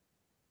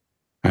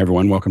Hi,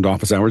 everyone. Welcome to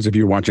Office Hours. If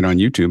you're watching on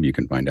YouTube, you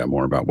can find out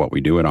more about what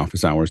we do at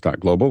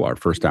officehours.global. Our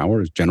first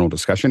hour is general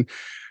discussion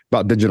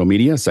about digital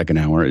media. Second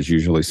hour is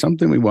usually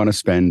something we want to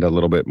spend a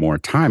little bit more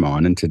time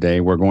on. And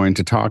today we're going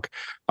to talk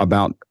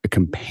about a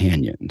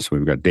companion. So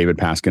we've got David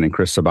Paskin and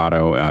Chris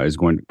Sabato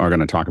are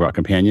going to talk about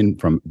companion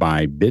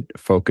by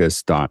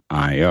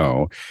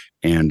Bitfocus.io.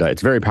 And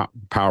it's a very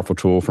powerful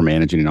tool for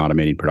managing and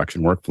automating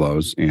production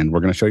workflows. And we're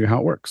going to show you how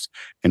it works.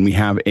 And we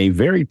have a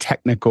very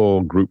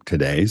technical group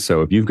today.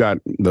 So if you've got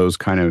those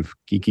kind of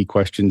geeky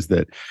questions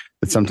that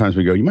sometimes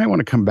we go, you might want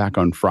to come back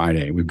on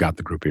Friday. We've got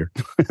the group here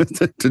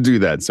to do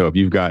that. So if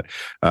you've got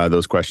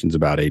those questions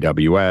about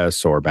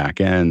AWS or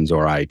backends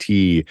or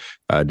IT,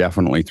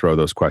 definitely throw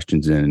those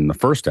questions in the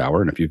first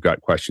hour. And if you've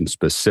got questions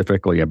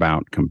specifically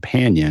about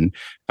companion,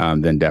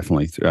 then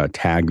definitely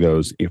tag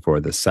those for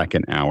the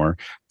second hour.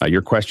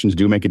 Your questions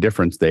do make a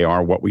difference. They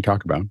are what we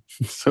talk about.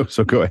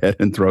 So go ahead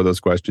and throw those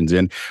questions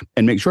in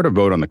and make sure to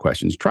vote on the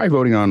questions. Try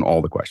voting on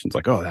all the questions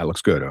like, oh, that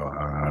looks good. Oh,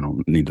 I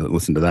don't need to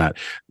listen to that.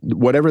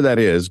 Whatever that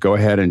is, go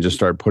ahead and just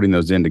start putting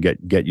those in to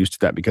get used to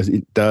that because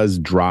it does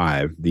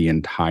drive the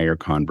entire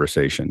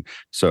conversation.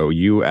 So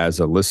you as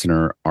a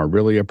listener are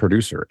really a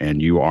producer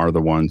and you are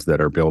the ones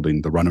that are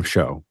building the run of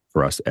show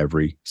for us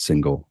every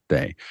single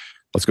day.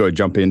 Let's go and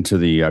jump into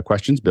the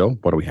questions. Bill,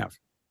 what do we have?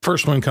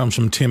 First one comes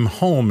from Tim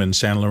Holm in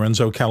San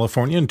Lorenzo,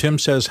 California. And Tim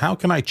says, how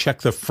can I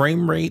check the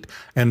frame rate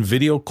and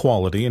video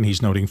quality, and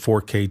he's noting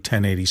 4K,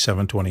 1080,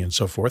 720, and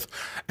so forth,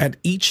 at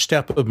each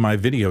step of my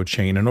video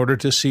chain in order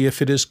to see if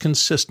it is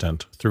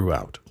consistent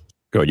throughout?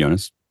 Go ahead,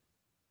 Jonas.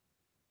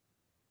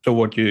 So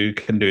what you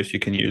can do is you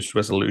can use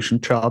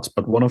resolution charts,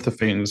 but one of the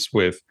things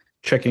with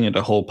checking in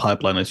the whole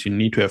pipeline is you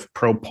need to have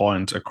probe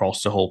points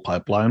across the whole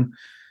pipeline,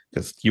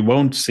 because you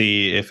won't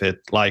see if it,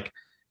 like,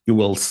 you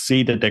will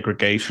see the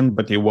degradation,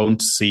 but you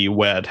won't see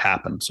where it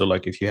happened. So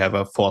like if you have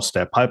a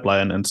 4-step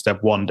pipeline and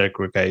step 1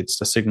 degrades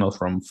the signal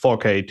from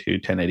 4K to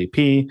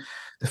 1080p,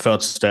 the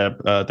third step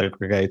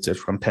degrades it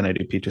from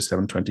 1080p to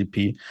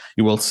 720p,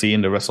 you will see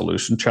in the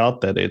resolution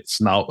chart that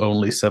it's now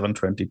only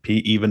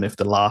 720p, even if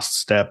the last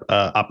step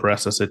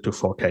upresses it to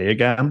 4K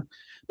again.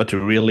 But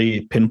to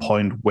really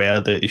pinpoint where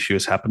the issue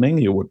is happening,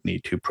 you would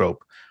need to probe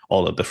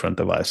all the different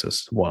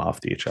devices one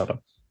after each other.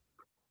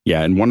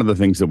 Yeah, and one of the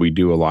things that we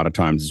do a lot of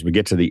times is we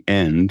get to the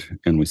end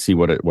and we see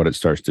what it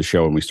starts to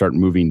show, and we start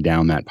moving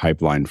down that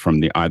pipeline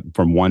from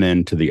one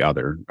end to the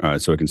other.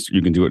 So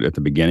you can do it at the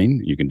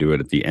beginning, you can do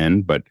it at the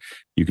end, but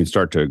you can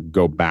start to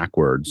go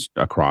backwards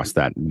across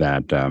that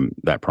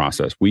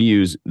process. We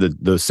use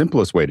the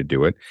simplest way to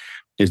do it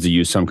is to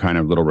use some kind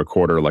of little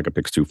recorder like a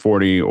Pix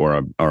 240 or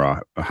a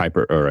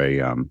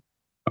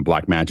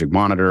Blackmagic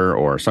monitor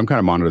or some kind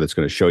of monitor that's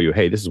going to show you,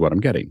 hey, this is what I'm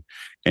getting.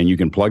 And you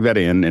can plug that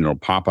in and it'll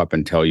pop up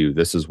and tell you,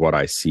 this is what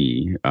I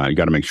see. You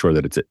got to make sure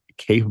that it's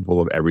capable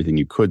of everything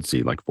you could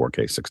see, like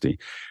 4K 60.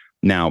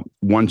 Now,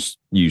 once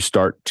you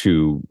start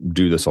to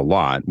do this a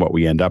lot, what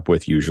we end up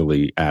with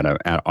usually on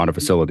a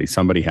facility,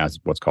 somebody has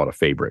what's called a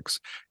Fabrix.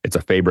 It's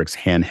a Fabrix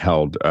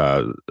handheld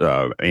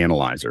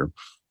analyzer.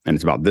 And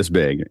it's about this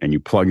big, and you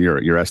plug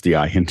your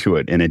SDI into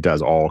it, and it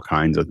does all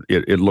kinds of.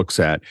 It looks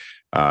at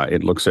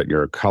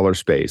your color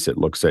space. It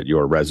looks at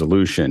your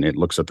resolution. It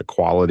looks at the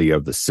quality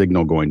of the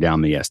signal going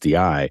down the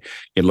SDI.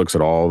 It looks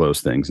at all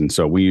those things. And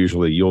so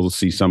you'll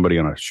see somebody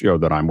on a show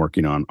that I'm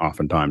working on,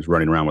 oftentimes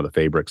running around with a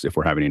Fabrix if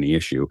we're having any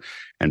issue,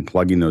 and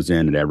plugging those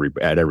in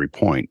at every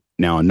point.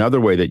 Now, another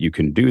way that you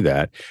can do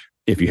that,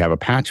 if you have a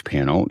patch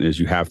panel, is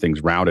you have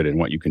things routed, and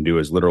what you can do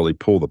is literally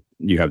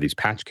you have these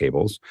patch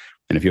cables.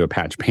 And if you have a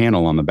patch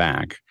panel on the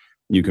back,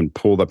 you can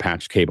pull the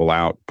patch cable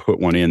out,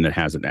 put one in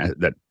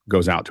that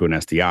goes out to an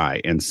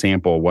SDI and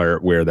sample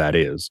where that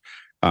is.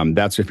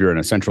 That's if you're in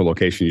a central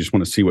location, you just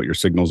want to see what your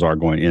signals are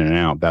going in and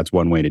out. That's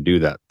one way to do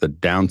that. The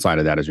downside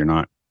of that is you're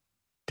not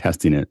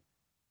testing it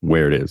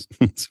where it is.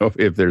 So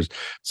there's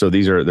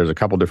a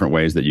couple different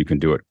ways that you can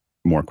do it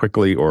more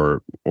quickly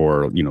or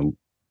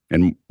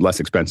and less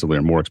expensively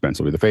or more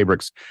expensively. The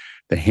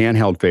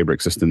handheld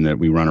Fabrix system that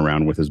we run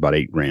around with is about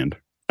 $8,000.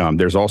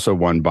 There's also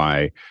one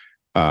by,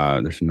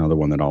 there's another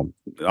one that I'll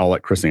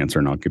let Chris answer,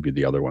 and I'll give you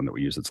the other one that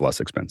we use that's less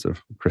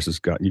expensive. Chris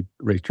you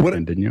raised your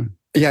hand, didn't you?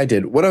 Yeah, I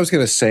did. What I was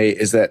going to say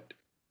is that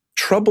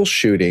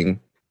troubleshooting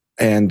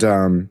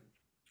and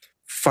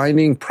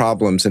finding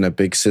problems in a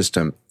big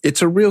system,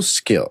 it's a real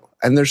skill.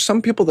 And there's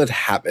some people that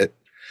have it,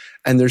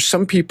 and there's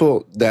some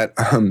people that,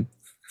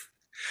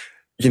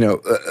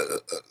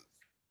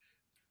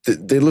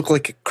 they look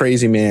like a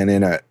crazy man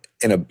in a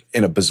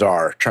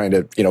bazaar trying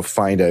to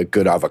find a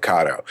good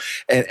avocado.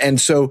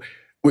 And so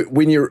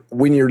when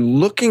you're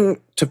looking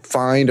to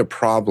find a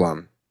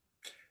problem,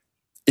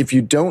 if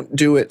you don't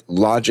do it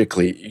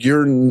logically,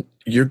 you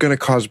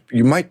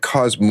might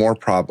cause more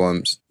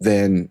problems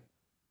than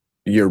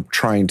you're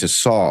trying to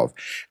solve.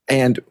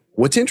 And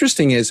what's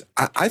interesting is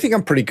I think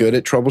I'm pretty good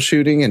at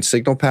troubleshooting and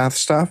signal path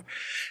stuff.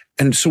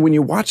 And so when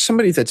you watch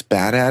somebody that's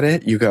bad at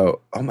it, you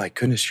go, oh my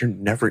goodness, you're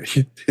never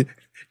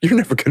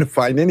going to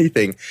find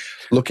anything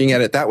looking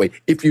at it that way.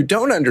 If you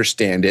don't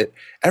understand it,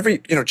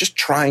 just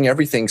trying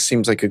everything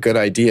seems like a good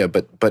idea,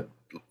 but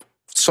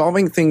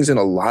solving things in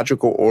a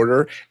logical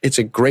order, it's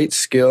a great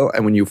skill.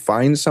 And when you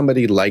find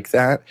somebody like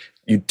that,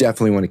 you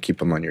definitely want to keep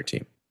them on your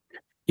team.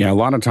 Yeah, a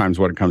lot of times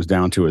what it comes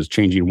down to is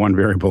changing one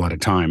variable at a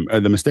time.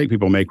 The mistake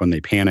people make when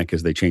they panic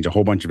is they change a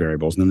whole bunch of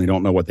variables and then they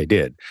don't know what they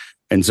did.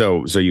 And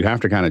so you have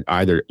to kind of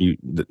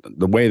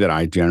the way that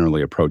I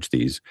generally approach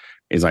these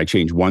is I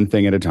change one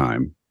thing at a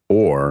time,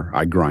 or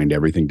I grind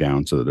everything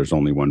down so that there's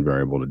only one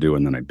variable to do,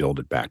 and then I build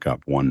it back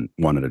up one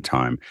at a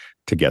time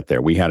to get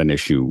there. We had an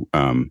issue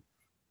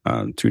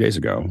 2 days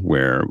ago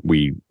where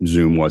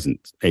Zoom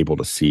wasn't able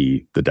to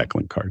see the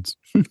decklink cards,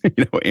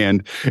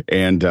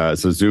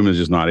 so Zoom is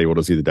just not able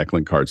to see the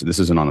decklink cards. This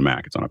isn't on a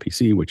Mac; it's on a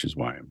PC, which is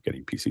why I'm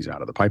getting PCs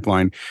out of the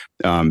pipeline,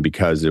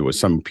 because it was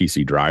some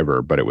PC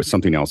driver, but it was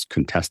something else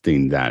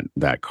contesting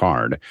that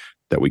card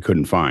that we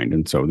couldn't find,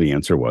 and so the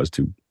answer was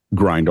to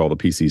grind all the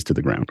PCs to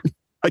the ground.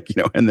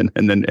 And then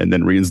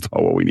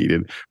reinstall what we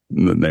needed,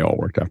 and then they all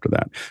worked after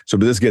that. So,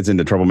 but this gets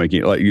into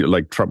troublemaking,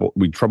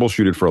 we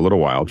troubleshooted for a little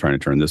while, trying to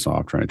turn this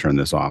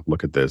off,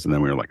 look at this, and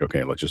then we were like,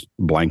 okay, let's just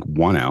blank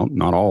one out,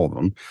 not all of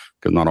them,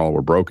 because not all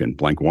were broken.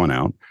 Blank one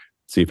out,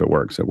 see if it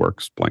works. It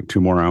works. Blank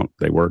two more out,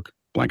 they work.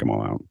 Blank them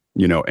all out.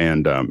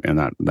 And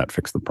that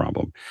fixed the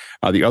problem.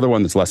 The other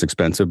one that's less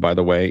expensive, by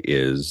the way,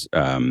 is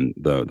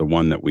the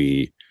one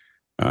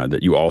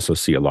that you also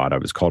see a lot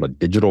of is called a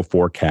digital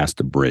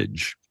forecast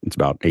bridge. It's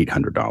about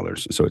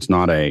 $800. So it's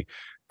not the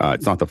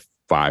 $5,000,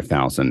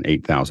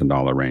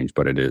 $8,000 range,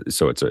 but it is.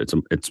 So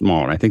it's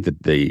small. And I think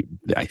that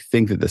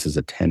this is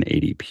a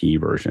 1080p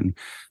version.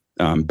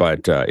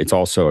 But it's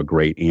also a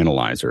great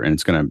analyzer,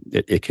 and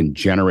it can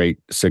generate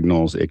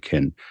signals. It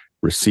can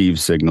receive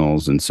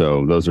signals. And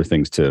so those are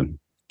things to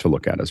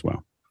look at as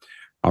well.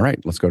 All right,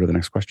 let's go to the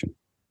next question.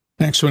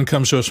 Next one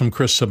comes to us from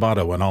Chris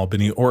Sabato in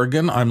Albany,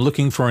 Oregon. I'm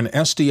looking for an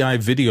SDI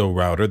video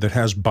router that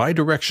has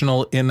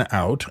bidirectional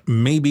in-out,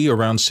 maybe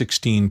around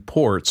 16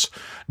 ports.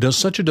 Does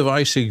such a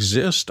device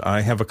exist?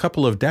 I have a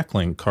couple of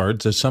decklink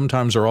cards that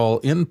sometimes are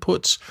all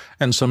inputs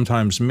and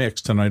sometimes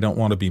mixed, and I don't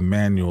want to be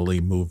manually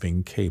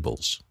moving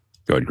cables.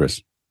 Go ahead,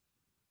 Chris.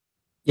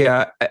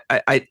 Yeah,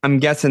 I'm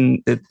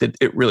guessing that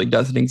it really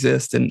doesn't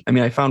exist. And I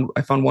mean, I found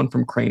one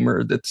from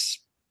Kramer that's,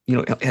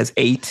 it has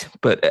 8,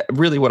 but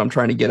really what I'm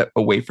trying to get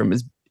away from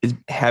is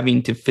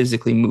having to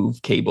physically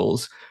move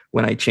cables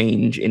when I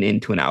change an in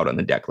to an out on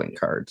the decklink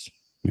cards.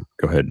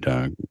 Go ahead,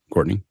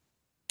 Courtney.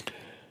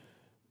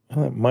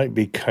 Well, it might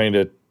be kind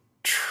of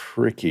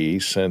tricky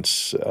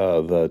since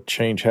the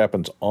change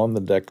happens on the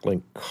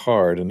decklink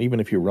card, and even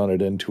if you run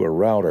it into a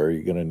router,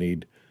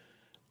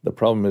 the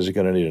problem is you're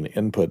going to need an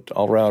input.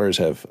 All routers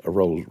have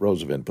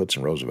rows of inputs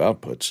and rows of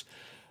outputs,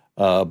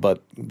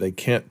 but they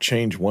can't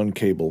change one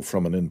cable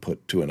from an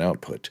input to an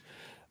output,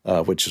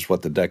 which is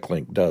what the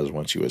decklink does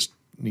once you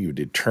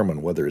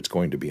determine whether it's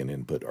going to be an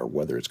input or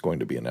whether it's going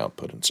to be an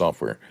output in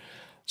software.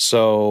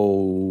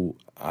 So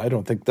I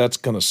don't think that's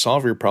going to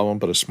solve your problem,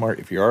 but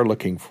if you are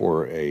looking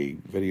for a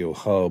video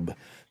hub,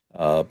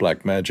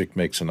 Blackmagic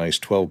makes a nice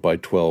 12 by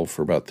 12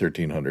 for about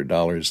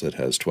 $1,300 that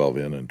has 12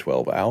 in and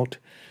 12 out,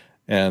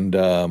 and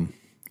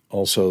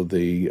also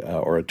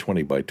or a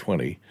 20 by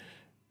 20.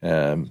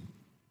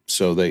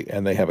 So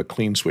they have a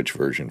clean switch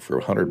version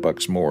for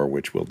 $100 more,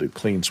 which will do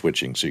clean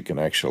switching, so you can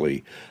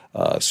actually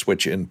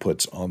switch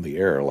inputs on the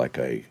air like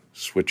a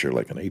switcher,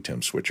 like an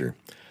ATEM switcher,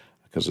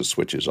 because it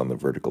switches on the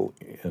vertical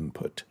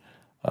input.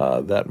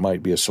 That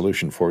might be a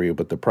solution for you,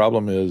 but the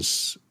problem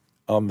is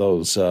on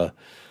those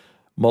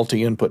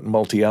multi-input and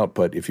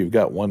multi-output, if you've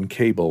got one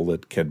cable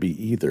that can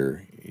be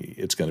either,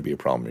 it's going to be a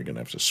problem. You're going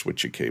to have to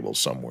switch a cable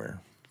somewhere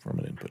from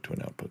an input to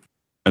an output.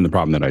 And the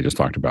problem that I just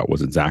talked about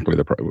was exactly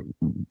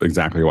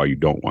why you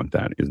don't want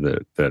that, is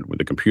that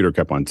the computer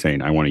kept on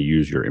saying, I want to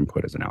use your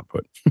input as an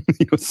output.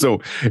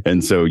 So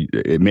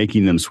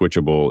making them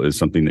switchable is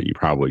something that you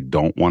probably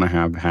don't want to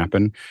have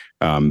happen.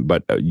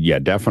 But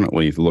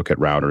definitely look at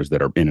routers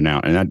that are in and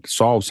out, and that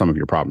solves some of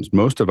your problems.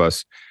 Most of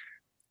us,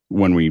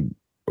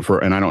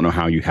 and I don't know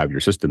how you have your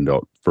system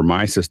built. For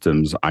my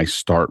systems, I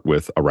start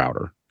with a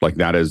router.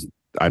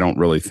 I don't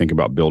really think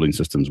about building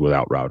systems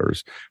without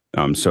routers.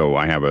 So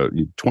I have a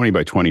 20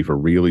 by 20 for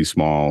really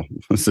small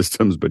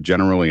systems, but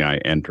generally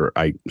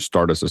I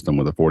start a system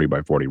with a 40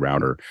 by 40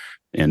 router,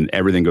 and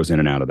everything goes in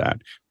and out of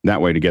that.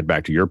 That way, to get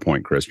back to your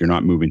point, Chris, you're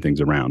not moving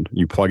things around.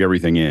 You plug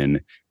everything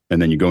in,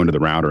 and then you go into the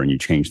router and you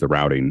change the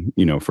routing,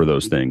 for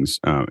those things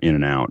in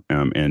and out.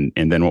 And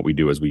then what we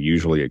do is we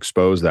usually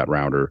expose that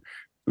router.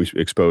 We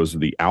expose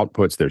the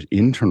outputs. There's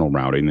internal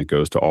routing that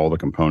goes to all the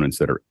components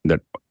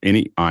that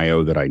any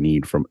IO that I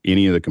need from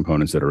any of the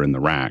components that are in the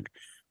rack.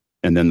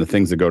 And then the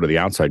things that go to the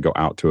outside go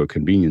out to a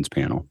convenience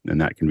panel. And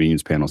that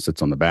convenience panel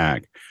sits on the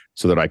back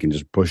so that I can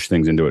just push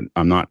things into it.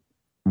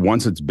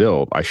 Once it's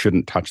built, I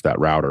shouldn't touch that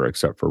router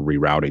except for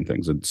rerouting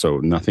things. And so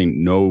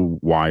no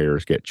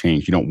wires get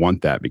changed. You don't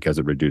want that because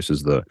it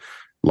reduces the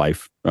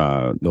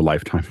lifespan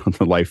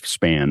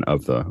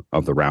of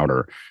the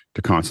router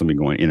to constantly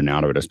going in and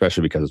out of it,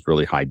 especially because it's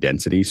really high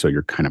density. So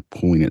you're kind of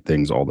pulling at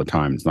things all the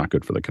time. It's not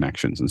good for the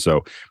connections. And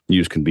so you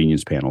use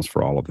convenience panels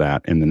for all of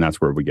that. And then that's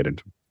where we get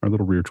into our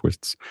little rear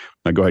twists.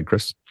 Now go ahead,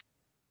 Chris.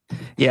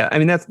 Yeah, I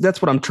mean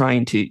that's what I'm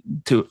trying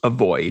to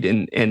avoid.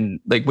 And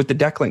like with the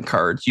decklink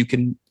cards, you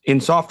can in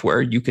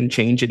software you can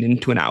change it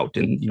into an out,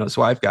 and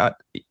so I've got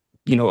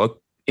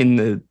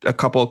a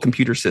couple of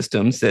computer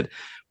systems that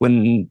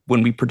when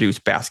we produce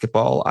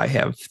basketball, I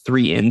have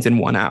 3 ins and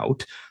 1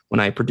 out. When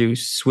I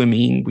produce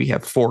swimming, we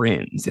have 4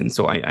 ins, and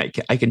so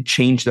I can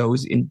change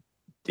those in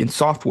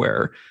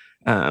software,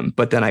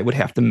 but then I would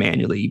have to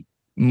manually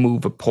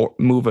move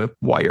a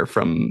wire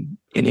from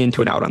an in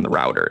to an out on the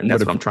router, and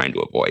that's what I'm trying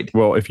to avoid.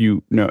 Well, if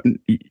you know,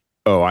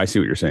 oh, I see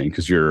what you're saying,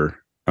 because you're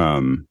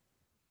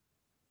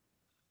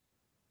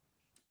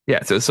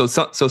yeah. So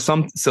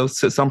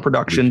some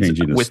productions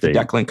with the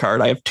decklink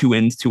card, I have 2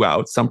 ins, 2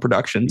 outs. Some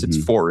productions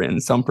it's 4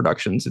 ins. Some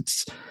productions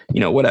it's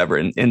whatever.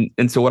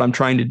 And so what I'm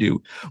trying to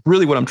do,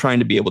 really, what I'm trying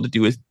to be able to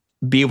do is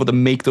be able to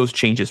make those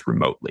changes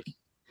remotely,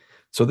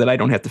 so that I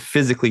don't have to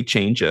physically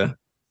change a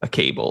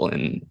cable.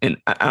 And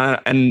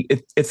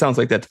it sounds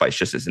like that device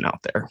just isn't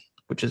out there,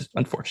 which is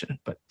unfortunate.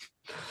 But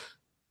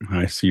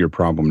I see your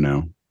problem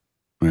now.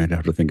 I'd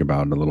have to think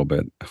about it a little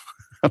bit.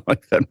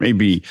 Like that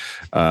maybe.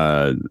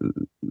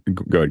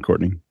 Go ahead,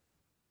 Courtney.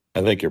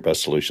 I think your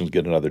best solution is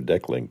get another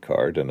decklink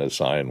card and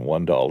assign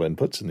one DAL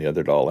inputs and the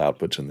other DAL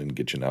outputs, and then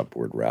get you an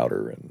outboard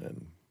router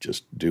and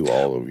just do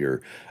all of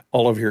your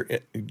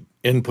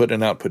input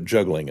and output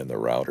juggling in the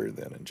router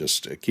then, and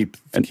just keep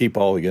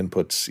all the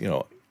inputs.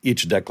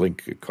 Each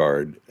decklink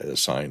card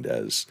assigned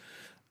as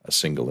a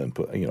single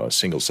input, a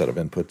single set of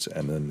inputs,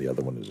 and then the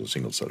other one is a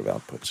single set of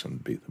outputs,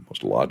 and be the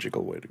most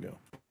logical way to go.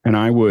 And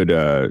I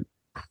would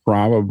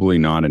probably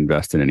not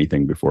invest in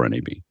anything before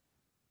NAB.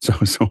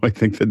 So I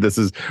think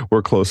that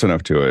we're close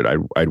enough to it.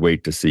 I'd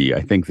wait to see. I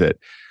think that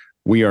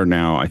we are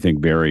now, I think,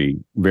 very,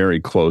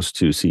 very close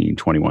to seeing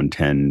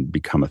 2110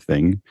 become a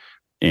thing,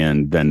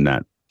 and then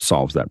that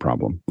solves that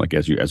problem. Like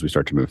as we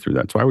start to move through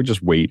that. So I would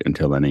just wait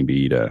until NAB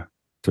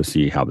to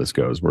see how this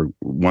goes.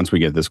 Once we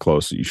get this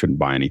close, you shouldn't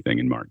buy anything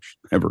in March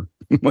ever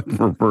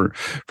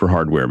for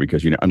hardware,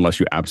 because unless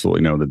you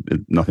absolutely know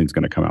that nothing's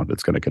going to come out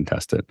that's going to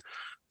contest it.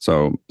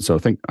 So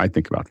I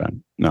think about that.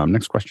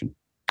 Next question.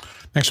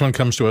 Next one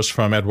comes to us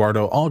from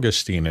Eduardo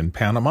Augustine in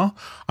Panama.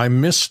 I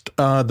missed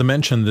the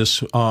mention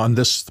on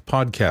this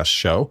podcast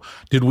show.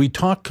 Did we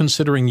talk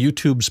considering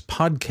YouTube's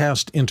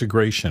podcast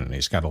integration?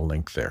 He's got a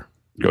link there.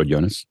 Go,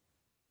 Jonas.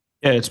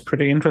 Yeah, it's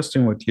pretty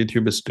interesting what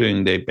YouTube is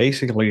doing. They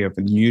basically have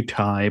a new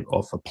type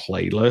of a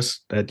playlist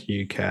that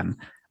you can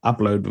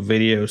upload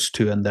videos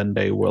to, and then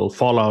they will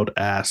fall out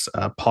as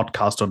a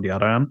podcast on the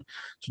other end.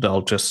 So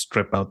they'll just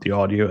strip out the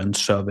audio and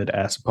serve it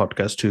as a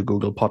podcast to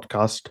Google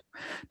Podcast.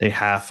 They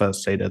have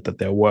stated that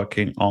they're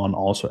working on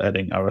also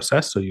adding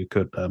RSS, so you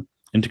could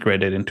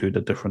integrate it into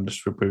the different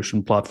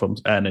distribution platforms,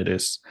 and it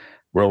is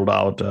rolled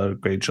out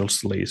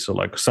graciously. So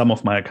like some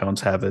of my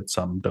accounts have it,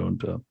 some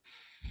don't.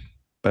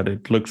 But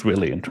it looks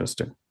really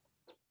interesting.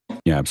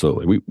 Yeah,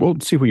 absolutely. We'll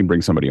see if we can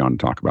bring somebody on to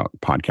talk about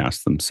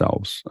podcasts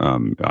themselves.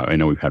 I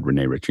know we've had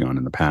Renee Ritchie on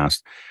in the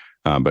past,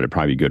 but it'd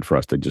probably be good for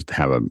us to just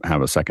have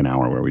a second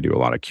hour where we do a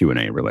lot of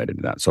Q&A related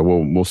to that. So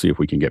we'll see if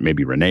we can get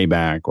maybe Renee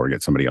back or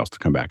get somebody else to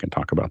come back and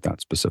talk about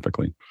that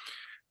specifically.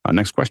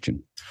 Next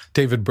question.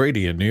 David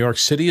Brady in New York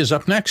City is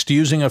up next,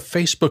 using a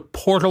Facebook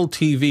Portal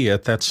TV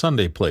at that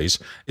Sunday place.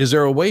 Is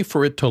there a way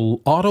for it to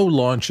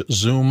auto-launch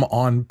Zoom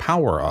on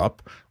Power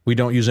Up? We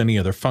don't use any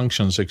other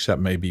functions except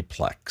maybe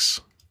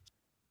Plex.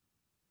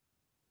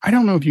 I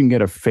don't know if you can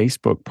get a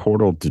Facebook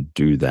Portal to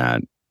do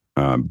that.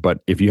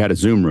 But if you had a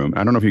Zoom room,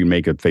 I don't know if you can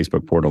make a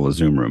Facebook Portal a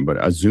Zoom room,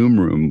 but a Zoom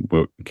room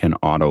can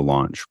auto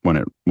launch when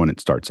it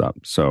starts up.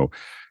 So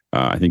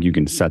I think you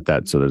can set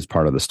that so that it's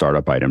part of the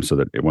startup item, so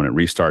that when it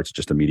restarts, it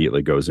just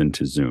immediately goes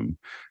into Zoom.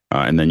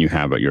 And then you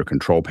have your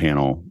control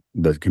panel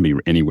that can be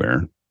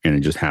anywhere, and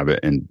you just have it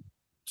and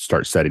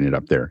start setting it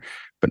up there.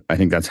 But I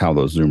think that's how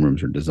those Zoom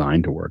rooms are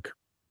designed to work.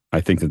 I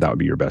think that would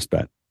be your best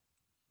bet.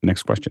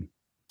 Next question.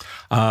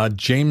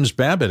 James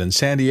Babbitt in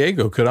San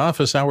Diego. Could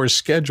Office Hours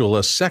schedule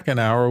a second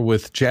hour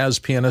with jazz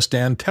pianist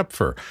Dan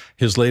Tepfer?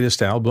 His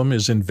latest album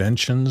is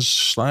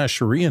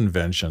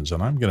Inventions/Reinventions,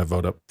 and I'm going to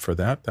vote up for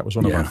that. That was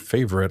one of our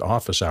favorite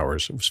Office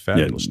Hours. It was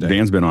fabulous. Yeah,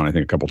 Dan's been on, I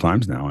think, a couple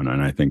times now, and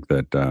I think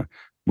that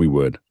we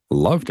would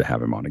love to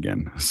have him on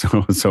again.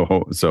 So let's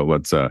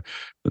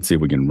see if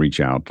we can reach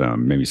out.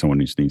 Maybe someone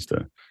needs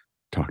to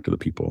talk to the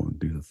people and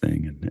do the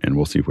thing, and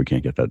we'll see if we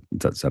can't get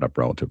that set up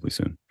relatively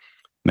soon.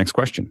 Next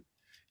question.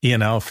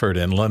 Ian Alford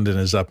in London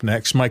is up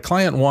next. My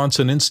client wants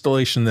an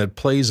installation that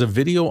plays a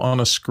video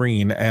on a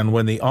screen, and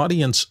when the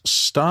audience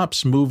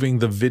stops moving,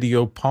 the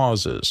video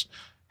pauses.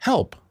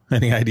 Help.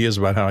 Any ideas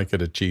about how I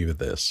could achieve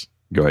this?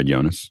 Go ahead,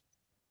 Jonas.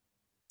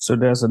 So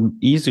there's an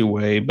easy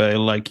way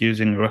by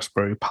using a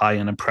Raspberry Pi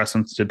and a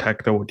presence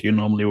detector, what you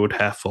normally would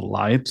have for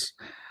lights.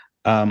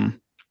 There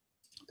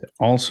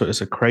also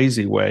is a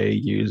crazy way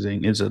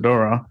using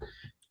Isadora,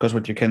 because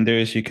what you can do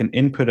is you can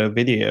input a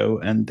video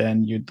and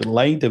then you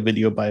delay the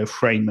video by a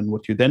frame. And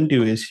what you then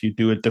do is you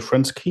do a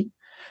difference key.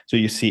 So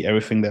you see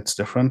everything that's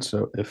different.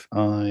 So if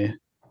I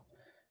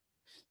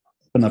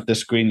open up the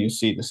screen, you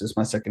see this is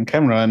my second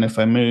camera. And if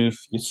I move,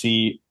 you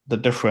see the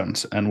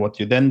difference. And what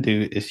you then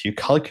do is you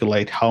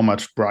calculate how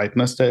much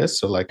brightness there is,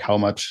 so like how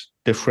much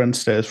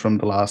difference there is from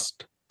the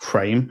last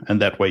frame,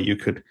 and that way you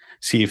could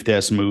see if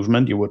there's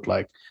movement. You would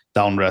like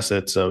down res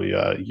it so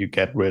you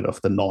get rid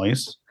of the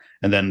noise,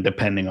 and then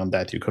depending on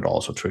that, you could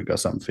also trigger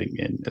something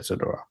in,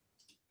 etc.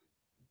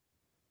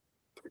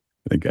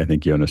 I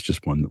think Jonas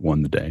just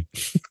won the day.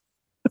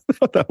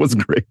 That was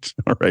great.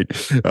 All right,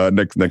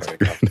 next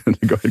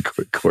go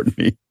ahead,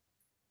 Courtney.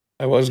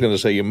 I was going to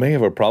say, you may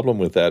have a problem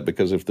with that,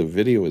 because if the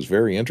video is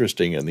very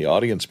interesting and the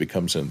audience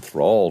becomes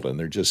enthralled and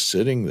they're just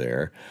sitting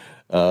there,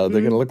 they're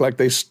going to look like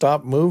they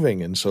stop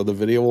moving, and so the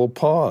video will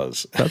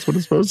pause. That's what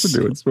it's supposed to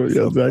do.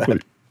 Yeah, exactly.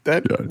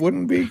 That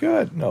wouldn't be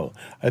good. No,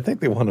 I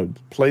think they want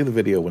to play the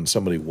video when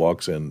somebody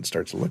walks in and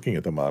starts looking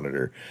at the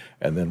monitor,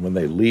 and then when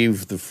they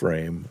leave the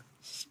frame,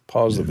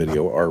 pause the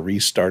video or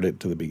restart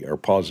it or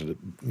pause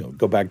it,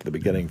 go back to the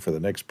beginning for the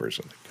next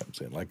person that comes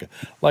in,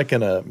 like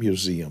in a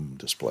museum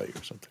display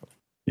or something.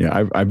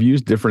 Yeah, I've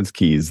used difference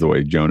keys the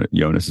way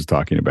Jonas is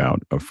talking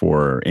about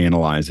for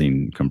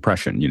analyzing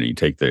compression. You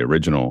take the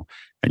original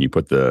and you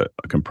put the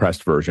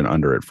compressed version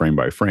under it frame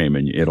by frame,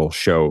 and it'll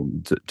show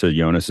to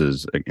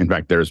Jonas's. In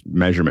fact, there's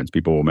measurements.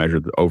 People will measure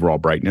the overall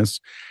brightness,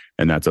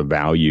 and that's a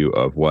value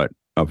of what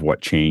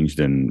changed,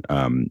 and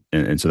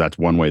so that's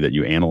one way that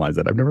you analyze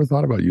that. I've never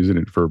thought about using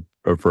it for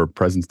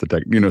presence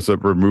detection, so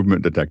for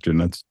movement detection.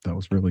 That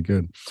was really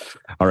good.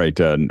 All right,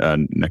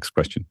 next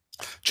question.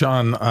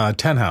 John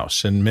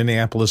Tenhouse in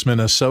Minneapolis,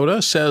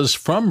 Minnesota says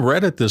from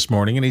Reddit this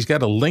morning, and he's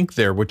got a link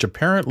there which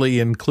apparently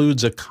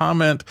includes a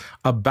comment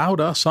about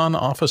us on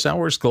Office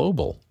Hours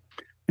Global.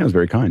 Yeah, it was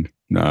very kind.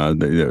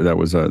 There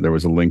was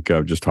a link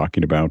just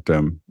talking about,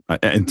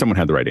 and someone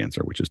had the right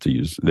answer, which is to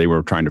use. They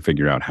were trying to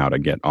figure out how to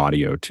get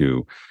audio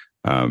to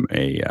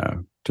a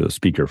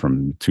speaker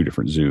from two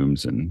different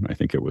Zooms, and I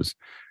think it was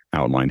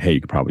outlined, hey, you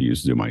could probably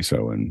use Zoom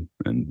ISO and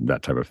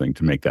that type of thing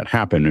to make that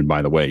happen. And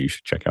by the way, you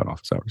should check out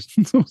Office Hours.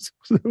 So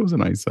it was a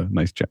nice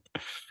chat.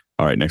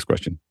 All right, next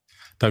question.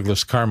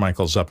 Douglas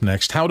Carmichael's up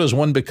next. How does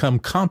one become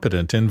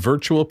competent in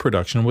virtual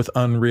production with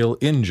Unreal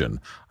Engine?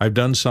 I've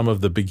done some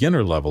of the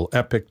beginner level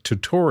Epic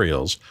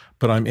tutorials,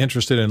 but I'm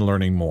interested in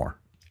learning more.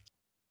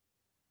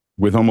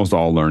 With almost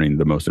all learning,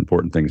 the most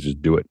important thing is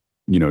just do it.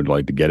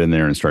 Like to get in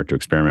there and start to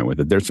experiment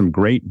with it. There's some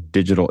great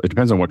digital, it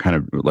depends on what kind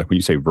of, like when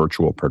you say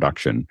virtual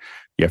production,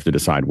 you have to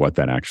decide what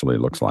that actually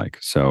looks like.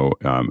 So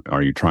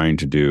are you trying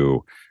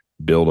to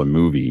build a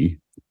movie,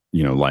 are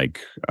you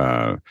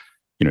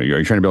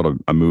trying to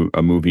build a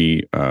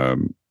movie, or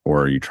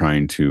are you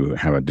trying to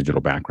have a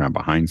digital background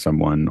behind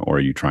someone, or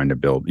are you trying to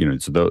build, you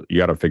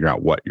got to figure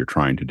out what you're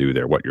trying to do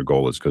there, what your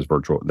goal is, because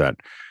virtual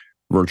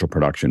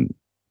production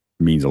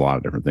means a lot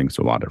of different things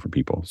to a lot of different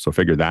people. So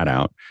figure that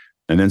out.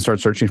 And then start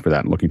searching for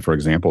that and looking for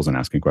examples and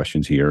asking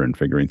questions here and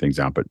figuring things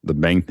out. But the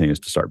main thing is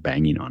to start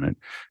banging on it.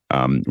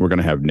 We're going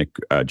to have Nick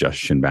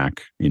Justin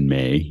back in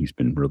May. He's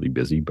been really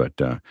busy, but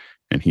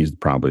and he's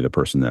probably the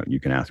person that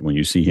you can ask. When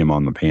you see him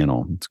on the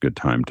panel, it's a good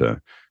time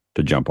to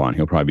jump on.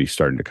 He'll probably be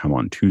starting to come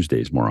on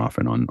Tuesdays more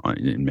often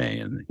in May,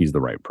 and he's the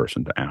right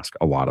person to ask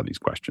a lot of these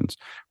questions.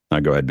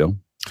 Go ahead, Bill.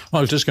 Well,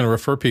 I was just going to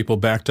refer people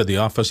back to the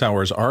Office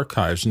Hours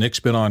archives. Nick's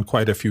been on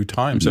quite a few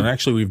times, and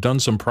actually we've done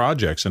some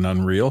projects in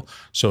Unreal.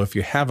 So if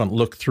you haven't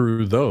looked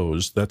through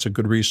those, that's a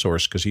good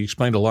resource because he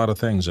explained a lot of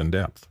things in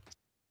depth.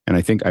 And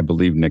I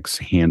believe Nick's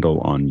handle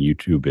on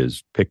YouTube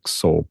is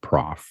Pixel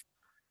Prof.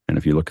 And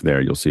if you look there,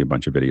 you'll see a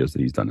bunch of videos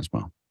that he's done as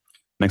well.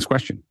 Next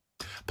question.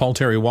 Paul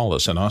Terry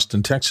Wallace in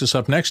Austin, Texas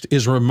up next.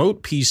 Is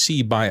remote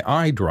PC by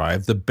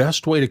iDrive the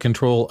best way to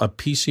control a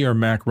PC or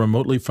Mac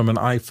remotely from an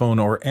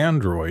iPhone or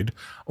Android,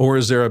 or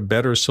is there a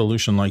better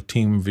solution like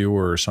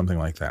TeamViewer or something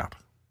like that?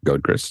 Go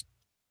ahead, Chris.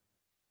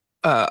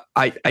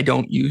 I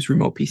don't use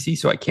remote PC,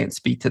 so I can't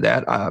speak to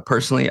that.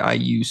 Personally, I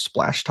use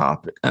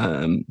Splashtop,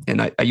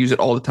 and I use it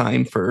all the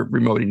time for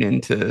remoting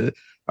into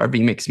our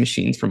vMix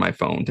machines from my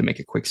phone to make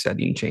a quick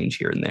setting change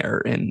here and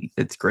there, and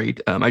it's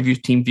great. I've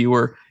used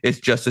TeamViewer. It's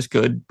just as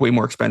good, way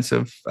more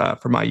expensive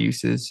for my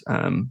uses.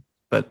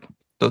 But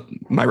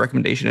my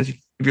recommendation is if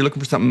you're looking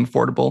for something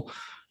affordable,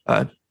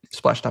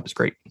 Splashtop is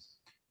great.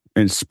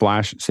 And say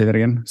that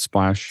again?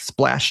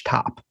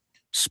 Splashtop.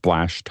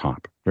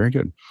 Splashtop. Very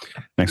good.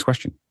 Next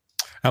question.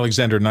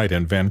 Alexander Knight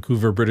in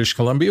Vancouver, British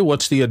Columbia.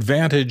 What's the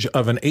advantage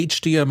of an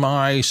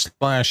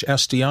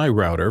HDMI/SDI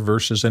router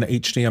versus an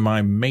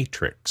HDMI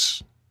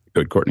matrix?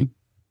 Good, Courtney.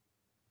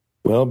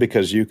 Well,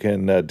 because you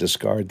can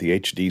discard the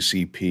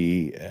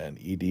HDCP and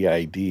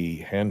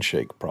EDID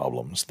handshake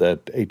problems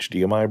that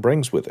HDMI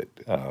brings with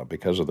it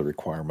because of the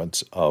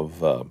requirements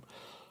of the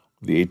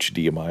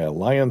HDMI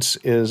Alliance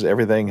is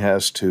everything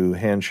has to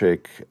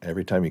handshake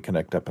every time you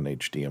connect up an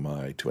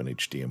HDMI to an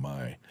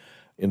HDMI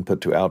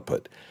input to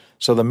output.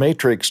 So the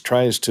Matrix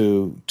tries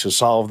to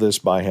solve this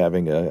by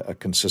having a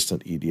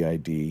consistent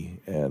EDID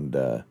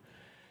and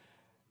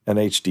an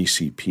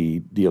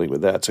HDCP dealing with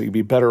that. So you'd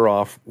be better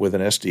off with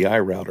an SDI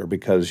router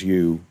because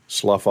you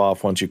slough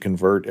off once you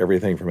convert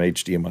everything from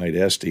HDMI to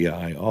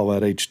SDI, all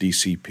that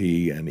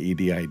HDCP and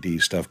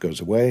EDID stuff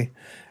goes away,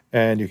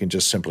 and you can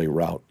just simply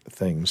route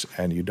things,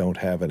 and you don't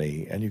have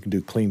any, and you can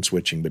do clean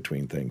switching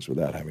between things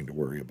without having to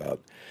worry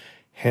about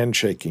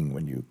handshaking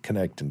when you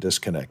connect and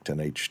disconnect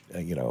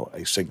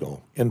a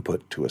signal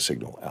input to a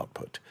signal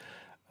output.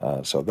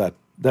 So that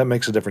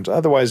makes a difference.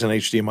 Otherwise, an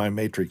HDMI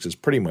matrix is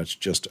pretty much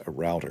just a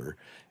router.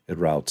 It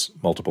routes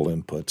multiple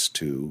inputs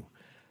to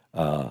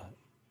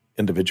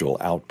individual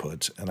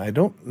outputs. And I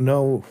don't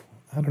know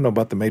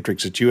about the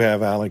matrix that you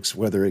have, Alex,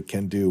 whether it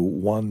can do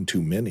one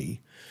to many,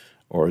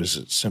 or is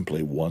it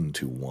simply one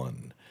to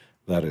one?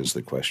 That is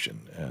the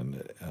question.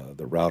 And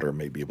the router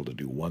may be able to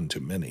do one to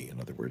many.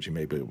 In other words, you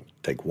may be able to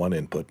take one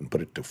input and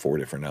put it to 4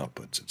 different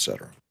outputs, et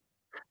cetera.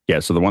 Yeah,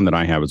 so the one that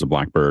I have is a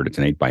Blackbird. It's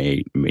an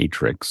 8x8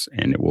 matrix,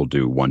 and it will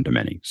do one to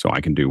many. So I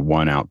can do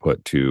one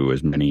input to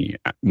as many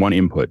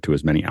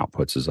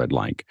outputs as I'd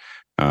like.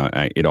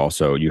 It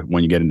also,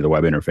 when you get into the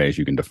web interface,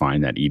 you can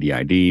define that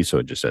EDID. So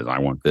it just says, I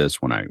want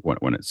this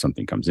when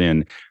something comes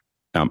in.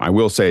 I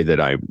will say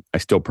that I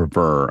still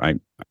prefer,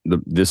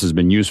 this has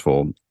been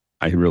useful.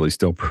 I really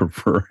still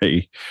prefer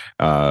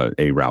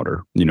a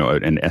router,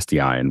 an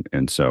SDI.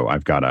 And so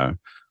I've got a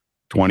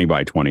 20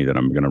 by 20 that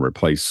I'm going to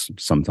replace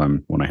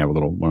sometime when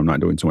I'm not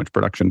doing so much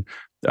production.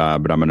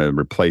 But I'm going to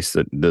replace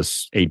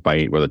this 8 by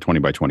 8 with a 20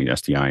 by 20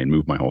 SDI and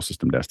move my whole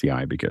system to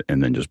SDI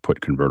and then just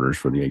put converters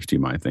for the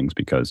HDMI things,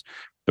 because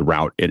the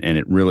route, and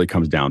it really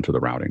comes down to the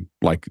routing.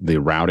 Like,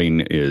 the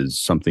routing is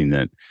something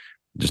that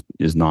just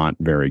is not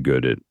very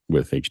good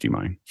with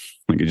HDMI.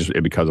 Like,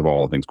 because of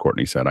all the things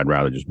Courtney said, I'd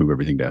rather just move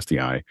everything to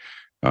SDI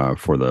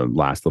for the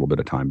last little bit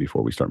of time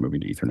before we start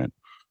moving to Ethernet.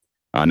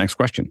 Next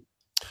question.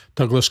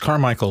 Douglas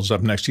Carmichael's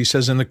up next. He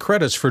says, in the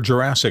credits for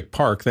Jurassic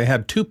Park, they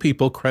had 2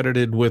 people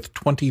credited with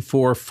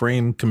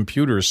 24-frame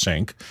computer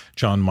sync,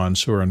 John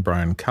Mansour and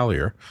Brian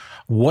Collier.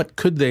 What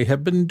could they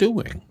have been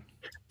doing?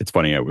 It's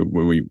funny,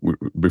 when we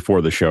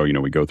before the show,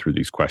 we go through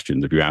these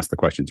questions. If you ask the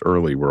questions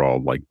early, we're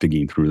all like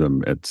digging through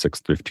them at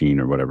 6:15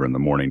 or whatever in the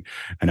morning.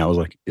 And I was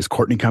like, is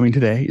Courtney coming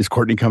today? Is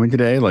Courtney coming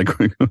today? Like,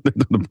 we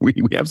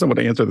have someone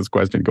to answer this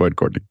question. Go ahead,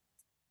 Courtney.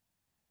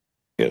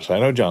 Yes, I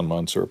know John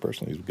Mansour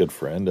personally. He's a good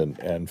friend. And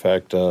in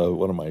fact,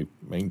 one of my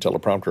main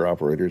teleprompter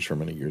operators for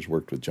many years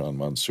worked with John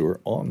Mansour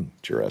on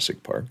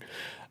Jurassic Park.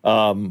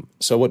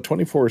 So what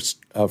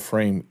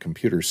 24-frame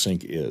computer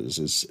sync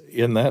is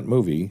in that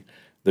movie,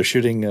 they're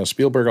shooting,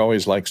 Spielberg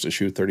always likes to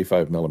shoot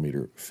 35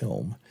 millimeter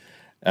film.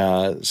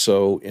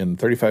 So in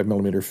 35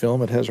 millimeter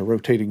film, it has a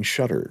rotating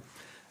shutter,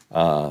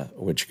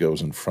 which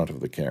goes in front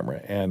of the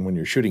camera. And when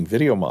you're shooting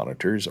video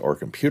monitors or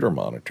computer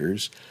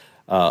monitors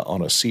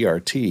on a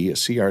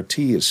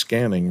CRT is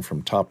scanning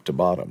from top to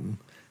bottom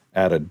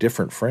at a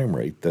different frame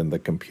rate than the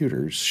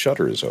computer's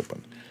shutter is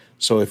open.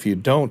 So if you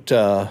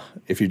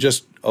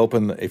just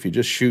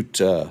shoot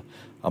a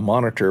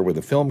monitor with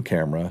a film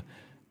camera,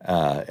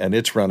 and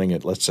it's running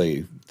at, let's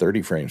say,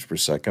 30 frames per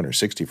second or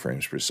 60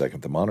 frames per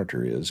second, the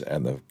monitor is,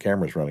 and the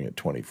camera's running at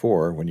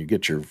 24. When you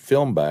get your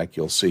film back,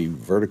 you'll see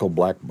vertical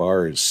black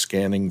bars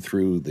scanning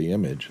through the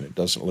image, and it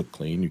doesn't look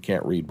clean. You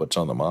can't read what's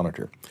on the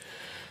monitor.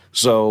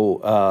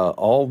 So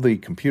all the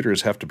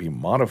computers have to be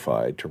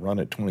modified to run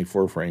at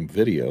 24-frame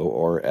video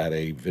or at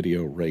a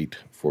video rate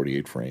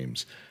 48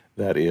 frames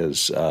that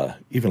is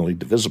evenly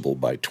divisible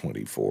by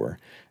 24.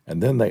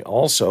 And then they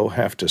also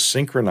have to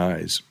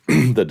synchronize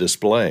the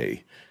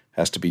display,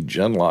 has to be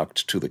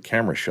gen-locked to the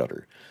camera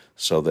shutter,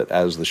 so that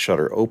as the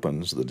shutter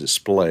opens, the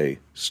display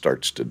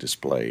starts to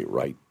display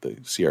right. The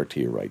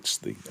CRT writes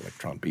the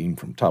electron beam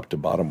from top to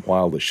bottom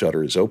while the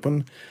shutter is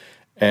open,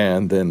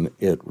 and then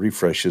it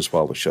refreshes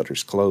while the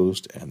shutter's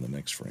closed, and the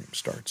next frame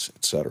starts,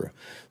 etc.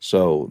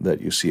 So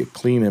that you see a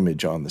clean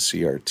image on the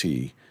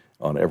CRT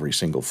on every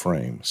single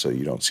frame, so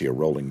you don't see a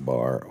rolling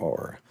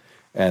bar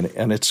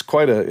and it's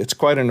quite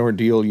an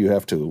ordeal. You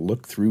have to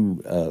look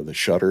through the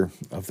shutter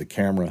of the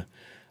camera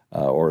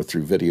or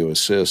through Video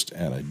Assist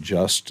and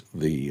adjust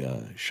the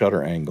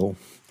shutter angle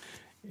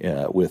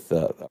with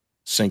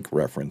sync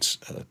reference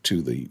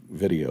to the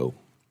video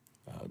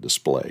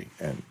display,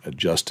 and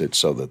adjust it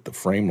so that the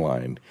frame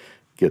line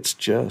gets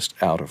just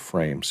out of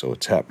frame, so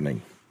it's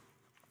happening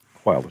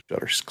while the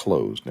shutter's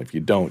closed. And if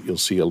you don't, you'll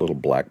see a little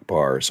black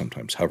bar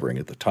sometimes hovering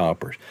at the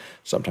top or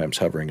sometimes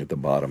hovering at the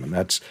bottom, and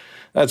that's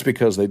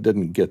because they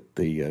didn't get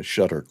the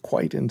shutter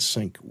quite in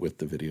sync with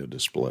the video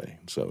display.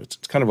 So it's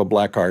kind of a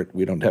black art.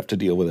 We don't have to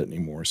deal with it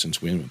anymore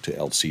since we went to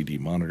LCD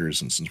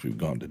monitors and since we've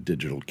gone to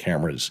digital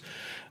cameras.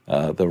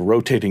 The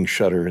rotating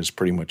shutter has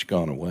pretty much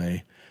gone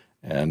away,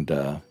 and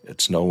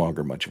it's no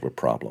longer much of a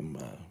problem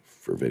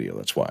for video.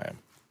 That's why I'm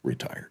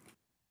retired.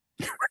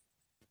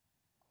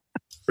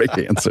 Great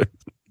answer.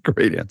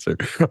 Great answer.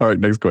 All right,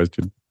 next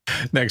question.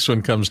 Next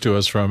one comes to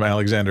us from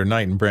Alexander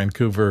Knight in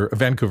Vancouver,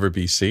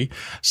 BC.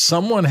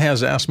 Someone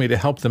has asked me to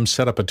help them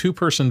set up a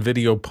 2-person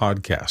video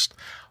podcast.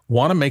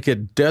 Want to make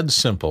it dead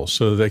simple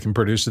so they can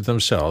produce it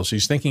themselves.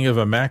 He's thinking of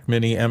a Mac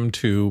Mini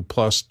M2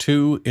 plus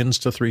 2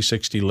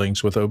 Insta360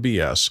 links with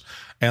OBS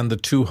and the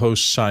 2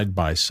 hosts side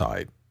by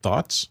side.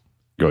 Thoughts?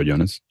 Go ahead,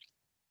 Jonas.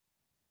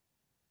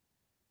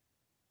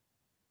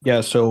 Yeah,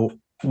 so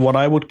what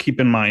I would keep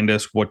in mind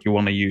is what you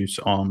want to use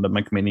on the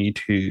Mac Mini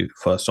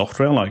for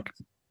software. Like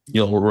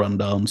you'll run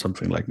down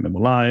something like Memo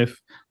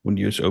Live, wouldn't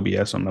use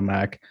OBS on the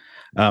Mac.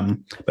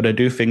 But I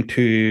do think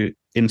two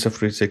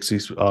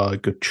Insta360s are a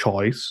good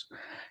choice.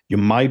 You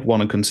might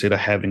want to consider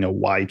having a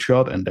wide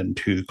shot and then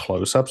two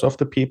close-ups of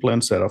the people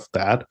instead of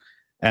that.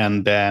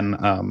 And then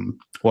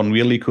one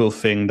really cool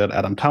thing that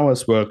Adam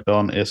Towers worked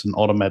on is an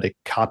automatic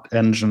cut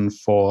engine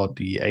for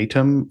the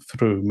ATEM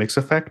through Mix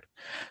Effect.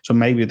 So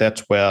maybe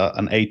that's where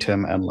an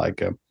ATEM and like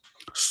a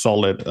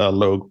solid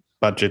low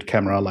budget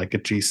camera like a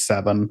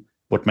G7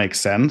 would make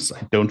sense.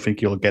 I don't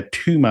think you'll get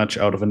too much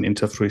out of an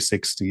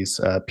Insta360's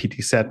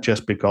PT set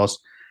just because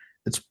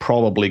it's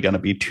probably going to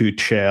be two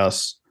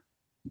chairs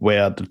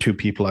where the two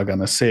people are going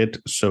to sit,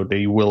 so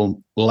they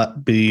will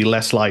be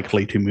less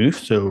likely to move.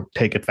 So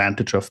take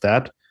advantage of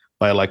that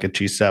by like a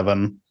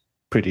G7,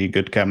 pretty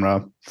good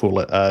camera,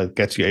 full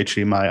gets you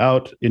HDMI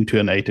out into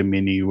an ATEM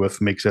Mini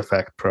with Mix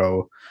Effect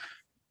Pro,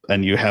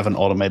 and you have an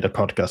automated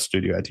podcast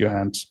studio at your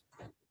hands.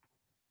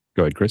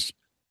 Go ahead, Chris.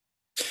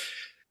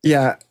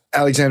 Yeah,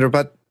 Alexander,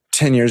 about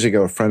 10 years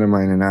ago, a friend of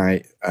mine and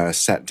I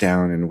sat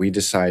down and we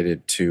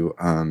decided to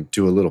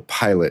do a little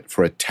pilot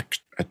for a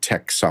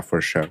tech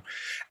software show.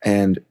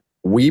 And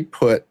we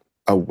put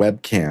a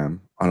webcam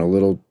on a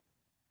little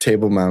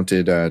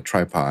table-mounted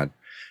tripod,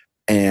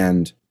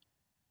 and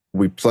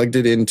we plugged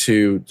it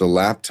into the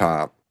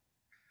laptop,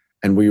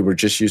 and we were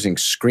just using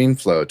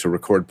ScreenFlow to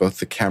record both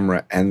the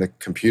camera and the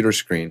computer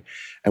screen.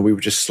 And we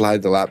would just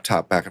slide the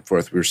laptop back and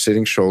forth. We were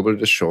sitting shoulder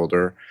to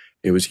shoulder.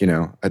 It was,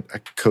 a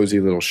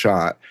cozy little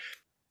shot.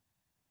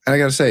 And I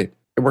got to say,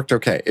 it worked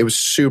okay. It was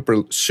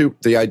super.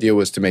 The idea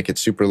was to make it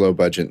super low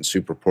budget and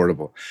super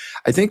portable.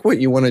 I think what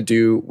you want to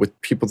do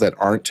with people that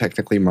aren't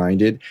technically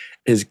minded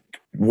is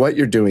what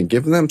you're doing.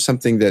 Give them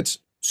something that's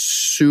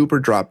super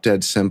drop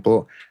dead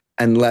simple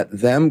and let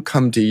them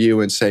come to you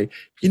and say,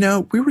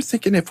 we were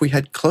thinking if we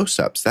had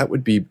close-ups, that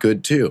would be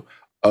good too.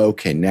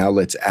 Okay, now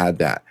let's add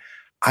that.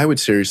 I would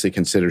seriously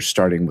consider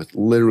starting with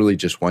literally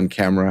just one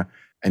camera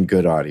and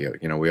good audio.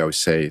 We always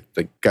say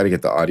they got to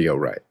get the audio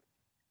right.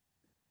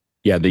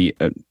 Yeah,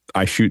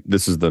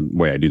 this is the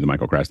way I do the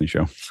Michael Krasny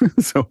show.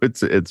 So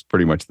it's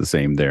pretty much the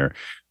same there,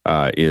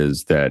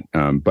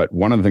 but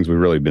one of the things we've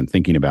really been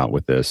thinking about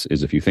with this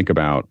is if you think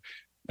about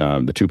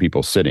the two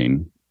people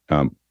sitting,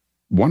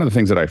 one of the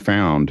things that I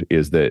found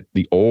is that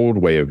the old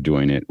way of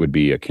doing it would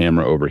be a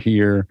camera over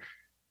here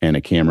and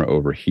a camera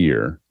over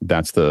here.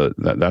 That's the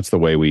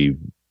way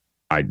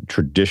I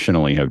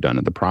traditionally have done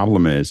it. The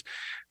problem is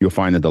you'll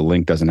find that the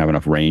link doesn't have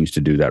enough range to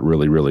do that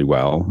really, really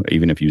well.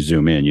 Even if you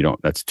zoom in,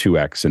 that's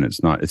 2x and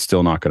it's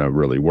still not going to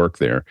really work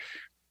there.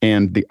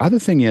 And the other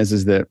thing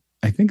is that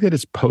I think that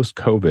it's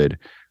post-COVID,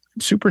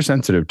 I'm super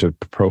sensitive to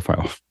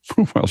profile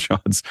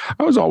shots.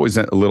 I was always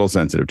a little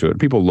sensitive to it.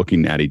 People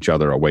looking at each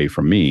other away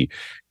from me.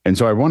 And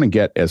so I want to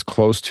get as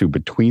close to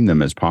between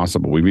them as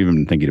possible. We've even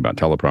been thinking about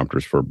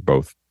teleprompters for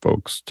both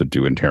folks to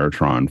do in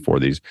Teratron for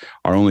these.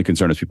 Our only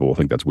concern is people will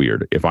think that's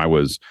weird. If I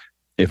was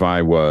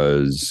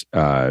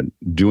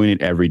doing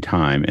it every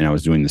time and I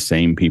was doing the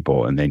same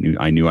people and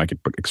I knew I could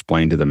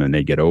explain to them and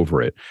they get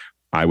over it,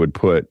 I would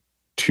put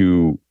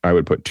two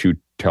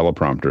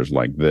teleprompters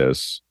like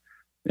this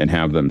and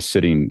have them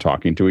sitting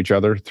talking to each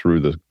other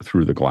through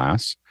the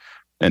glass.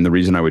 And the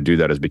reason I would do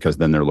that is because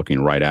then they're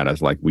looking right at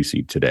us like we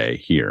see today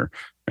here.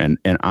 And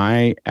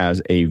I,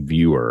 as a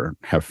viewer,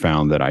 have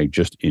found that I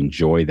just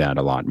enjoy that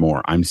a lot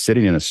more. I'm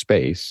sitting in a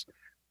space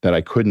that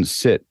I couldn't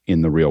sit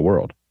in the real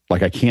world.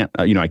 Like I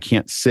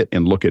can't sit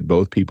and look at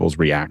both people's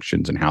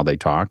reactions and how they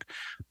talk.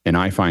 And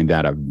I find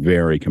that a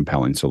very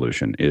compelling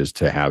solution is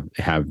to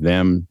have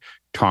them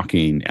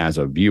talking as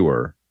a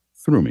viewer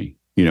through me,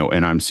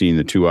 and I'm seeing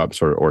the two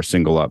ups or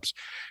single ups.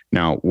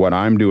 Now, what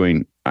I'm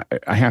doing,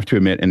 I have to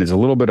admit, and it's a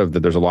little bit of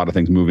that there's a lot of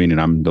things moving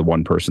and I'm the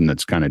one person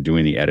that's kind of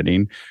doing the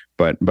editing,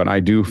 but I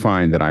do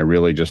find that I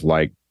really just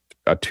like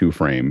a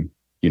 2-frame,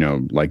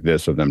 like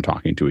this of them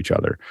talking to each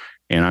other.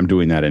 And I'm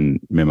doing that in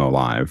Memo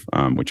Live,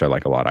 which I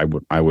like a lot.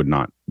 I would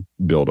not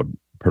build a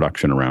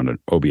production around an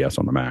OBS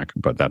on the Mac,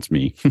 but that's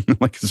me.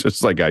 It's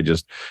just like I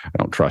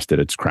don't trust it.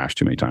 It's crashed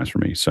too many times for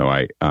me. So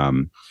I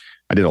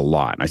did a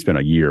lot. I spent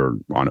a year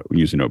on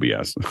using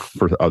OBS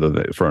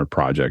for a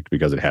project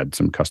because it had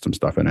some custom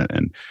stuff in it,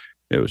 and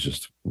it was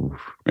just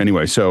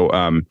anyway. So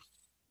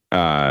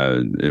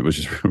it was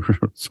just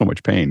so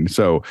much pain.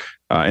 So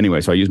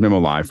anyway, so I use Memo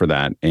Live for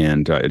that,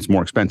 and it's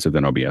more expensive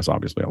than OBS,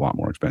 obviously a lot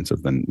more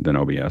expensive than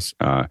OBS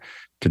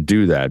to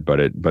do that, but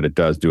it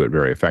does do it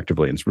very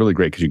effectively. And it's really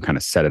great because you can kind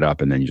of set it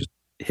up and then you just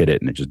hit it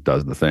and it just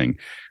does the thing.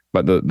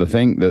 But the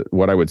thing that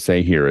what I would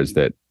say here is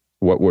that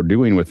what we're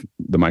doing with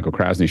the Michael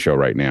Krasny show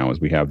right now is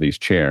we have these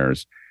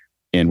chairs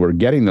and we're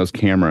getting those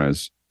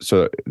cameras.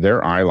 So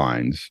their eye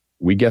lines,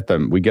 we get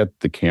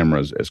the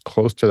cameras as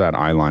close to that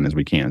eye line as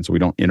we can. So we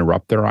don't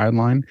interrupt their eye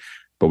line,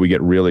 but we get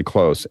really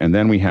close. And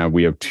then we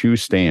have 2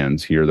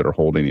 stands here that are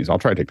holding these. I'll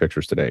try to take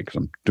pictures today because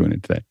I'm doing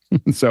it today.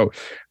 So,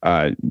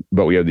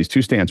 but we have these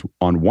 2 stands.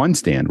 On one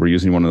stand, we're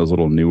using one of those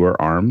little newer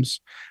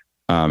arms.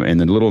 and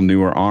the little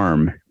newer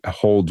arm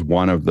holds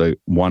one of the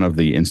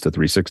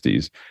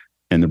Insta360s.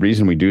 And the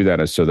reason we do that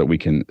is so that we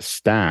can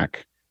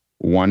stack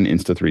one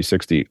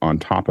Insta360 on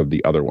top of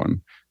the other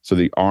one. So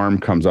the arm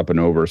comes up and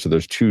over. So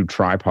there's two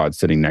tripods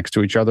sitting next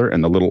to each other,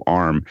 and the little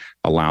arm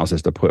allows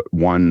us to put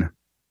one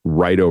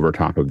right over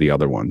top of the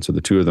other one. So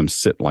the two of them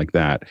sit like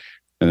that,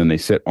 and then they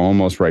sit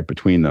almost right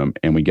between them,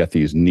 and we get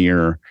these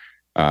near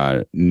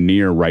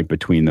right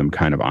between them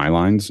kind of eye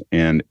lines.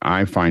 And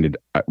I find it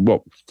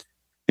well.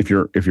 If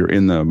you're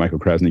in the Michael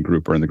Krasny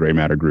group or in the Gray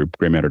Matter group,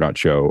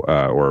 graymatter.show,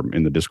 or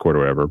in the Discord or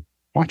whatever,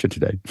 watch it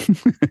today.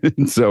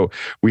 So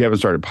we haven't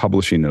started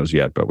publishing those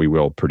yet, but we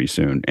will pretty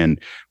soon. And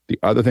the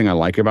other thing I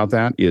like about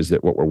that is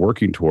that what we're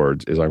working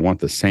towards is I want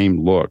the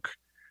same look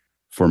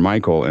for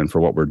Michael and for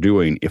what we're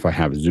doing if I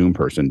have a Zoom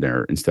person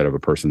there instead of a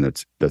person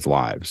that's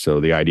live. So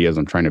the idea is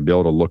I'm trying to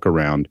build a look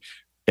around.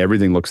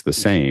 Everything looks the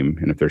same,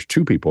 and if there's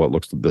two people, it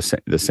looks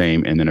the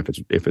same. And then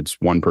if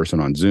it's one person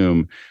on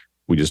Zoom,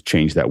 we just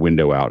change that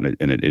window out,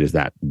 and it is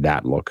that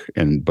look.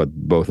 But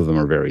both of them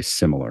are very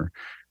similar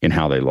in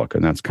how they look,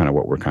 and that's kind of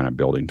what we're kind of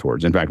building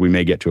towards. In fact, we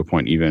may get to a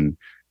point even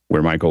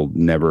where Michael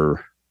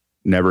never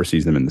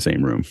sees them in the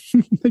same room.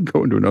 They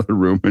go into another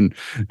room and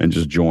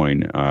just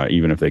join,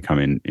 even if they come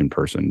in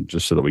person,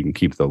 just so that we can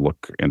keep the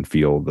look and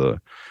feel the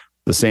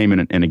same.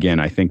 And again,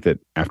 I think that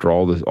after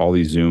all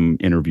these Zoom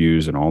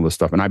interviews and all this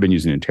stuff, and I've been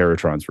using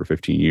Interatrons for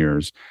 15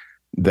 years,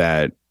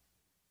 that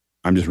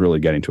I'm just really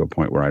getting to a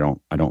point where I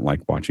don't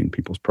like watching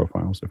people's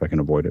profiles if I can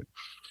avoid it.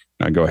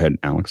 Go ahead,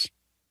 Alex.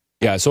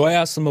 Yeah, so I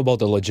asked them about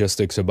the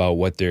logistics, about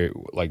what they're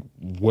like,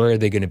 where are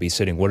they going to be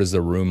sitting? What does the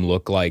room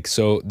look like?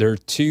 So they're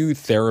two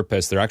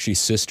therapists, they're actually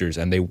sisters,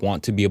 and they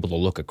want to be able to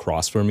look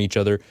across from each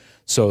other.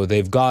 So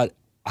they've got,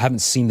 I haven't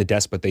seen the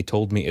desk, but they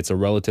told me it's a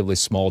relatively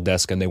small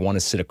desk and they want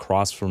to sit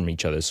across from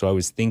each other. So I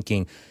was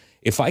thinking,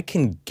 if I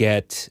can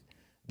get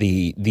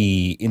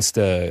the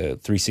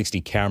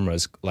Insta360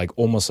 cameras like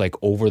almost like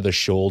over the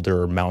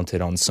shoulder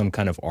mounted on some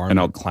kind of arm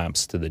that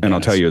clamps to the desk. And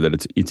I'll tell you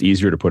that it's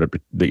easier to put it,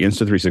 the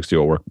Insta360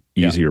 will work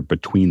easier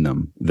between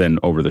them than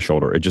over the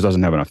shoulder. It just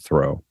doesn't have enough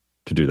throw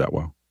to do that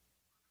well.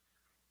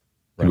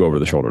 To go over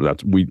the shoulder.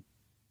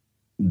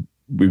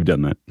 We've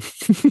done that.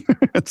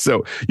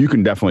 So you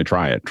can definitely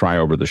try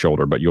over the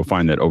shoulder, but you'll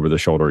find that over the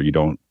shoulder,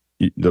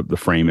 the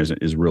frame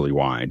is really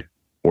wide,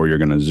 or you're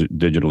going to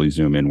digitally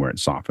zoom in where it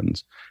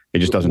softens. It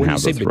just doesn't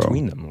have the throw.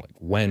 Between them,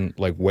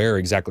 where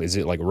exactly? Is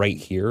it like right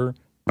here?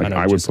 Like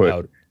I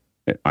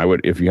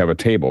would, if you have a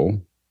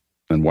table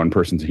and one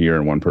person's here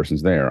and one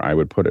person's there, I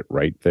would put it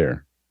right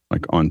there.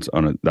 Like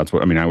that's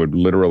what, I mean, I would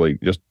literally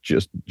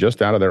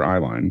just out of their eye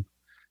line.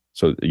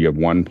 So you have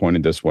one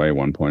pointed this way,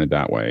 one pointed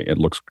that way.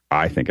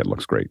 I think it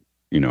looks great.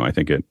 I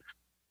think it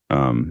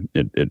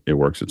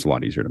works. It's a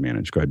lot easier to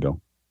manage. Go ahead,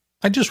 Bill.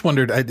 I just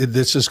wondered,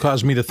 this has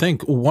caused me to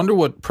think, wonder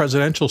what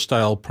presidential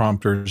style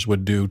prompters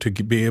would do to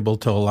be able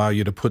to allow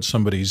you to put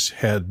somebody's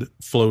head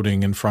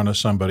floating in front of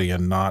somebody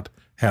and not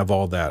have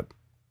all that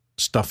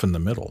stuff in the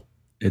middle.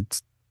 I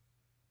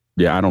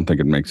don't think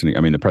it makes any, I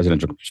mean, the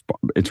presidential,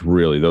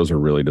 those are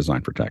really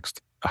designed for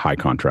text, high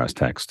contrast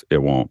text.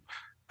 It won't,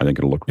 I think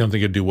it'll look. You don't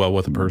think it'd do well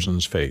with a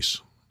person's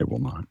face? It will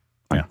not.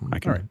 Yeah. I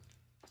can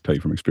tell you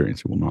from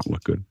experience, it will not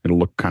look good. It'll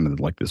look kind of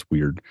like this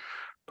weird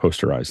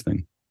posterized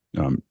thing.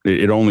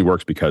 It only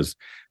works because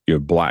you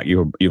have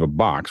a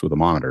box with a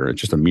monitor. It's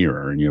just a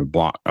mirror, and you have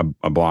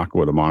a block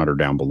with a monitor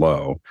down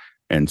below,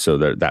 and so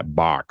that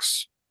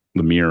box,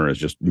 the mirror is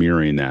just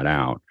mirroring that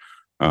out.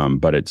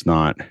 But it's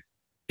not.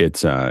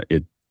 It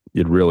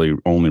really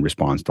only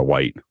responds to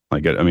white.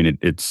 Like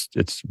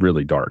it's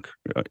really dark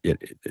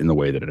in the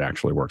way that it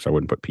actually works. I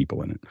wouldn't put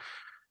people in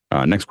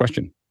it. Next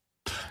question.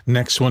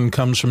 Next one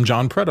comes from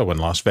John Preto in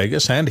Las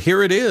Vegas, and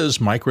here it is,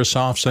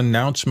 Microsoft's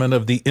announcement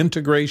of the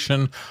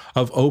integration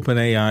of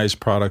OpenAI's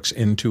products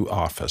into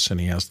Office, and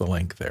he has the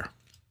link there.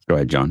 Go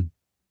ahead, John.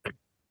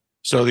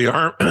 So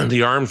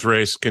the arms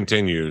race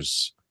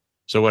continues.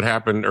 So what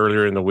happened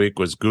earlier in the week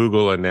was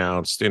Google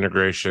announced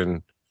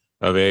integration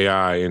of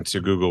AI into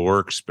Google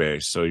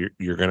Workspace. So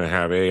you're going to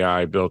have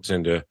AI built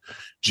into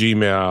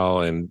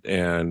Gmail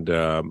and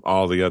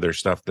all the other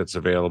stuff that's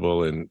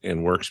available in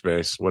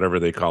Workspace, whatever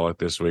they call it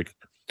this week.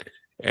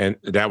 And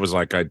that was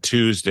like a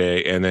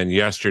Tuesday. And then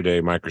yesterday,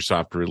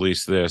 Microsoft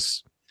released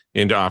this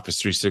into Office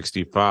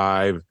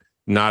 365.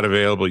 Not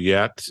available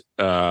yet.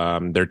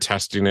 They're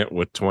testing it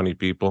with 20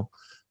 people,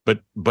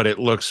 but it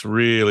looks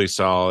really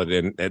solid.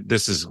 And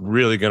this is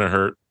really going to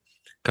hurt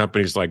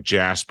companies like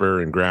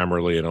Jasper and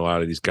Grammarly and a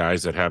lot of these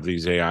guys that have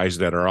these AIs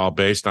that are all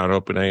based on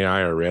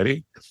OpenAI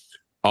already.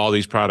 All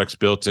these products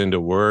built into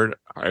Word.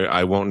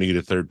 I won't need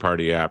a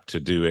third-party app to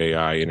do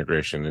AI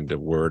integration into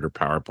Word or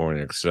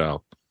PowerPoint,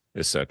 Excel,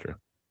 etc.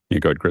 Yeah,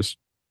 go ahead, Chris.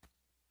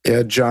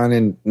 Yeah,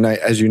 John,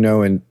 as you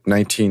know, in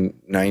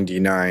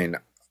 1999,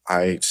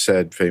 I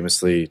said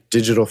famously,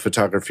 digital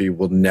photography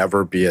will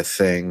never be a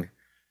thing.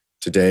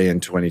 Today in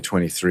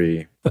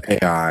 2023,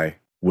 AI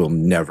will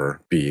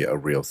never be a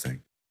real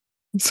thing.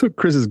 So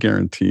Chris is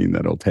guaranteeing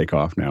that it'll take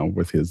off now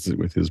with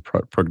his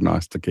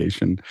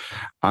prognostication.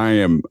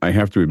 I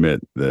have to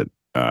admit that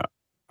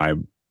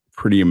I'm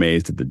pretty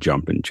amazed at the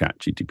jump in Chat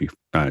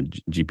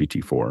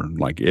GPT-4.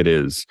 Like it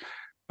is.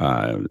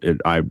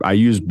 I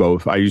use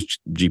both. I use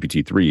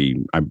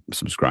GPT-3. I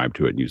subscribe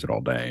to it and use it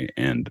all day.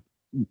 And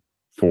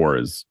 4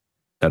 is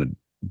that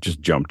just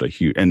jumped a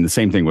huge. And the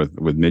same thing with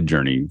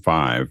Midjourney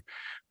 5.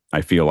 I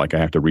feel like I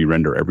have to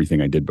re-render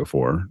everything I did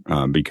before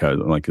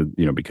because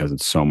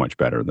it's so much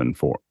better than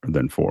 4.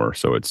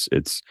 So it's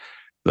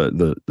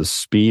the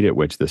speed at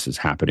which this is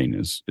happening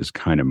is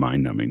kind of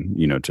mind-numbing,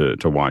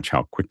 to watch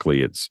how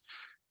quickly it's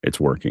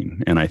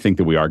working. And I think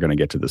that we are going to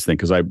get to this thing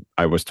because I've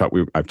talked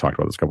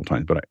about this a couple of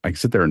times, but I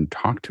sit there and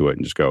talk to it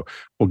and just go,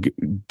 well,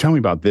 tell me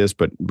about this,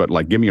 but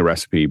like give me a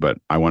recipe, but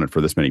I want it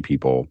for this many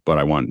people, but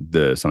I want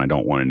this and I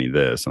don't want any of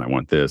this and I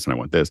want this and I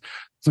want this.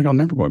 It's like, I'll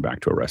never go back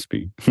to a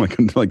recipe,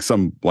 like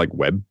some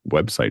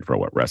website for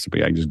what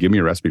recipe. I just give me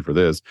a recipe for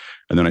this.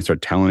 And then I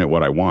start telling it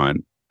what I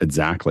want,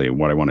 exactly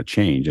what I want to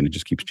change. And it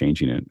just keeps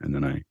changing it. And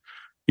then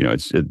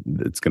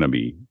it's going to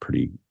be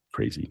pretty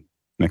crazy.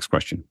 Next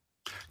question.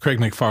 Craig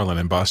McFarland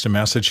in Boston,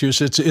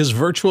 Massachusetts. Is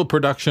virtual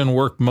production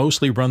work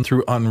mostly run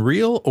through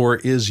Unreal, or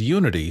is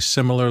Unity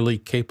similarly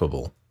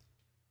capable?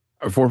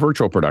 For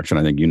virtual production,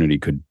 I think Unity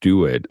could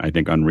do it. I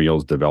think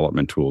Unreal's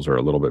development tools are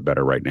a little bit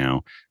better right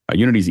now.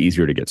 Unity's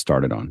easier to get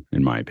started on,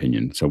 in my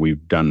opinion. So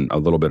we've done a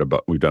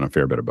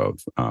fair bit of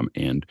both.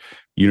 And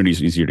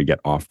Unity's easier to get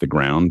off the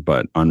ground,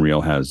 but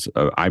Unreal has,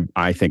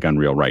 I think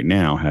Unreal right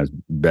now has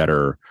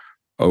better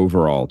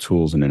overall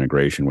tools and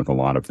integration with a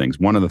lot of things.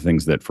 One of the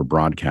things that for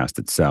broadcast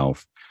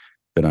itself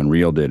that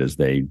Unreal did is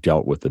they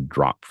dealt with the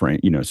drop frame,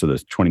 so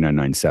there's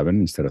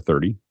 2997 instead of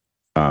 30.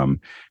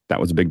 That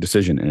was a big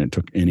decision, and it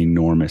took an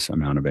enormous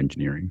amount of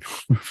engineering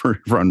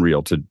for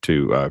Unreal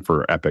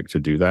for Epic to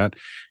do that.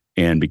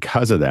 And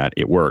because of that,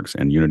 it works,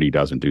 and Unity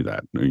doesn't do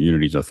that.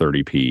 Unity's a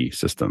 30p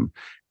system,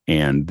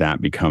 and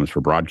that becomes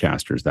for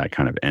broadcasters that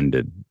kind of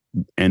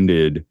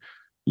ended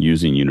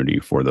using Unity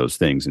for those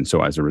things. And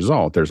so as a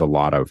result, there's a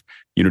lot of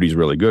Unity's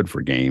really good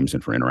for games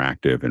and for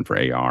interactive and for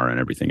AR and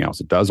everything else.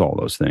 It does all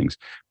those things.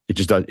 It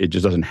just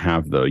doesn't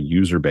have the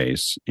user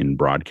base in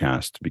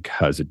broadcast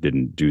because it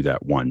didn't do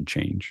that one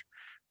change.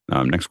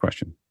 Next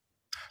question.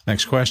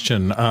 Next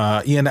question.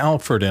 Ian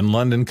Alford in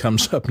London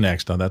comes up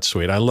next. Oh, that's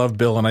sweet. I love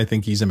Bill, and I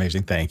think he's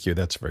amazing. Thank you.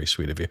 That's very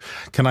sweet of you.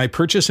 Can I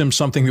purchase him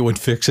something that would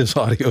fix his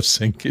audio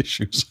sync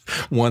issues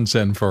once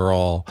and for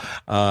all?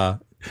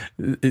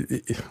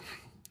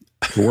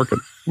 We're working.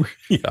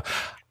 Yeah.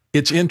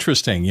 It's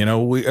interesting.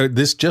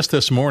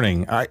 This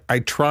morning, I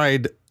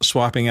tried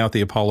swapping out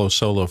the Apollo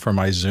Solo for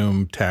my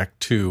Zoom TAC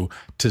 2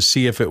 to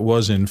see if it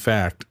was in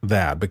fact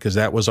that, because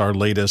that was our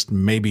latest,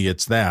 maybe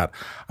it's that.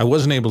 I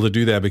wasn't able to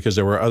do that because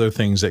there were other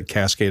things that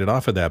cascaded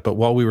off of that. But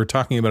while we were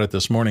talking about it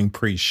this morning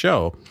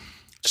pre-show,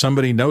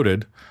 somebody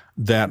noted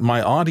that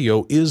my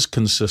audio is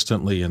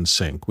consistently in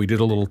sync. We did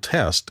a little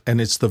test,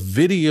 and it's the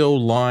video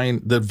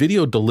line, the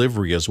video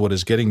delivery is what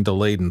is getting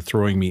delayed and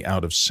throwing me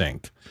out of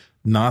sync,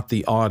 not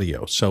the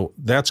audio. So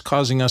that's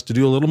causing us to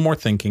do a little more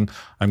thinking.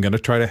 I'm going to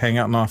try to hang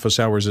out in office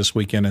hours this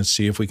weekend and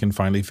see if we can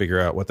finally figure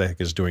out what the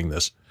heck is doing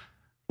this.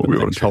 Well, we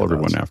want to tell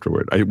everyone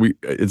afterward.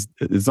 It's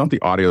not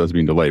the audio that's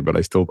being delayed, but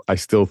I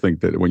still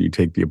think that when you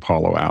take the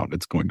Apollo out,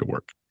 it's going to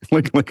work.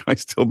 Like I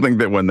still think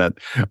that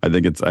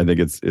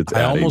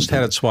I almost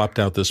had it swapped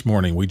out this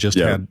morning. We just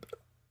had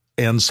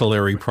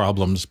ancillary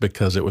problems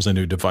because it was a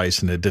new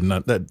device, and it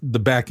didn't. The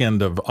back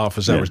end of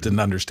office hours didn't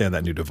understand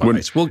that new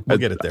device. We'll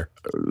get it there.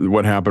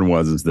 What happened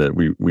is that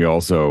we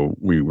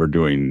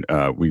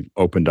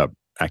opened up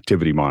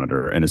Activity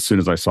Monitor, and as soon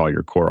as I saw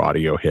your core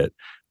audio hit,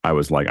 I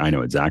was like, I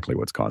know exactly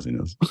what's causing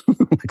this.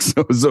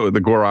 So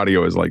the core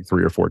audio is like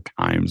 3 or 4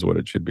 times what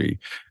it should be,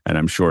 and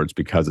I'm sure it's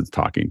because it's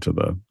talking to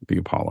the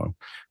Apollo.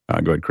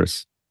 Go ahead,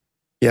 Chris.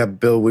 Yeah,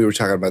 Bill, we were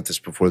talking about this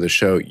before the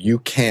show. You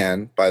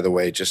can, by the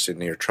way, just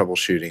in your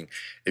troubleshooting,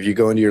 if you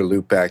go into your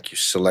loopback, you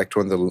select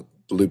one of the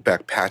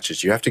loopback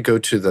patches, you have to go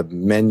to the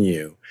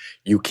menu.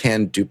 You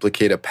can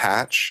duplicate a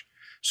patch.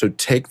 So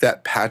take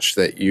that patch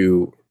that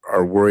you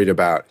are worried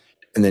about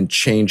and then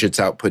change its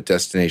output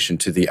destination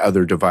to the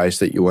other device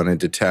that you wanted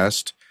to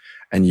test.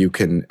 And you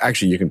can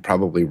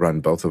probably run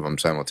both of them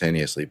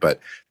simultaneously,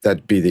 but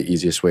that'd be the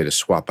easiest way to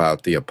swap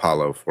out the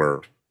Apollo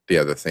for the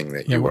other thing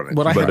that you wanted.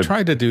 What I had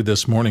tried to do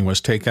this morning was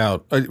take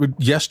out,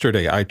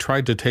 yesterday, I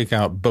tried to take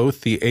out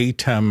both the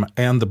ATEM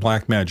and the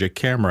Blackmagic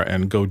camera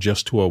and go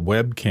just to a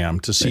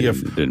webcam to see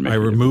if I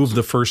removed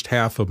the first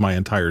half of my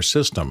entire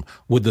system.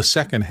 Would the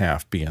second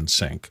half be in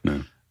sync?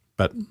 No.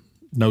 But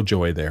no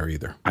joy there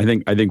either. I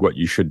think what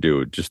you should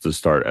do, just to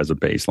start as a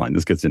baseline,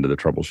 this gets into the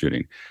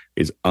troubleshooting,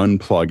 is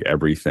unplug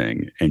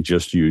everything and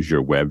just use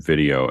your web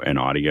video and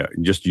audio.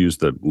 Just use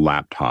the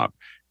laptop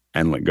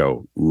and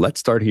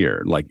let's start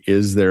here.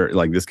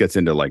 This gets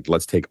into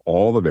let's take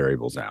all the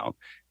variables out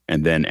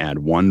and then add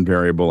one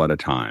variable at a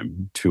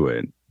time to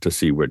it to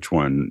see which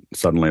one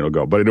suddenly it'll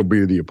go. But it'll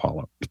be the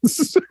Apollo.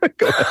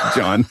 Go ahead,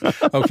 John.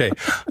 Okay.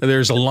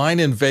 There's a line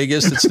in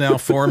Vegas that's now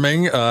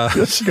forming. Go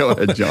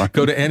ahead, John.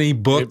 Go to any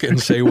book and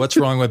say, what's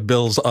wrong with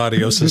Bill's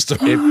audio system?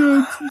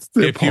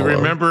 If you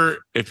remember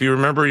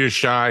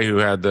Yashai,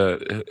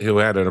 who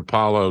had an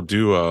Apollo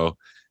Duo,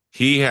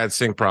 he had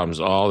sync problems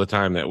all the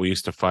time that we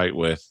used to fight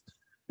with.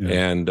 Yeah.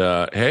 And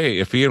hey,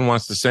 if Ian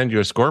wants to send you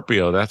a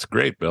Scorpio, that's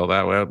great, Bill.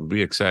 That would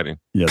be exciting.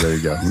 Yeah, there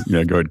you go.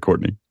 Yeah, go ahead,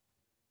 Courtney.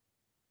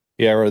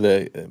 Yeah, or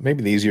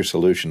maybe the easier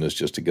solution is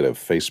just to get a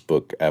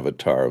Facebook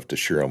avatar of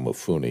Toshiro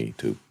Mifune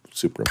to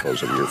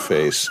superimpose over your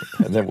face,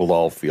 and then we'll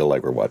all feel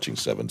like we're watching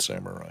Seven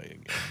Samurai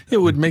again. It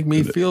would make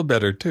me feel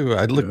better too.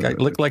 I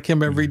look like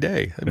him every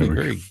day. I'd be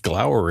very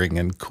glowering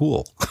and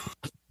cool.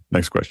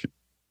 Next question.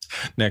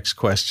 Next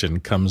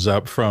question comes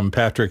up from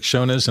Patrick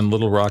Shonas in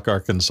Little Rock,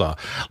 Arkansas.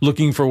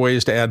 Looking for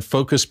ways to add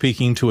focus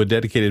peaking to a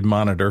dedicated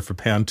monitor for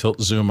pan tilt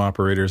zoom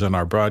operators in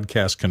our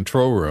broadcast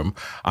control room.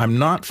 I'm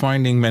not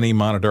finding many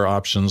monitor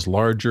options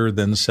larger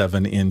than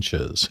 7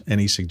 inches.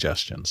 Any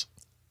suggestions?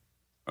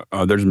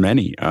 There's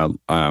many.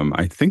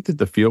 I think that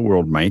the Field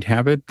World might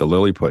have it. The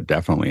Lilliput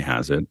definitely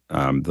has it.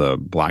 The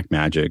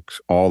Blackmagic,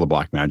 all the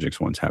Blackmagics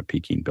ones have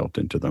peaking built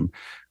into them.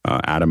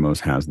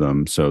 Atomos has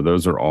them. So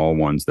those are all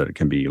ones that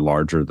can be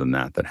larger than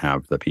that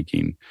have the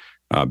peaking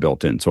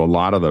built in. So a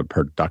lot of the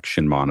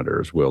production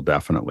monitors will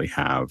definitely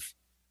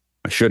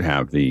should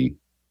have the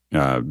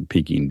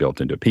peaking built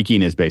into it.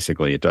 Peaking is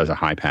basically, it does a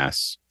high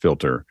pass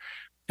filter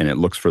and it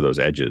looks for those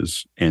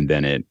edges and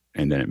then it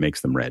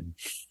makes them red.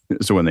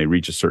 So when they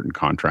reach a certain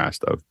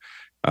contrast of,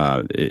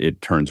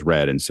 it turns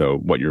red. And so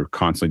what you're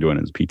constantly doing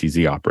as a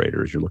PTZ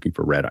operator is you're looking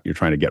for red. You're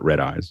trying to get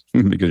red eyes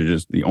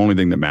because the only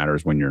thing that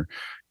matters when you're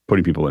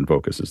putting people in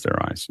focus is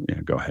their eyes.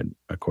 Yeah, go ahead,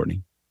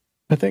 Courtney.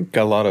 I think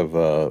a lot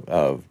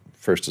of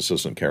first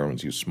assistant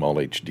cameras use small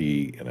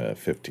HD in a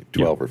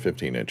 12 or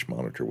 15-inch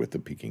monitor with the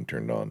peaking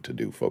turned on to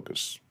do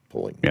focus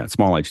pulling. Yeah,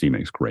 small HD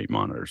makes great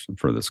monitors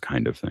for this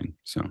kind of thing.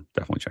 So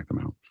definitely check them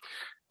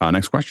out.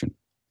 Next question.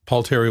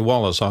 Paul Terry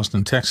Wallace,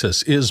 Austin,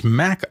 Texas. Is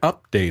Mac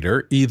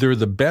Updater either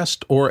the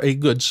best or a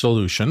good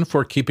solution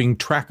for keeping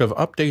track of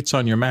updates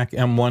on your Mac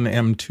M1,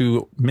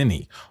 M2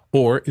 Mini?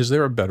 Or is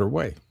there a better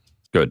way?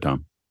 Good,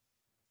 Tom.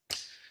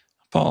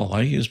 Paul,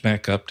 I use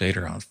Mac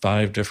Updater on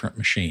 5 different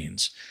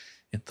machines.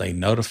 If they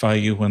notify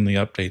you when the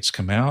updates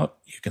come out,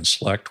 you can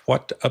select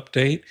what to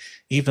update,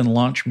 even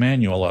launch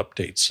manual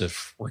updates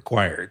if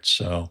required.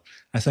 So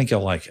I think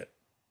you'll like it.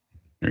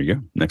 There you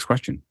go. Next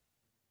question.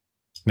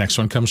 Next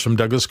one comes from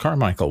Douglas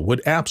Carmichael.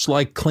 Would apps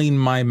like Clean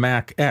My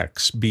Mac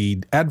X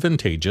be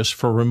advantageous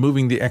for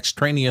removing the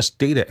extraneous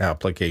data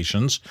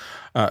applications,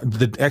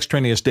 the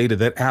extraneous data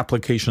that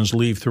applications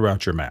leave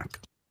throughout your Mac?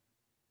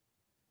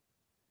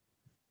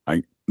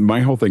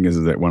 My whole thing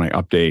is that when I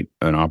update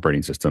an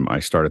operating system, I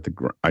start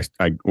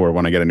at or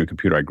when I get a new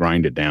computer, I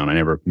grind it down. I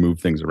never move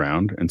things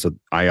around. And so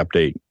I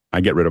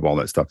get rid of all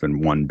that stuff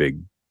in one big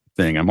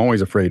thing. I'm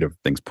always afraid of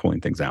things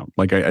pulling things out.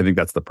 Like, I think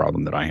that's the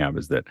problem that I have,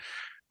 is that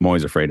I'm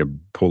always afraid of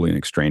pulling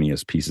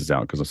extraneous pieces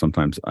out because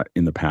sometimes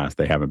in the past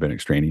they haven't been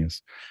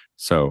extraneous.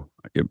 So,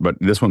 but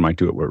this one might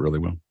do it really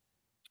well.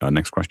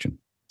 Next question.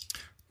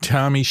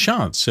 Tommy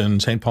Shantz in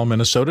St. Paul,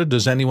 Minnesota.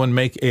 Does anyone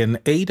make an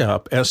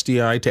 8-up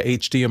SDI to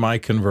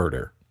HDMI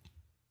converter?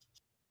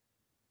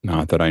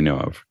 Not that I know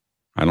of.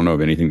 I don't know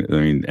of anything. I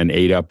mean, an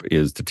 8-up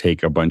is to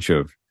take a bunch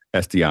of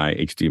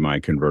SDI,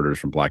 HDMI converters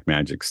from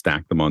Blackmagic,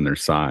 stack them on their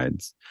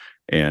sides,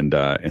 and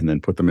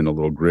then put them in a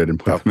little grid and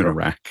put them in a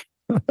rack.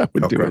 That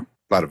would do it.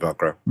 A lot of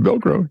Velcro.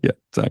 Velcro, yeah,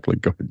 exactly.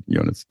 Go ahead,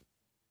 Jonas.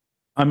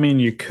 I mean,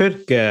 you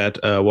could get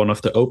one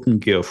of the open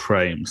gear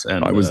frames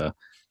and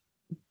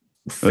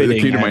fitting.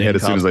 It came to my head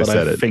as soon as I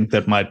said it. I think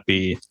that might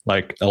be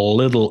like a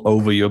little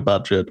over your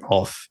budget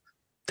of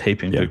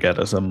taping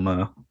together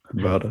some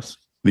converters.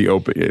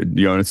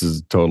 Jonas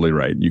is totally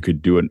right. You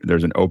could do it.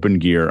 There's an open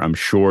gear. I'm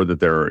sure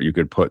that you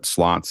could put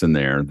slots in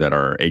there that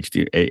are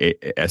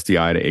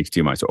SDI to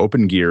HDMI. So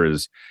open gear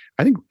is,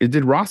 I think,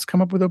 did Ross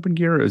come up with open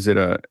gear?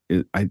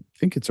 I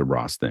think it's a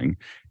Ross thing.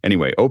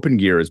 Anyway, open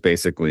gear is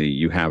basically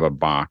you have a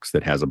box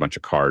that has a bunch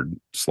of card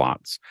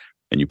slots,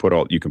 and you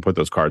can put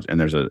those cards,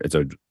 and it's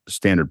a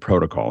standard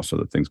protocol so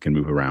that things can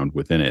move around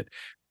within it.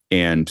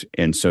 And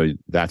so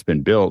that's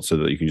been built so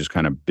that you can just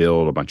kind of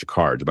build a bunch of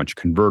cards, a bunch of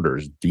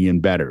converters,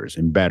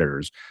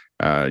 embedders,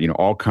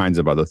 all kinds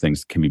of other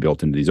things can be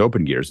built into these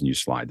open gears, and you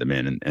slide them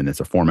in. And it's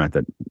a format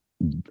that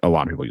a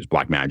lot of people use.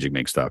 Blackmagic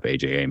makes stuff,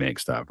 AJA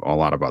makes stuff, a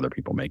lot of other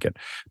people make it.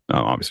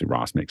 Obviously,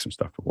 Ross makes some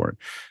stuff for it.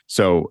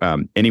 So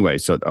anyway,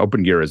 so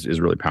open gear is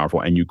really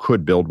powerful, and you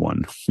could build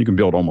one. You can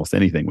build almost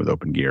anything with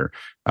open gear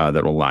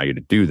that will allow you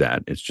to do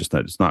that. It's just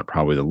that it's not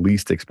probably the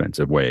least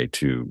expensive way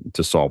to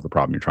solve the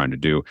problem you're trying to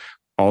do.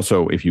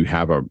 Also, if you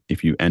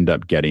end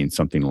up getting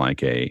something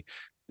like a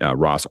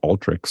Ross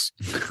Ultrix,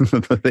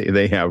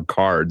 they have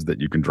cards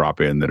that you can drop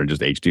in that are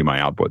just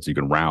HDMI outputs. You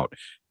can route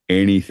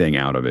anything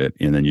out of it,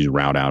 and then you just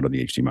route out of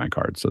the HDMI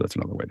card. So that's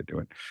another way to do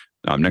it.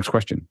 Next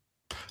question.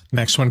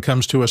 Next one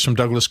comes to us from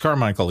Douglas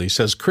Carmichael. He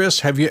says,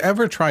 Chris, have you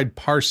ever tried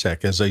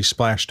Parsec as a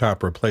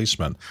Splashtop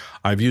replacement?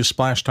 I've used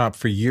Splashtop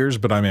for years,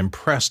 but I'm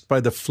impressed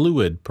by the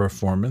fluid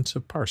performance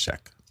of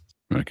Parsec.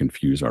 I'm going to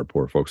confuse our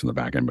poor folks in the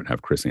back end, but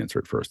have Chris answer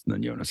it first, and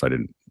then Jonas. I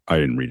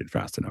didn't read it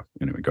fast enough.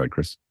 Anyway, go ahead,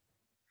 Chris.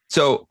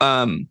 So,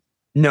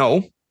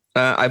 no,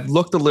 I've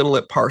looked a little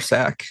at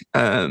Parsec,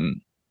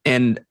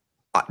 and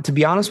to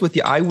be honest with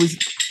you, I was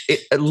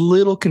a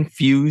little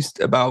confused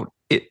about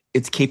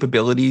its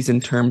capabilities in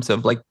terms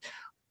of like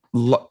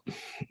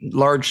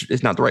large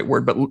is not the right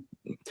word, but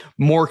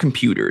more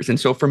computers. And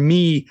so for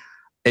me,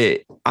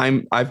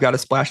 I've got a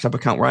Splashtop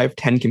account where I have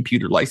 10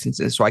 computer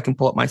licenses, so I can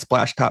pull up my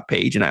Splashtop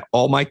page and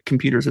all my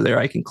computers are there.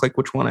 I can click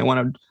which one I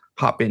want to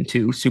hop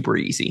into, super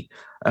easy.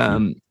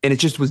 And it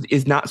just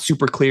is not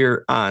super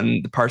clear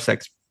on the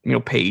Parsec's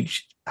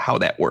page how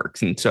that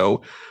works. And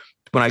so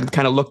when I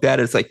kind of looked at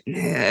it, it's like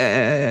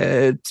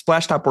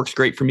Splashtop works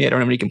great for me. I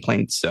don't have any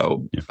complaints,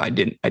 so I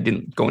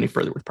didn't go any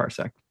further with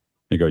Parsec.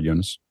 There you go,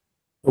 Jonas.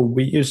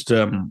 We used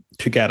them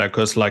together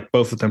because like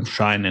both of them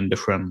shine in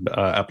different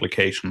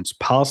applications.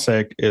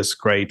 Parsec is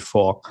great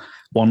for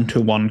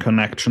one-to-one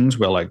connections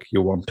where like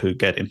you want to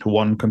get into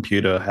one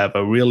computer, have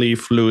a really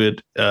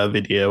fluid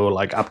video,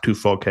 like up to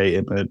 4K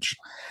image,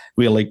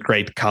 really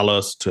great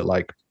colors to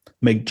like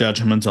make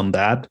judgments on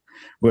that.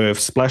 With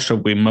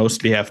Splashtop, we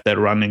mostly have that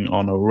running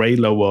on a way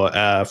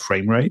lower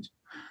frame rate.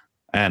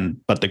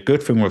 But the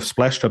good thing with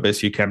Splashtop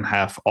is you can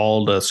have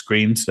all the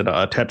screens that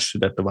are attached to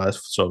that device.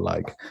 So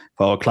like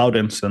for our cloud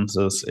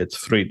instances, it's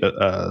 3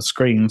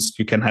 screens.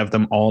 You can have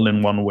them all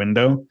in one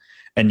window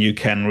and you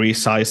can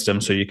resize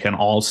them so you can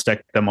all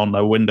stack them on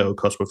the window.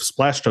 Because with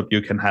Splashtop,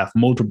 you can have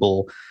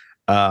multiple,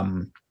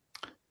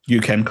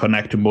 you can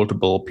connect to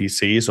multiple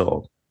PCs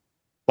or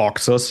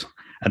boxes.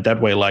 And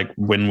that way, like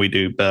when we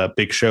do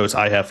big shows,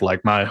 I have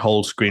like my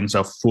whole screens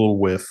are full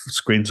with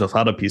screens of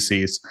other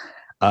PCs.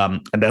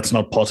 And that's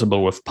not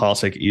possible with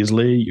Parsec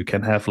easily. You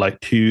can have like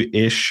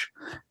 2-ish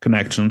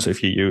connections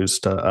if you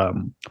use the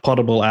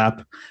portable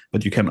app,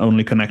 but you can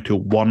only connect to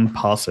one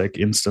Parsec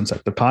instance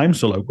at the time.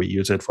 So like we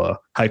use it for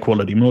high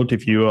quality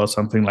multi-view or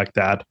something like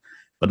that,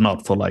 but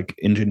not for like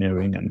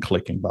engineering and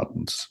clicking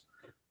buttons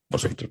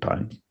most of the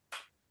time.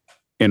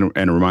 And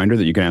a reminder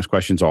that you can ask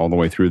questions all the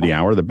way through the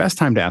hour. The best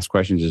time to ask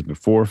questions is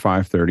before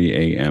 5:30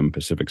 a.m.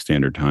 Pacific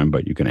Standard Time,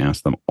 but you can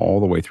ask them all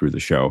the way through the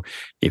show.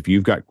 If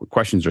you've got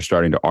questions are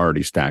starting to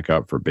already stack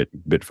up for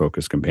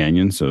Bitfocus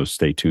Companion, so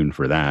stay tuned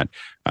for that.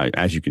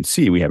 As you can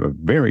see, we have a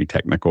very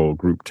technical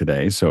group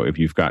today. So if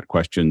you've got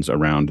questions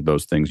around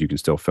those things, you can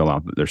still fill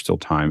out. There's still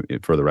time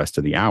for the rest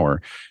of the hour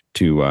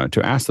to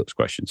ask those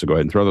questions. So go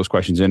ahead and throw those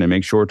questions in and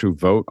make sure to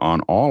vote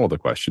on all of the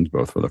questions,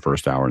 both for the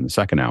first hour and the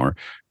second hour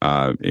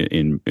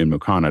in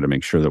Mukana to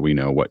make sure that we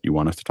know what you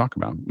want us to talk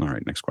about. All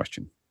right, next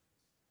question.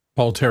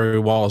 Paul Terry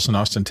Wallace in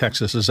Austin,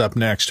 Texas is up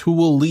next. Who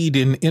will lead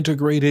in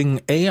integrating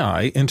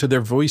AI into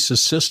their voice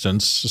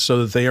assistants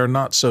so that they are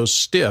not so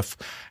stiff?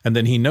 And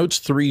then he notes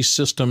 3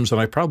 systems, and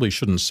I probably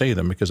shouldn't say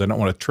them because I don't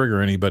want to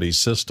trigger anybody's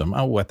system.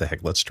 Oh, what the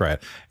heck? Let's try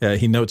it.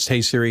 He notes,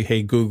 Hey Siri,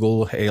 Hey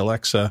Google, Hey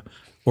Alexa,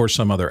 or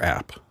some other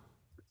app.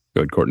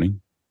 Good, Courtney.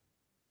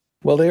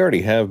 Well, they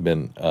already have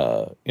been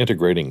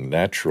integrating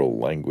natural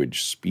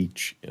language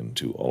speech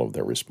into all of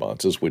their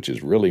responses, which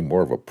is really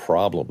more of a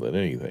problem than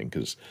anything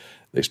because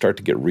they start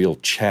to get real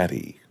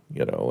chatty,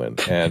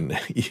 and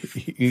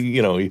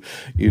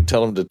you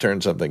tell them to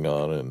turn something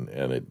on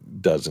and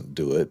it doesn't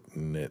do it.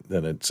 And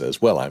then it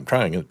says, well, I'm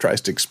trying, and it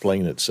tries to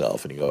explain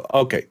itself. And you go,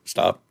 okay,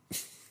 stop.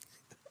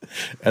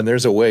 And there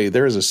is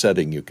a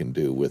setting you can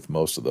do with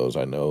most of those.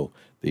 I know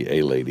the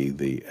A-Lady,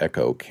 the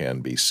Echo can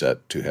be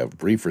set to have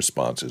brief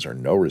responses or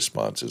no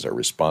responses or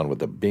respond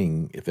with a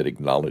bing if it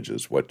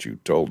acknowledges what you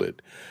told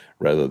it,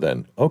 rather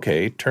than,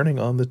 okay, turning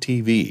on the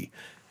TV,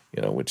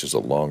 which is a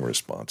long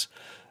response.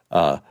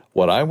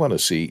 What I want to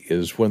see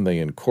is when they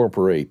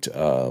incorporate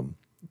you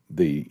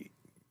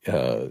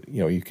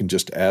can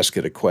just ask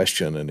it a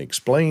question and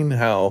explain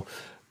how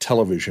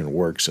television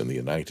works in the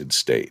United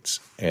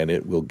States, and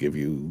it will give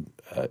you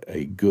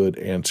a good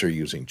answer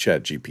using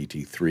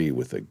ChatGPT-3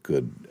 with a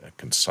good,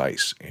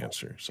 concise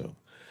answer. So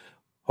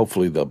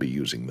hopefully they'll be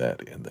using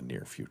that in the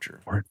near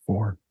future. Part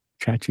 4,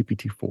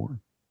 ChatGPT-4.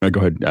 Go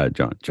ahead,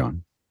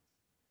 John.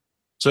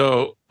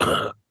 So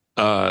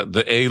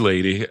the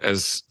A-Lady,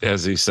 as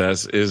he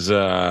says,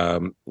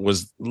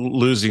 was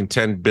losing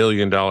 $10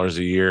 billion a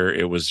year.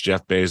 It was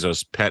Jeff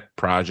Bezos' pet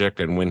project,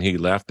 and when he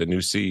left, the new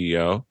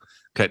CEO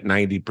cut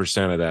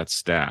 90% of that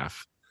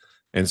staff.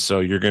 And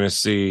so you're going to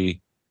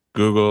see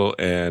Google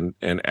and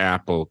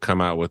Apple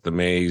come out with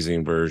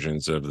amazing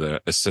versions of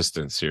the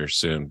assistants here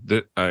soon.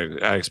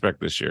 I expect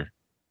this year.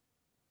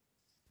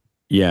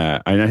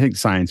 Yeah, and I think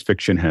science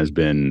fiction has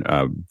been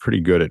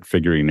pretty good at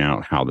figuring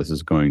out how this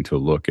is going to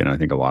look, and I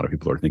think a lot of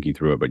people are thinking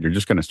through it. But you're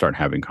just going to start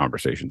having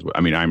conversations.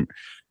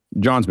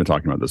 John's been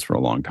talking about this for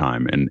a long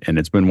time, and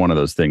it's been one of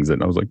those things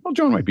that I was like, well,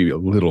 John might be a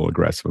little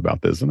aggressive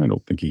about this, and I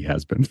don't think he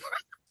has been.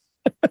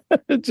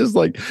 It's just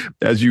like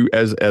as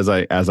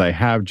I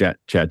have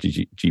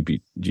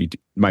ChatGPT,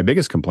 my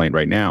biggest complaint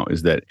right now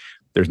is that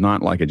there's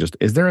not like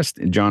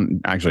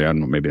John, actually, I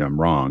don't know, maybe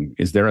I'm wrong.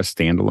 Is there a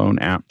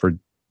standalone app for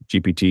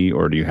GPT,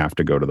 or do you have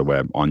to go to the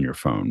web on your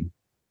phone?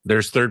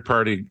 There's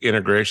third-party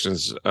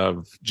integrations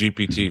of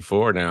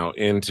GPT-4 now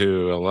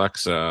into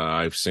Alexa,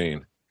 I've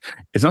seen.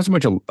 It's not so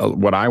much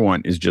what I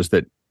want is just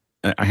that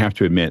I have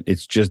to admit,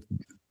 it's just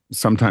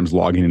sometimes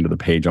logging into the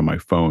page on my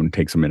phone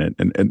takes a minute,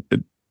 and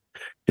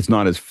it's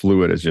not as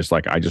fluid as just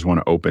like I just want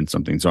to open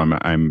something. So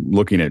I'm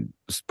looking at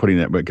putting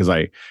that because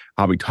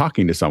I'll be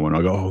talking to someone.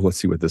 I'll go, oh, let's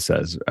see what this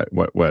says,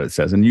 what it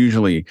says. And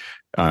usually,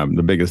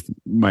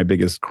 my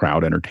biggest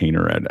crowd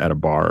entertainer at a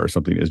bar or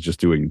something is just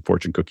doing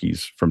fortune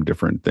cookies from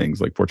different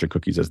things, like fortune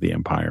cookies as the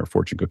empire,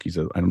 fortune cookies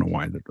as, I don't know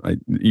why.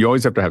 You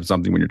always have to have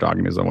something when you're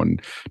talking to someone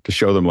to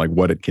show them like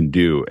what it can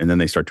do, and then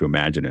they start to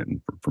imagine it.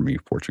 And for me,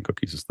 fortune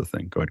cookies is the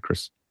thing. Go ahead,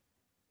 Chris.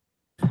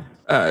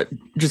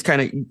 Just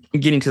kind of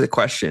getting to the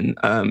question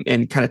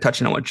and kind of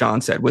touching on what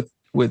John said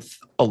with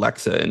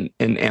Alexa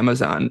and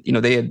Amazon.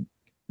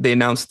 They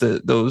announced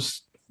the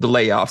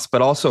layoffs,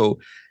 but also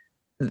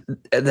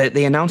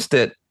they announced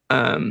that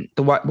I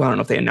don't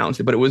know if they announced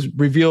it, but it was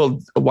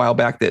revealed a while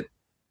back that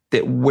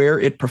where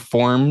it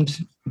performed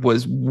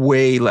was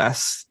way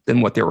less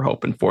than what they were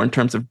hoping for in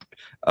terms of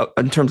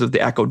the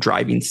Echo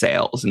driving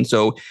sales, and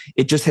so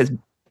it just has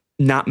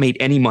not made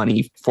any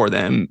money for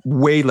them,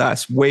 way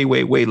less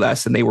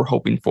than they were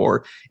hoping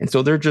for. And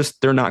so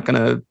they're not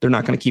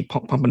gonna keep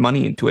pumping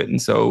money into it.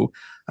 And so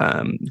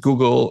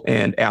Google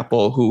and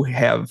Apple, who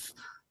have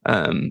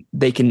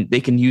they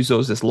can use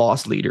those as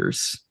loss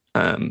leaders,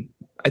 I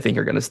think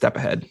are going to step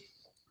ahead.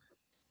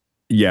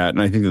 Yeah,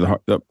 and I think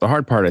the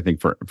hard part, I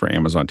think for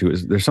Amazon too,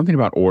 is there's something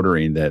about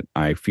ordering that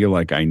I feel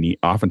like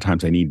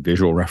oftentimes I need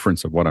visual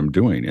reference of what I'm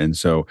doing, and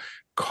so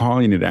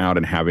calling it out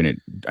and having it,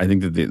 I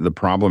think that the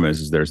problem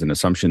is there's an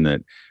assumption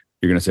that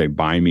you're going to say,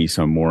 buy me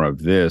some more of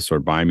this or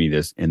buy me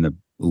this, and the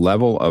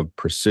level of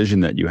precision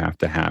that you have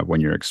to have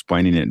when you're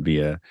explaining it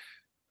via,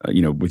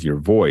 with your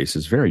voice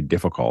is very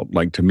difficult.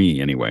 Like to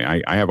me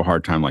anyway, I have a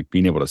hard time like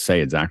being able to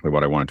say exactly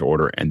what I wanted to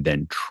order and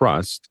then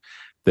trust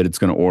that it's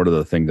going to order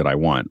the thing that I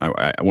want.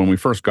 When we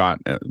first got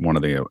one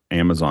of the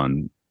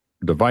Amazon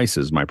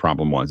devices, my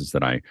problem was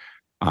that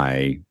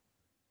I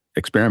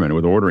experimented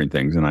with ordering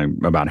things, and I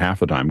about half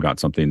the time got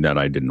something that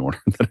I didn't order.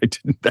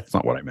 That's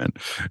not what I meant.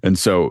 And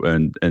so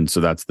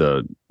that's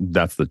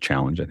the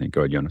challenge, I think.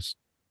 Go ahead, Jonas.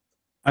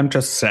 I'm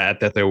just sad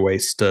that they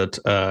wasted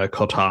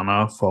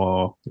Cortana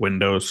for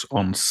Windows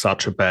on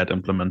such a bad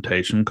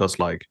implementation, because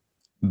like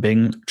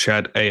Bing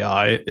Chat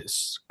AI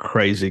is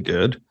crazy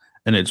good,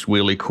 and it's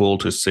really cool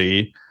to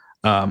see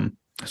as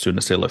soon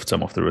as they lift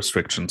some of the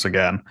restrictions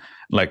again.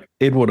 Like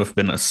it would have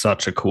been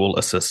such a cool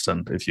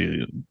assistant if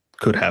you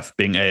could have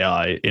Bing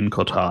AI in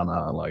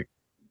Cortana. Like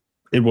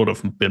it would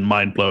have been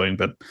mind blowing,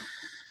 but I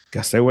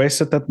guess they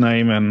wasted that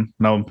name, and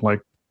now I'm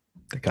like,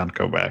 they can't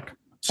go back.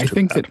 I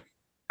think that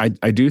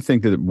I do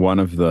think that one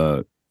of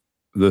the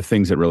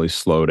things that really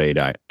slowed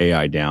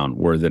AI down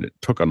were that it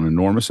took an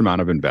enormous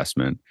amount of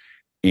investment,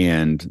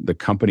 and the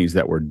companies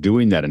that were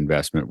doing that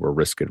investment were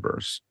risk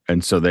adverse,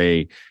 and so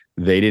they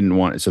didn't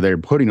want it. So they're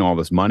putting all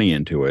this money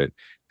into it,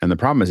 and the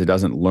problem is it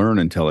doesn't learn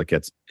until it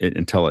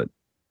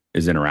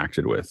is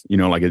interacted with.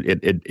 Like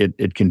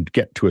it can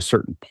get to a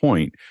certain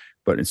point,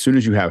 but as soon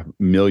as you have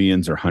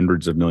millions or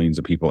hundreds of millions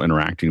of people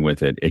interacting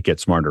with it, it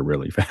gets smarter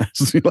really fast.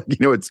 So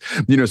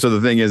the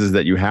thing is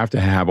that you have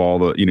to have all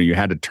the, you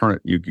had to turn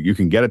it, you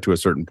can get it to a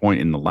certain point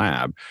in the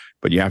lab,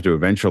 but you have to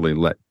eventually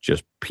let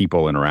just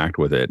people interact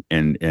with it,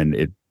 and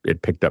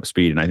it picked up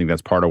speed. And I think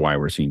that's part of why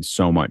we're seeing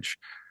so much.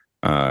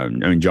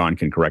 John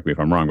can correct me if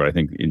I'm wrong, but I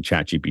think in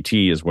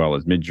ChatGPT as well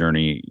as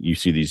Midjourney, you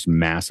see these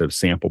massive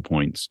sample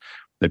points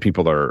that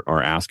people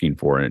are asking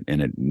for, it,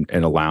 and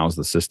it allows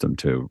the system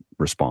to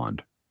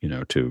respond,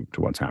 to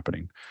what's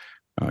happening.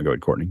 Go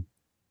ahead, Courtney.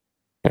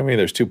 I mean,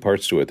 there's two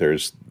parts to it.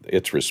 There's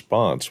its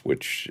response,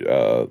 which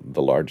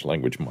the large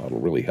language model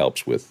really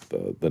helps with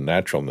the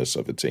naturalness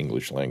of its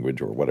English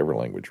language or whatever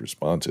language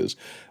response is.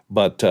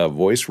 But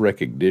voice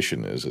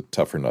recognition is a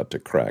tougher nut to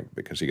crack,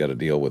 because you got to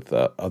deal with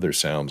other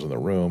sounds in the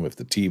room. If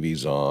the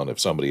TV's on,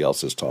 if somebody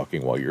else is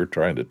talking while you're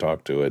trying to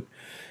talk to it,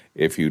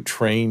 if you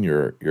train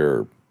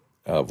your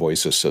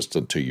voice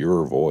assistant to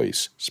your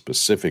voice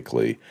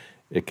specifically,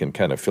 it can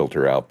kind of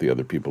filter out the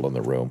other people in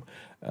the room,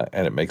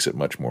 and it makes it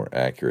much more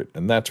accurate.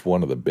 And that's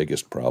one of the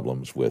biggest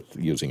problems with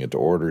using it to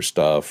order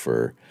stuff,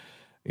 or,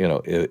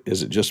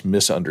 is it just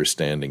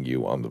misunderstanding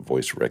you on the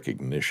voice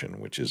recognition,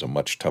 which is a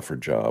much tougher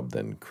job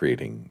than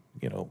creating,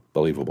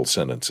 believable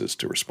sentences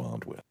to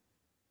respond with.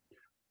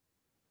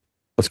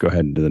 Let's go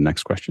ahead and do the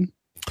next question.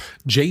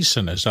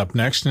 Jason is up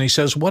next, and he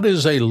says, what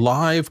is a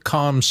live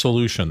comm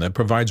solution that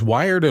provides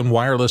wired and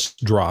wireless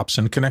drops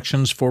and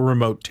connections for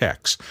remote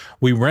techs?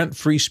 We rent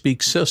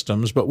FreeSpeak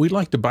systems, but we'd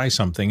like to buy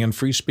something, and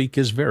FreeSpeak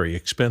is very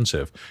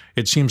expensive.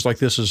 It seems like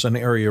this is an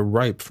area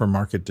ripe for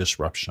market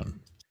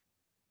disruption.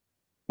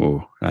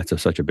 Oh,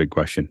 that's such a big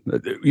question.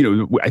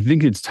 I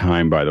think it's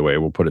time, by the way,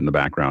 we'll put it in the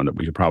background, that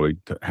we should probably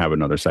have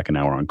another second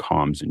hour on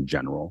comms in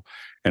general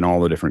and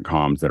all the different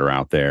comms that are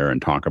out there, and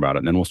talk about it.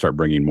 And then we'll start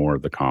bringing more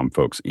of the comm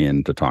folks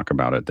in to talk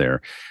about it there.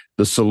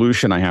 The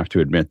solution, I have to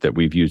admit, that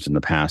we've used in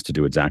the past to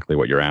do exactly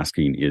what you're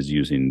asking is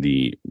using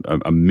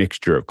a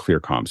mixture of clear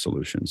comm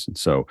solutions. And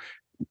so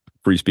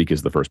FreeSpeak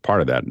is the first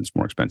part of that, and it's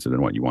more expensive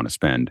than what you want to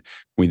spend.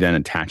 We then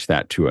attach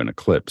that to an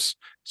Eclipse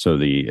So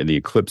the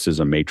Eclipse is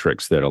a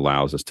matrix that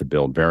allows us to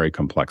build very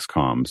complex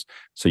comms.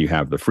 So you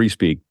have the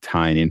FreeSpeak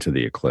tying into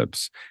the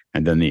Eclipse,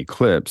 and then the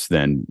Eclipse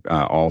then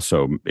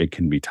also it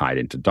can be tied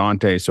into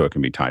Dante, so it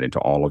can be tied into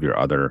all of your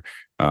other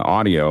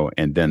audio,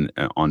 and then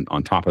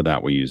on top of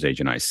that, we use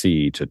Agent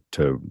IC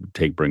to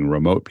bring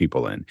remote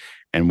people in.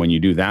 And when you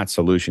do that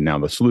solution, now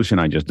the solution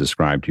I just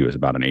described to you is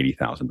about an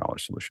 $80,000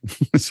 solution.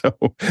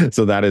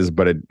 so that is,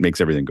 but it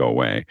makes everything go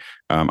away.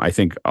 I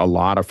think a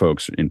lot of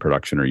folks in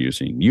production are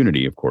using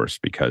Unity, of course,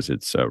 because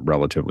it's a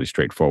relatively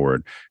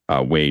straightforward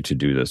way to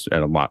do this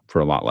for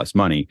a lot less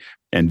money.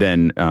 And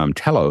then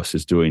Telos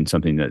is doing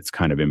something that's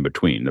kind of in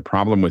between. The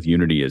problem with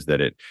Unity is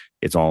that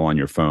it's all on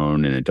your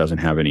phone and it doesn't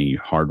have any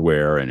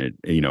hardware, and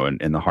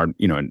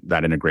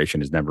that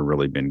integration has never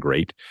really been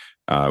great.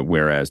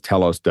 Whereas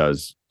Telos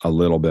does a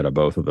little bit of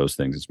both of those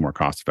things. It's more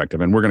cost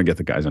effective, and we're going to get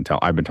the guys on Telos.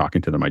 I've been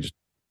talking to them.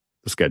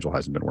 The schedule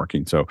hasn't been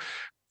working. So,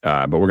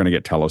 but we're going to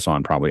get Telos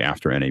on probably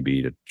after NAB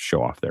to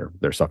show off their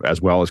stuff, as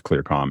well as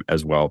ClearComm,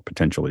 as well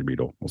potentially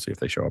Riedel. We'll see if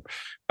they show up,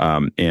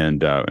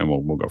 and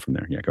we'll go from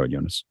there. Yeah, go ahead,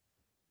 Jonas.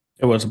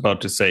 I was about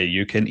to say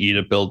you can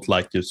either build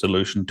like your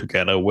solution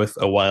together with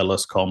a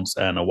wireless comms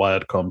and a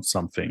wired comms,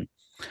 something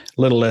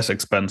a little less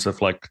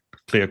expensive, like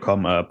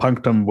ClearComm.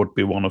 Punctum would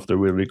be one of the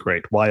really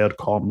great wired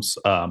comms.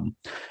 And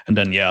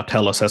then,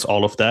 Telos has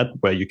all of that,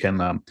 where you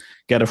can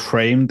get a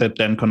frame that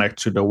then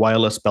connects to the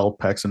wireless belt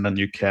packs, and then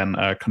you can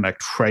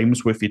connect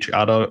frames with each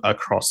other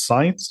across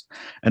sites.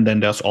 And then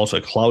there's also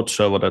a cloud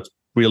server that's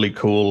really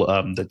cool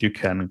that you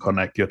can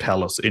connect your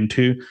Telos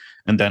into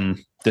and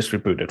then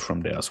distribute it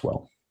from there as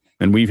well.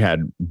 And we've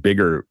had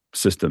bigger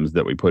systems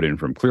that we put in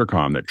from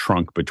ClearComm that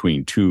trunk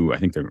between two, I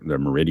think they're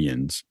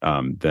Meridians,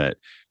 that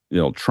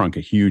they'll trunk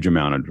a huge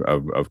amount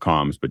of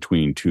comms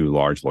between two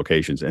large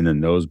locations, and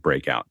then those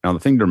break out. Now, the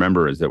thing to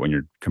remember is that when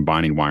you're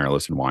combining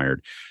wireless and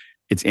wired,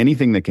 it's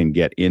anything that can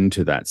get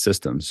into that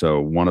system.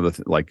 So one of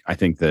the, I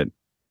think that,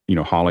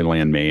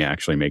 Hollyland may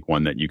actually make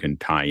one that you can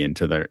tie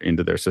into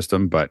their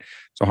system. But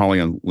so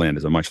Hollyland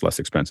is a much less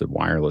expensive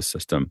wireless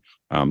system,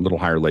 a little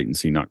higher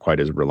latency, not quite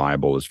as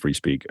reliable as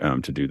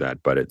FreeSpeak to do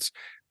that. But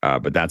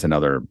but that's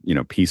another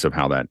piece of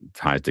how that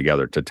ties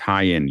together. To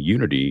tie in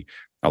Unity,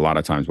 a lot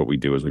of times what we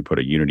do is we put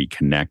a Unity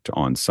Connect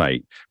on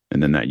site,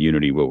 and then that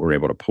Unity we're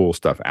able to pull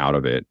stuff out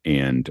of it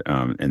and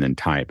then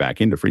tie it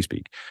back into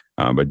FreeSpeak.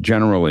 But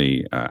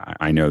generally,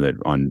 I know that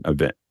on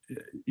event.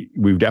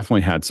 We've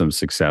definitely had some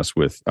success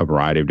with a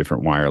variety of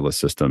different wireless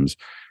systems,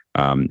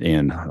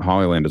 and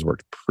Hollyland has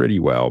worked pretty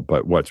well.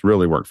 But what's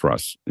really worked for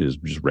us is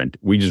just rent.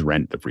 We just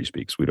rent the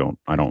FreeSpeaks. We don't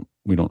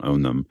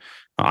own them.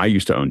 I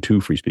used to own 2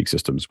 FreeSpeak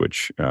systems,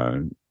 which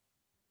are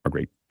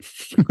great.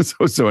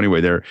 so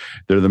anyway, they're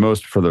the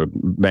most for the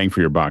bang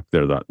for your buck.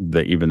 They're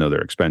the even though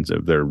they're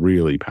expensive, they're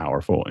really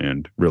powerful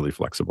and really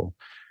flexible.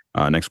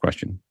 Next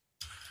question.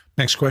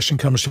 Next question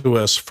comes to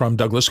us from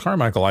Douglas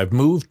Carmichael. I've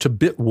moved to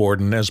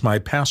Bitwarden as my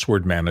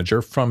password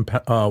manager from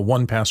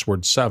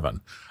 1Password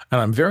 7,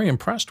 and I'm very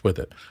impressed with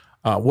it.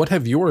 What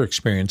have your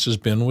experiences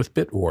been with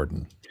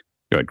Bitwarden?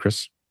 Go ahead,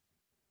 Chris.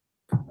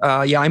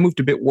 I moved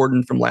to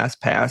Bitwarden from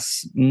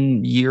LastPass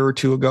a year or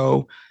 2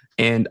 ago,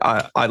 and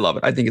I love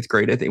it. I think it's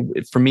great. I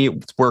think for me,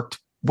 it's worked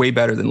way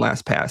better than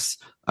LastPass.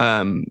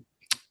 I'm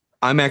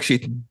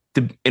actually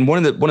and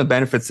one of the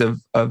benefits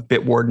of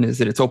Bitwarden is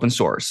that it's open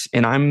source,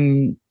 and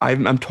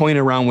I'm toying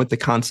around with the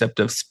concept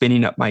of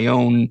spinning up my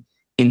own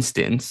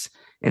instance,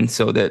 and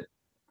so that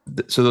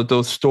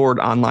those stored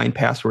online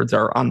passwords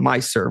are on my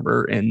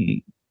server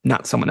and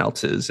not someone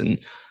else's. And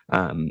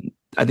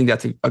I think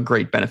that's a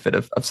great benefit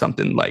of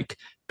something like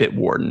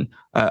Bitwarden.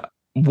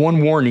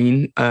 One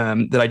warning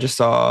that I just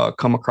saw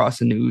come across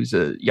the news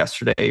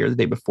yesterday or the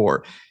day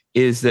before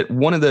is that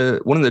one of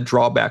the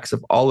drawbacks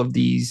of all of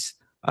these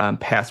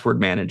password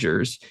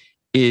managers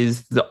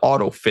is the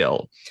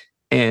autofill,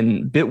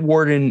 and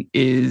Bitwarden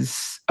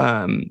is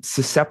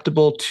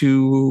susceptible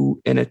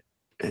to an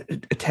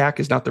attack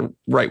is not the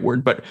right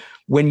word, but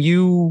when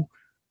you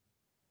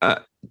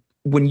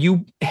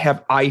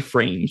have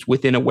iframes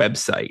within a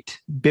website,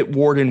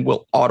 Bitwarden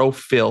will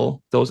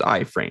autofill those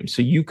iframes.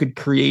 So you could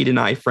create an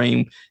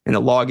iframe, and the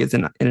log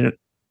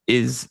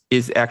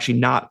is actually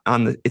not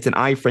on it's an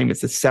iframe.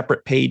 It's a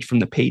separate page from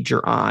the page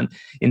you're on,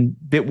 and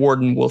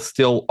Bitwarden will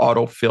still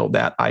autofill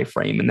that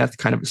iframe, and that's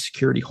kind of a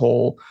security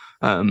hole.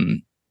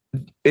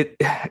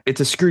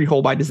 It's a security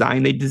hole by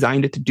design. They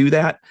designed it to do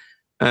that.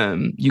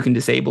 You can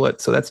disable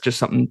it, so that's just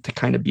something to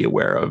kind of be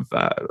aware of.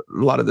 A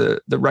lot of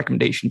the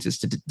recommendations is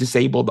to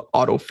disable the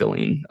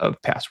autofilling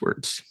of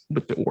passwords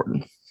with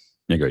Bitwarden.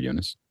 There you go,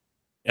 Jonas.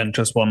 And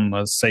just want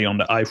to say on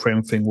the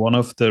iframe thing, one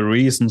of the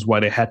reasons why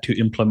they had to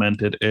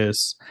implement it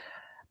is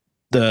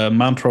the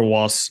mantra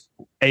was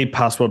a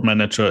password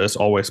manager is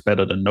always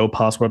better than no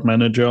password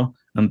manager,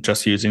 and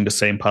just using the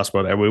same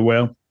password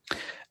everywhere.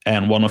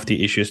 And one of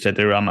the issues that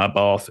they run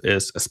above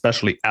is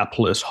especially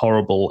Apple is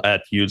horrible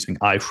at using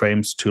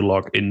iframes to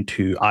log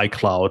into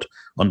iCloud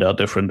on their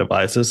different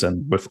devices.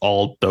 And with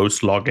all those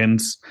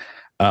logins,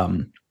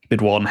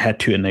 Bitwarden had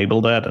to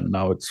enable that, and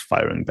now it's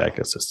firing back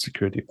as a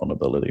security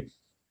vulnerability.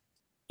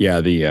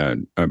 Yeah,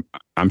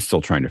 I'm still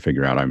trying to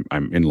figure out.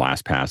 I'm in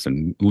LastPass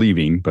and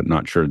leaving, but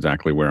not sure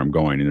exactly where I'm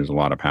going. And there's a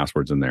lot of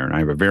passwords in there, and I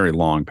have a very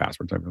long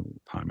password. I have a little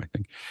time, I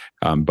think,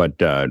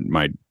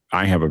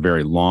 I have a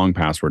very long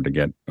password to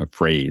get a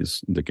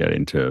phrase to get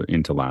into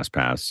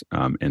LastPass,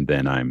 and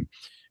then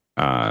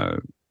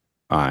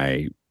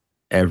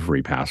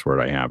every password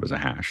I have is a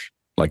hash.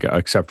 Like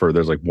except for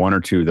there's like one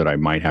or two that I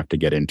might have to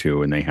get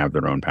into, and they have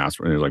their own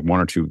password. There's like one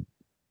or two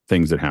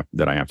things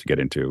that I have to get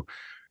into.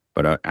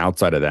 But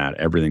outside of that,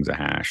 everything's a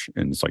hash,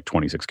 and it's like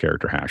 26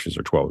 character hashes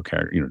or 12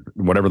 character,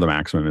 whatever the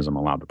maximum is I'm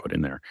allowed to put in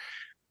there.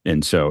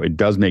 And so it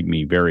does make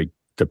me very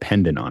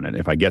dependent on it.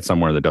 If I get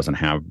somewhere that doesn't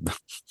have,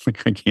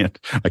 like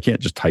I can't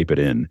just type it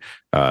in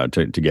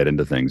to get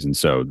into things. And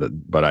so,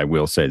 but I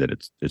will say that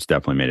it's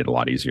definitely made it a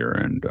lot easier.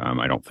 And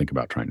I don't think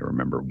about trying to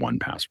remember one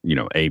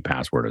password. A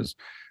password is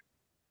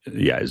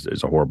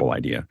a horrible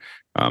idea.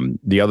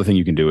 The other thing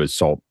you can do is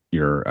salt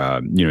your.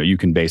 You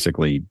can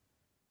basically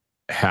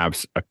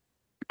have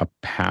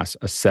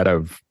a set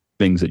of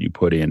things that you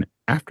put in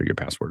after your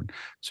password.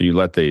 So you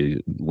let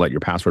your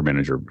password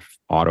manager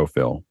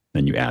autofill,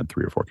 then you add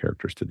 3 or 4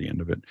 characters to the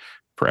end of it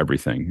for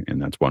everything. And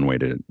that's one way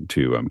to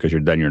because you're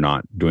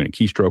not doing a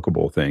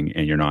keystrokeable thing,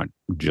 and you're not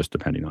just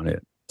depending on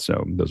it.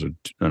 So those are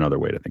another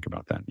way to think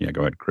about that. Yeah, go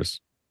ahead, Chris.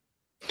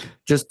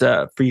 Just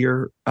for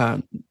your,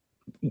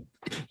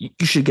 you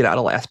should get out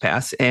of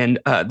LastPass, and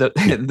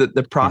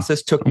the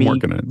process took me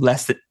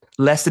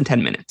less than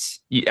 10 minutes.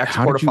 You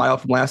export a file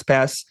from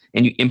LastPass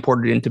and you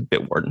import it into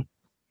Bitwarden.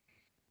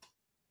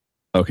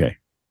 Okay.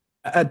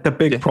 The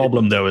big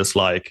problem though is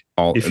like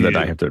I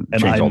have to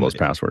change all those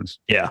passwords.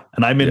 Yeah,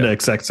 and I'm in the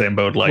exact same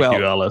boat like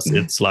you, Alice.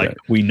 It's like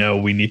we know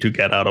we need to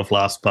get out of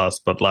LastPass,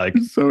 but like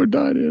so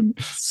died in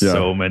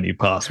so many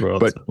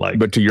passwords,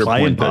 but to your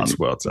client point,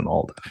 passwords and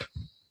all that.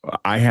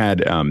 I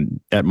had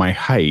at my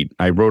height,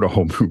 I wrote a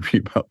whole movie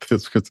about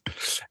this because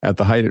at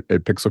the height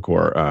at Pixel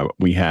Core,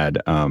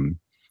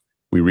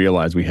 we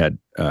realized we had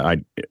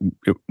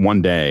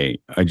one day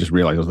I just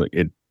realized I was like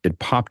it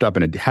popped up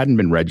and it hadn't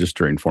been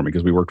registering for me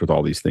because we worked with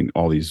all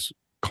these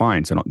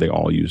clients, and they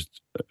all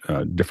used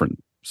different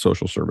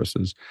social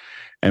services,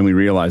 and we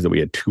realized that we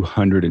had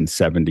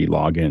 270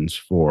 logins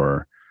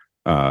for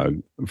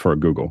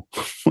Google,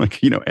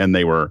 and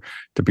they were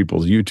to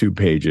people's YouTube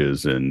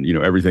pages and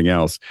everything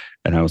else.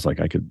 And I was like,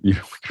 I could we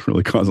could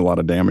really cause a lot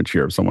of damage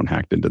here if someone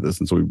hacked into this.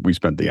 And so we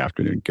spent the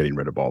afternoon getting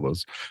rid of all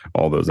those.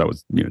 That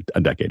was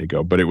a decade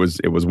ago, but it was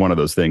one of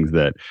those things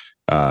that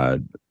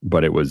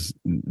but it was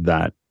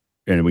that.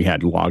 And we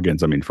had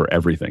logins, for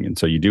everything. And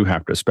so you do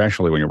have to,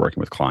 especially when you're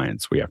working with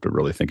clients, we have to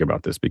really think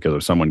about this, because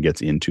if someone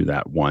gets into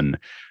that one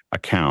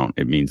account,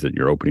 it means that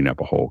you're opening up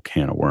a whole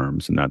can of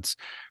worms. And that's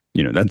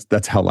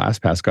how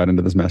LastPass got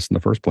into this mess in the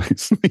first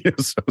place.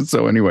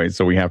 So anyway,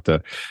 so we have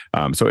to,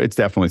 so it's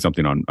definitely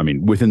something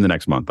within the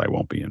next month, I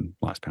won't be in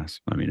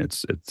LastPass.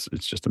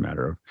 It's just a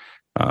matter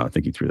of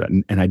thinking through that.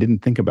 And I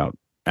didn't think about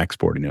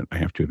exporting it, I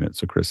have to admit.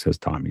 So Chris has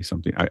taught me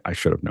something. I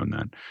should have known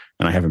that.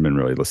 And I haven't been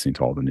really listening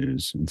to all the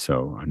news. And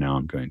so now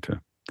I'm going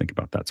to think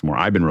about that some more.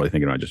 I've been really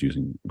thinking about just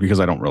using, because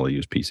I don't really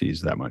use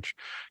PCs that much,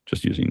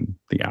 just using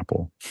the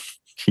Apple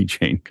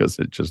keychain, because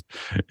it just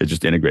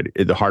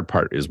integrated. The hard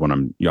part is when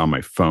I'm on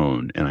my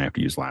phone and I have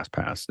to use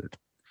LastPass. There's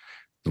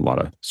a lot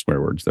of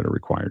swear words that are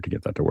required to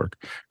get that to work.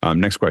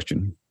 Next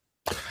question.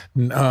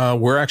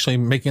 We're actually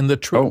making the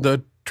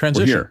transition.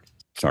 We're here.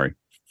 Sorry.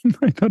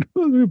 I thought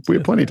we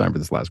had plenty of time for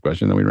this last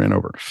question, then we ran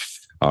over.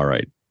 All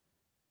right.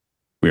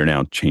 We are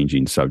now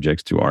changing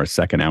subjects to our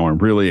second hour. I'm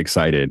really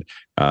excited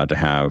to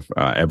have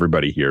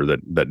everybody here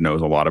that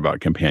knows a lot about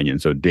Companion.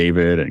 So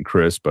David and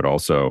Chris, but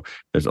also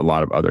there's a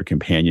lot of other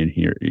Companion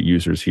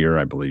users here.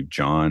 I believe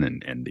John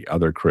and the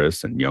other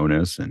Chris and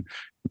Jonas, and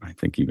I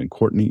think even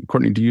Courtney.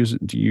 Courtney, do you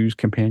use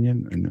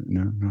Companion?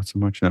 No, not so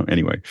much. No.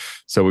 Anyway,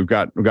 so we've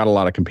got a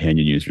lot of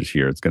Companion users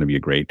here. It's going to be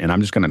great, and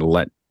I'm just going to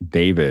let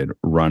David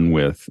run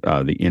with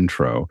the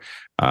intro.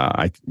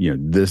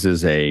 This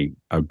is a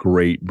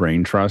great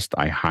brain trust.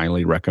 I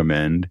highly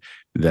recommend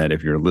that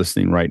if you're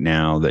listening right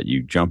now, that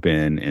you jump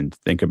in and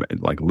think about,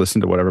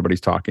 listen to what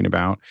everybody's talking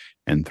about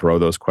and throw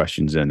those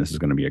questions in. This is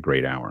going to be a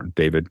great hour.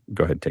 David,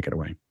 go ahead, take it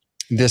away.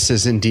 This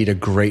is indeed a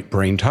great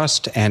brain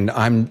trust, and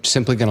I'm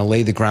simply going to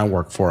lay the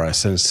groundwork for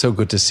us. And it's so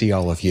good to see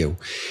all of you.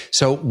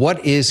 So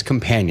what is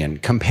Companion?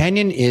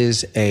 Companion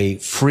is a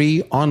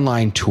free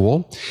online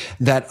tool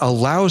that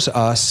allows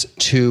us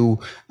to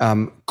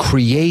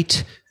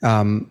create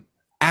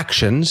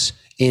actions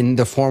in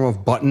the form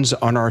of buttons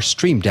on our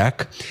Stream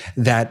Deck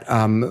that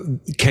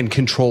can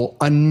control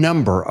a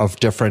number of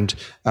different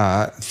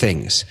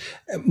things.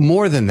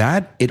 More than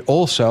that, it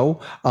also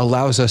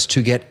allows us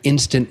to get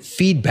instant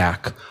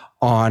feedback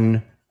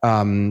on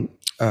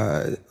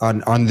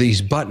on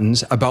these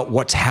buttons about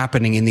what's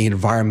happening in the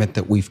environment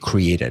that we've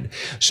created.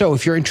 So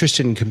if you're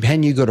interested in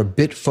Companion, you go to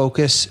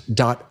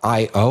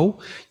bitfocus.io.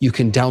 You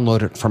can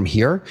download it from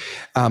here.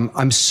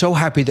 I'm so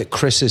happy that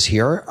Chris is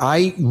here.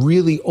 I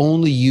really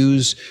only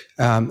use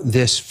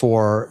this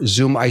for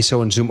Zoom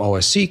ISO and Zoom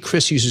OSC.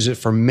 Chris uses it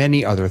for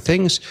many other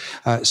things.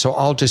 So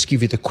I'll just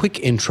give you the quick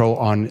intro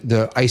on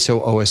the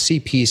ISO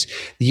OSC piece.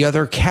 The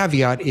other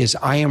caveat is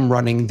I am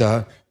running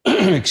the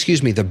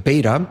the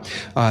beta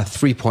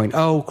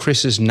 3.0.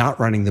 Chris is not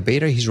running the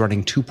beta. He's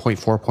running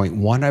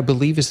 2.4.1, I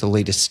believe, is the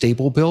latest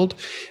stable build.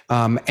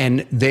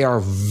 And they are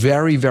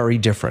very, very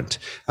different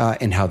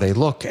in how they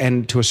look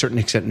and to a certain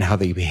extent in how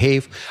they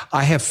behave.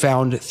 I have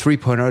found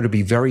 3.0 to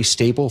be very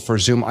stable for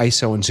Zoom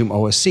ISO and Zoom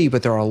OSC,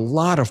 but there are a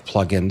lot of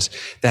plugins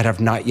that have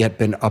not yet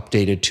been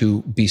updated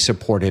to be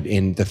supported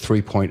in the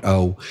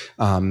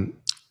 3.0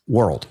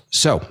 world.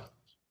 So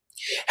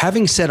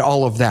having said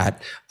all of that,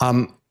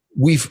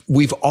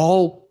 we've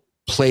all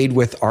played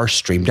with our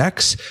Stream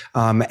Decks,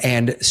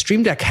 and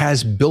Stream Deck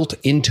has built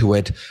into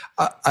it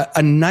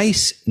a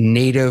nice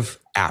native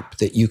app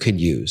that you can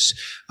use,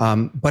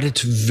 but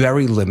it's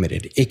very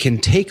limited. It can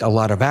take a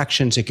lot of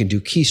actions. It can do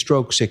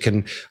keystrokes. It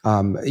can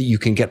you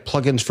can get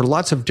plugins for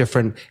lots of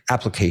different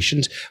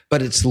applications,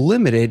 but it's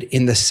limited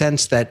in the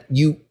sense that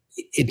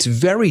it's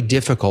very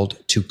difficult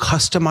to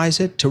customize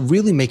it, to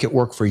really make it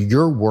work for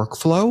your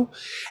workflow,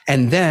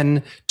 and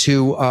then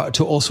to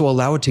also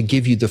allow it to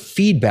give you the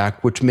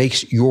feedback which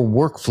makes your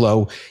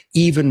workflow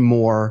even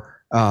more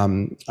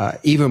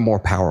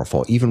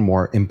powerful, even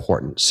more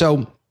important.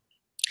 So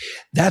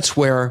that's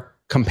where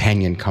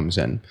Companion comes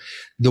in.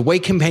 The way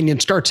Companion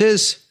starts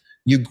is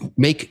you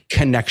make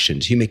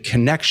connections. You make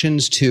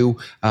connections to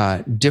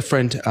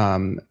different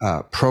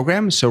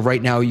programs. So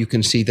right now you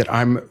can see that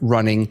I'm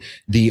running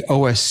the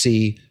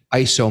OSC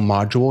ISO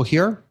module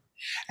here.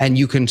 And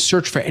you can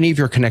search for any of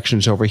your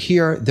connections over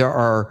here. There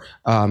are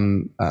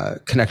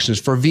connections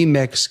for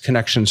vMix,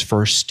 connections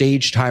for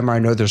stage timer. I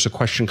know there's a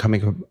question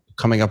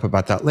coming up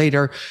about that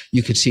later.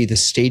 You can see the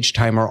stage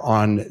timer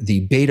on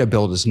the beta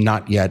build has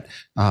not yet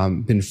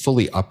been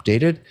fully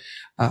updated.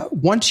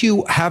 Once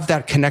you have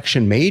that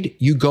connection made,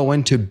 you go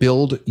in to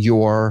build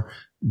your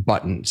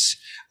buttons.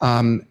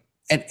 And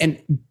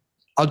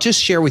I'll just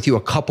share with you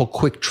a couple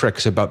quick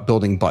tricks about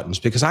building buttons,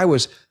 because I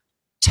was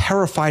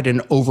terrified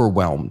and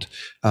overwhelmed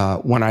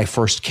when I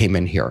first came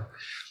in here.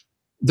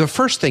 The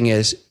first thing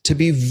is to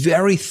be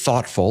very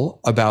thoughtful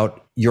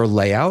about your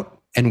layout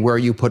and where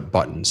you put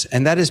buttons.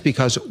 And that is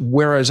because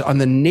whereas on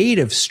the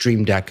native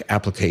Stream Deck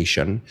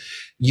application,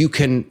 you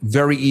can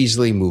very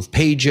easily move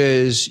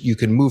pages, you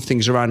can move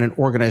things around and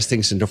organize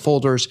things into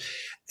folders.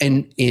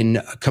 And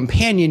in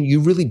Companion, you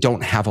really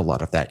don't have a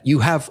lot of that. You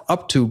have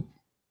up to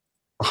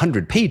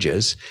 100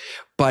 pages,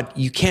 but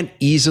you can't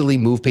easily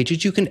move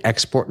pages. You can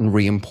export and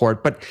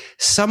re-import, but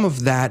some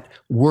of that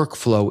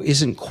workflow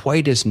isn't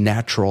quite as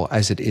natural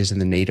as it is in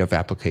the native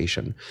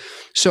application.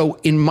 So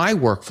in my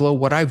workflow,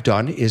 what I've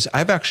done is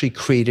I've actually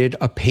created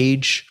a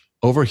page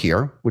over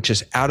here, which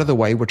is out of the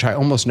way, which I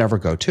almost never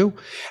go to.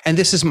 And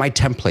this is my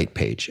template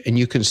page. And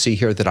you can see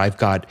here that I've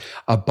got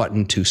a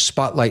button to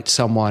spotlight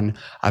someone.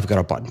 I've got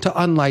a button to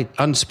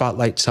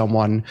unspotlight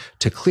someone,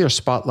 to clear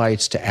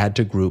spotlights, to add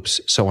to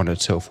groups, so on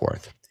and so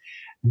forth.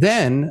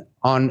 Then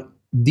on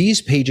these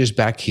pages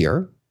back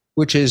here,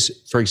 which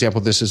is, for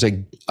example, this is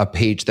a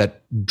page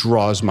that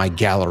draws my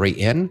gallery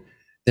in.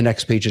 The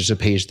next page is a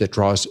page that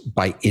draws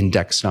by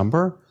index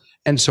number,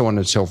 and so on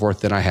and so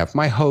forth. Then I have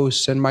my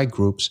hosts and my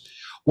groups.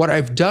 What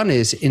I've done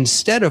is,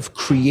 instead of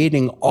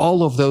creating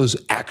all of those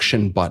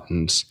action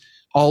buttons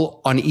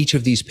all on each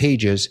of these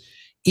pages,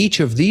 each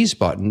of these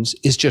buttons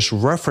is just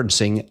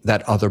referencing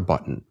that other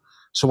button.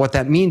 So what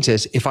that means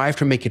is if I have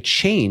to make a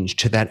change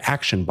to that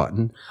action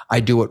button, I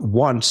do it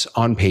once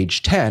on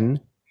page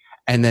 10.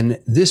 And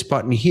then this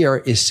button here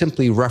is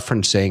simply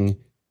referencing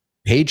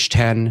page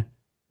 10,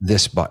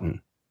 this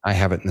button. I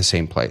have it in the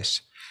same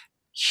place.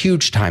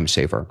 Huge time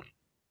saver.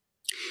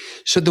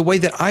 So the way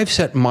that I've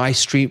set my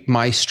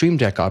Stream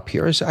Deck up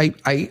here is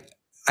I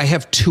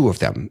have two of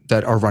them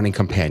that are running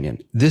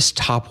Companion. This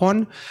top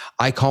one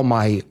I call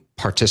my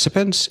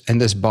participants, and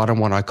this bottom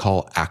one I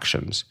call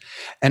actions.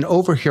 And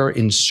over here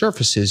in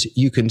surfaces,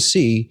 you can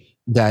see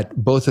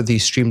that both of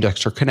these Stream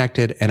Decks are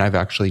connected, and I've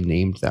actually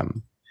named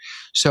them.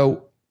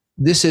 So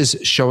this is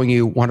showing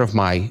you one of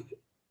my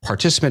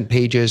participant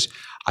pages.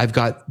 I've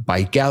got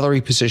by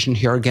gallery position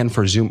here again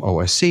for Zoom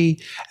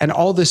OSC. And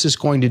all this is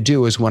going to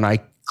do is when I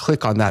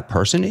click on that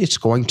person, it's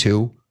going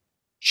to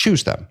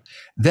choose them.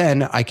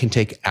 Then I can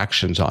take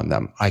actions on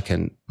them. I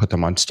can put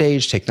them on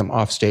stage, take them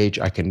off stage.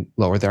 I can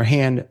lower their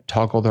hand,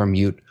 toggle their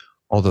mute,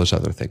 all those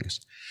other things.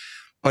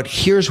 But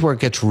here's where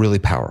it gets really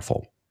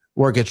powerful.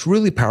 Where it gets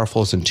really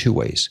powerful is in two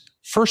ways.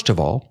 First of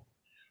all,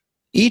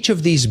 each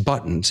of these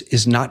buttons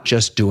is not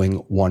just doing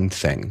one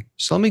thing.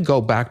 So let me go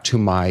back to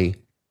my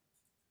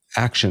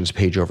actions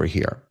page over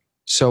here.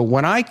 So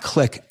when I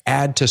click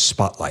add to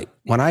spotlight,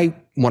 when I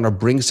want to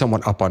bring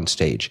someone up on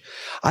stage,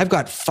 I've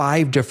got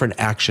 5 different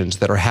actions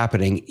that are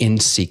happening in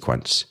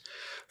sequence.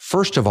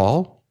 First of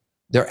all,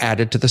 they're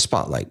added to the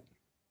spotlight.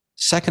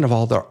 Second of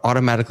all, they're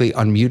automatically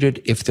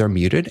unmuted if they're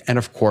muted. And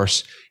of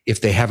course,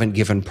 if they haven't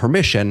given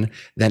permission,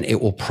 then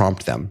it will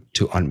prompt them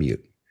to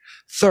unmute.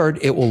 Third,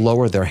 it will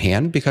lower their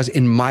hand because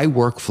in my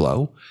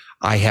workflow,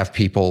 I have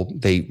people,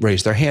 they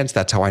raise their hands.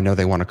 That's how I know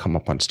they want to come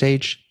up on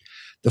stage.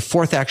 The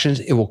fourth action is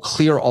it will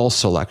clear all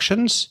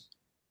selections.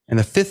 And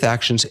the fifth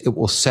action is it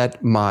will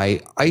set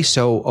my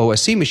ISO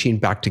OSC machine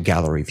back to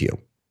gallery view.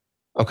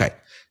 Okay,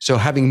 so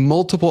having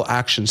multiple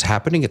actions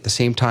happening at the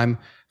same time,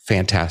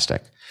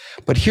 fantastic.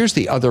 But here's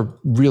the other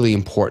really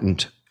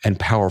important and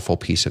powerful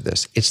piece of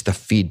this. It's the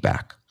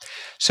feedback.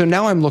 So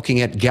now I'm looking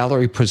at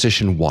gallery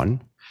position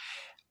 1.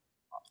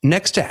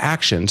 Next to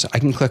actions, I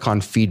can click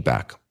on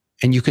feedback.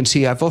 And you can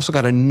see I've also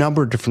got a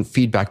number of different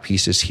feedback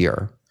pieces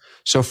here.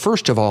 So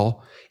first of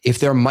all, if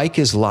their mic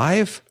is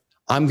live,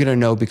 I'm going to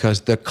know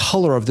because the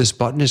color of this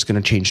button is going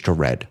to change to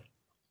red.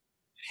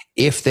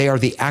 If they are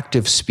the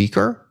active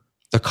speaker,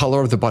 the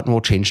color of the button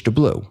will change to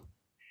blue.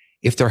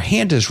 If their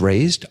hand is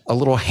raised, a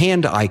little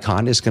hand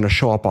icon is going to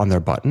show up on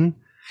their button.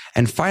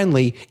 And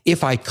finally,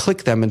 if I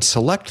click them and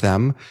select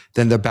them,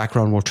 then the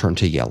background will turn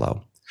to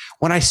yellow.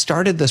 When I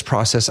started this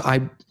process,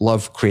 I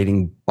love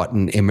creating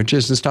button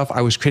images and stuff.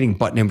 I was creating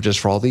button images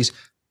for all these.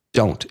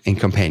 Don't in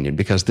Companion,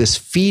 because this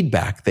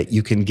feedback that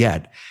you can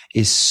get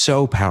is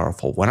so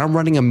powerful. When I'm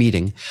running a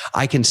meeting,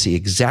 I can see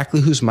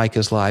exactly whose mic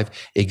is live,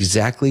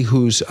 exactly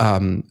who's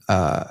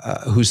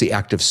the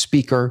active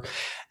speaker.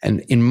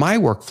 And in my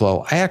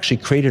workflow, I actually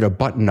created a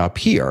button up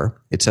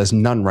here. It says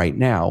none right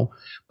now,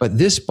 but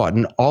this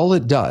button, all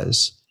it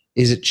does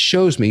is it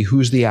shows me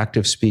who's the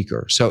active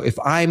speaker. So if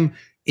I'm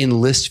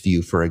in list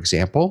view, for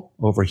example,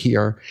 over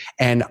here,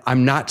 and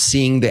I'm not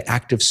seeing the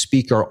active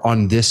speaker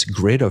on this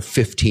grid of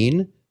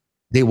 15,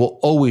 they will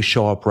always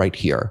show up right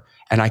here.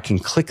 And I can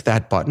click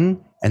that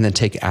button and then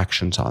take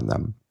actions on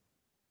them.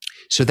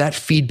 So that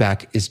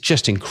feedback is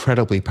just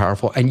incredibly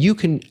powerful. And you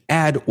can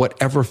add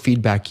whatever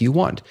feedback you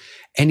want.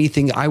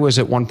 Anything. I was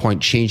at one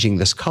point changing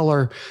this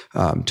color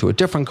to a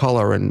different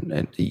color,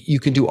 and you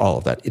can do all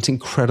of that. It's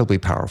incredibly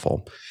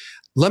powerful.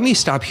 Let me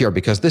stop here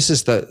because this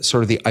is the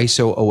sort of the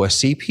ISO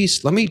OSC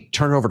piece. Let me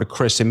turn it over to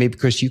Chris, and maybe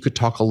Chris, you could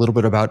talk a little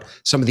bit about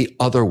some of the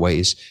other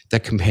ways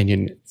that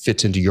Companion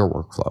fits into your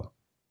workflow.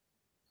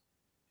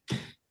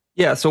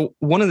 Yeah. So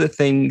one of the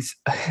things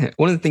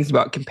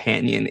about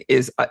Companion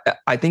is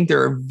I think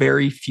there are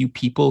very few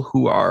people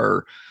who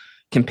are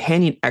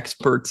Companion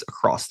experts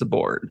across the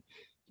board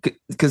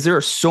because there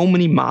are so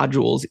many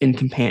modules in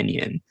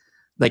Companion.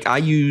 Like I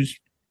use,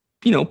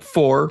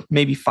 4,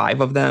 maybe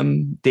 5 of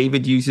them.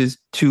 David uses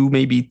 2,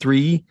 maybe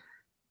 3.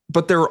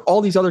 But there are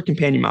all these other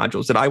Companion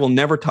modules that I will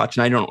never touch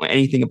and I don't know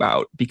anything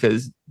about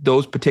because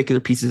those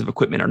particular pieces of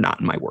equipment are not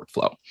in my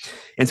workflow.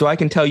 And so I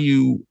can tell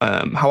you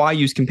how I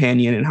use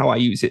Companion and how I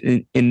use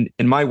it in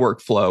my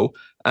workflow.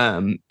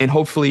 And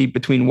hopefully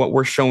between what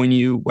we're showing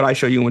you, what I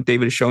show you and what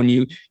David is showing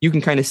you, you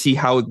can kind of see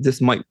how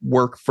this might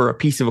work for a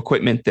piece of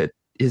equipment that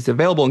is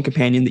available in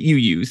Companion that you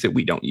use that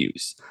we don't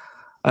use.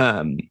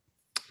 One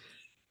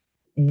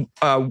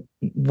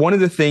of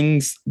the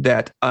things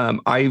that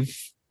I've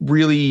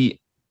really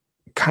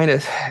kind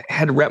of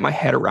had to wrap my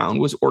head around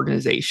was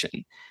organization.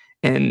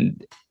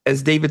 And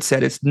as David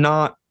said, it's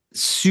not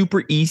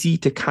super easy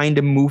to kind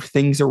of move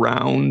things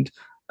around.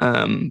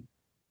 And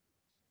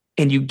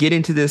you get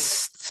into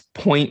this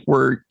point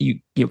where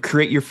you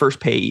create your first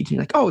page and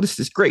you're like, oh, this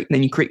is great. And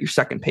then you create your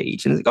second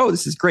page and it's like, oh,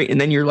 this is great.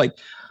 And then you're like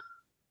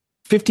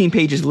 15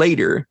 pages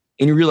later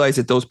and you realize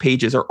that those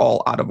pages are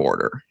all out of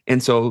order.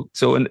 And so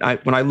when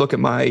I look at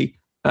my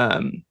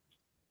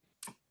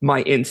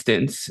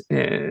instance,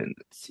 and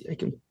let's see, I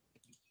can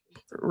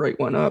write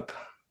one up.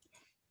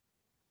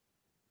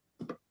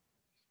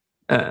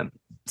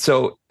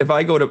 So if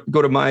I go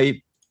to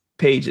my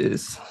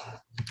pages,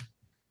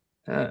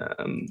 so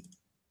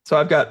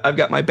I've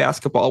got my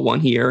basketball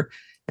one here,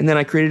 and then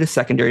I created a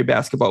secondary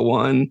basketball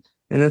one,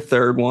 and a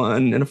third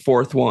one, and a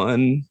fourth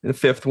one, and a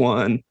fifth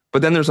one.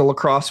 But then there's a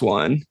lacrosse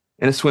one,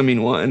 and a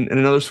swimming one, and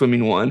another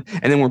swimming one,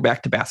 and then we're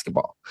back to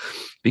basketball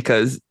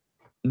because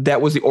that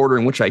was the order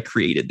in which I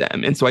created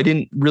them. And so I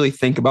didn't really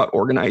think about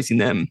organizing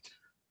them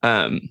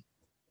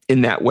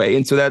in that way.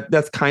 And so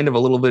that's kind of a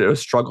little bit of a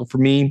struggle for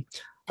me.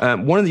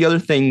 One of the other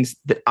things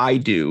that I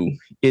do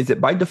is that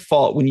by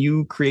default, when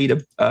you create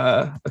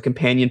a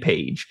Companion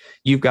page,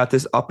 you've got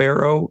this up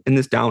arrow and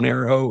this down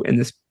arrow and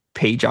this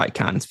page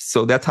icons.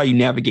 So that's how you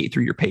navigate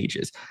through your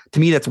pages. To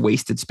me, that's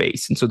wasted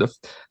space. And so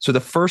the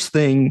first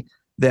thing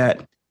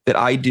that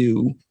I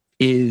do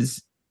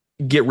is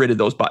get rid of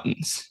those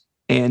buttons.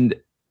 And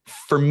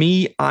for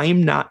me,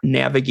 I'm not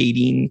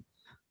navigating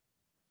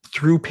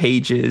through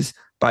pages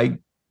by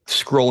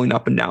scrolling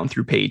up and down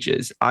through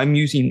pages. I'm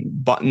using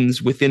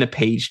buttons within a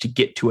page to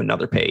get to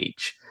another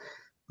page.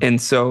 And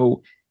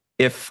so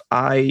let's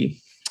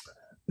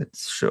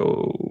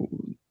show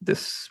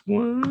this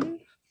one.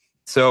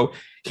 So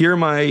here are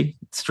my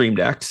stream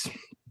decks.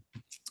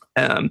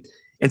 And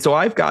so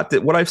I've got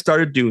that. What I've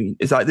started doing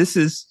is this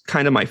is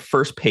kind of my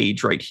first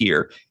page right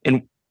here.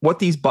 And what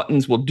these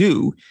buttons will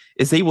do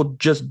is they will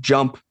just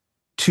jump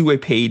to a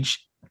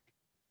page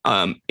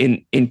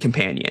in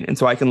Companion. And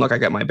so I can look, I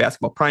got my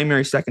basketball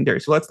primary, secondary.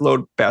 So let's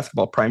load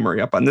basketball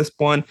primary up on this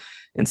one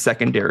and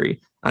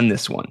secondary on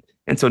this one.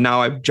 And so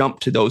now I've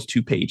jumped to those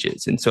 2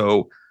 pages. And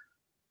so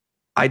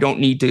I don't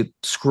need to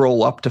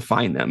scroll up to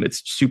find them.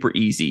 It's super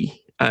easy.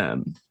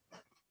 One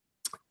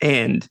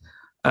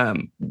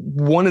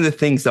of the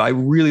things that I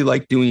really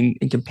like doing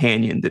in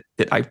Companion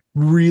that I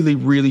really,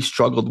 really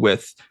struggled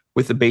with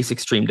the basic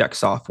Stream Deck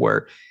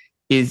software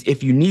is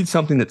if you need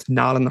something that's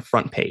not on the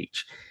front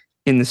page.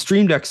 In the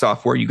Stream Deck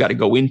software, you got to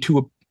go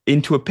into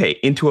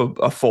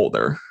a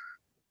folder,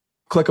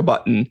 click a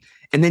button,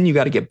 and then you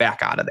got to get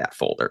back out of that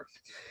folder.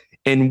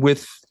 And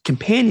with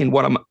Companion,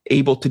 what I'm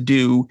able to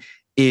do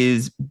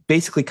is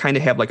basically kind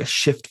of have like a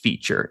shift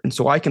feature. And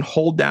so I can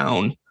hold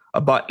down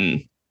a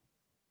button,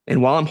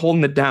 and while I'm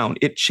holding it down,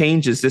 it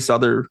changes this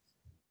other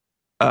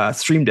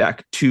Stream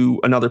Deck to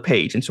another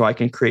page. And so I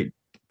can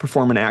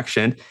perform an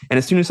action. And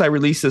as soon as I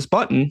release this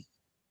button,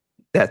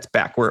 that's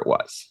back where it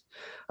was.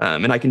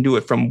 And I can do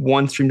it from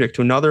one Stream Deck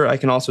to another. I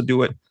can also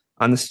do it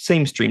on the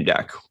same Stream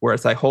Deck,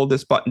 whereas I hold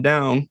this button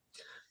down,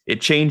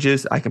 it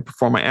changes, I can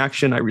perform my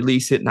action, I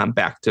release it, and I'm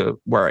back to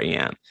where I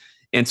am.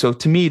 And so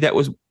to me, that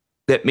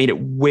made it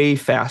way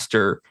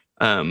faster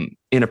in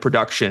a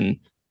production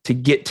to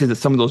get to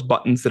some of those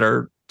buttons that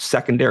are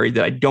secondary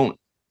that I don't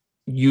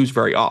use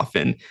very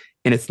often.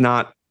 And it's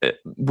not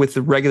with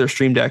the regular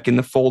Stream Deck in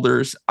the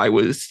folders,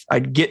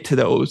 I'd get to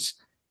those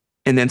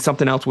and then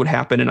something else would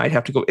happen and I'd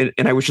have to go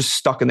and I was just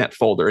stuck in that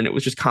folder and it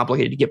was just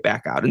complicated to get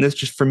back out. And this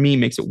just for me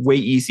makes it way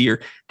easier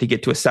to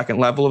get to a second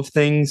level of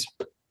things.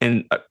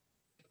 And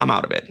I'm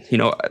out of it.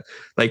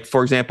 Like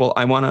for example,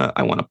 I want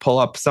to pull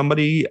up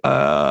somebody.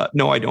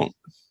 No, I don't.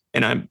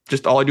 And I'm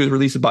just, all I do is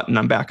release a button.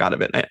 I'm back out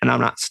of it. And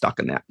I'm not stuck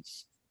in that.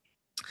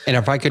 And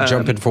if I could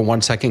jump in for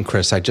 1 second,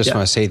 Chris, I just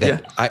want to say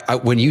that I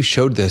when you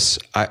showed this,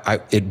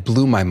 it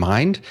blew my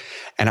mind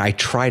and I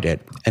tried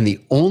it. And the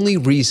only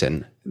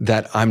reason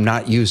that I'm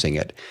not using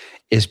it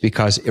is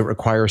because it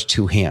requires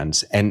 2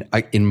 hands. And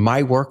in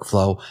my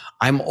workflow,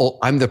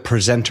 I'm the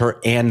presenter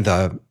and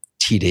the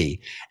TD,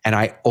 and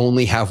I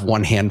only have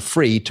one hand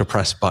free to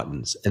press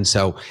buttons. And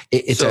so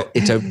it's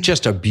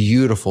just a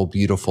beautiful,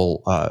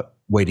 beautiful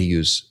way to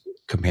use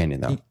Companion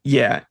though.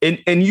 Yeah.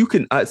 And you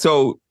can,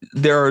 so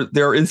there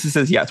are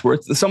instances, yes, where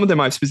some of them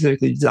I've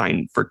specifically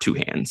designed for 2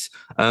 hands.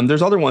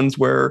 There's other ones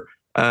where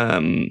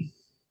I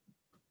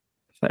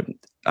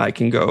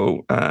can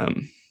go,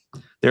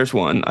 there's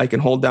one I can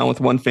hold down with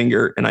one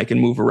finger and I can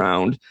move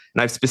around.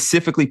 And I've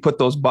specifically put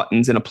those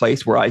buttons in a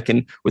place where I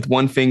can, with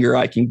one finger,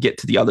 I can get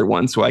to the other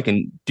one. So I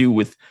can do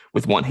with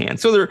one hand.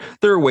 So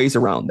there are ways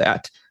around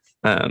that.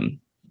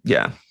 One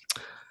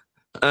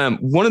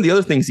of the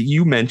other things that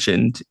you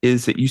mentioned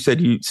is that you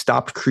said you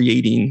stopped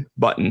creating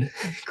button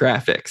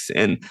graphics.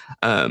 And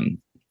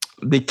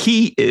the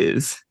key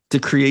is to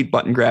create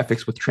button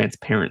graphics with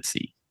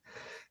transparency.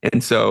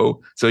 And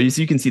so as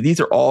you can see, these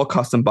are all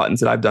custom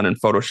buttons that I've done in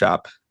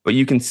Photoshop, but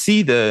you can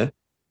see that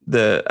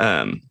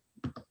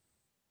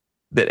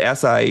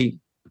as I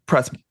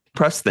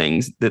press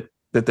things that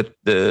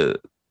the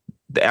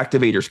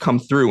activators come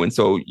through. And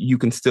so you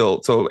can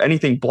so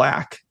anything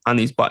black on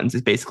these buttons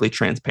is basically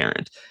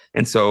transparent.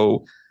 And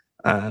so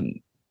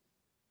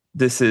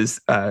this is,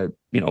 camera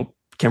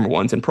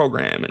 1's in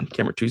program and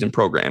camera 2's in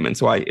program. And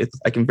so I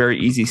can very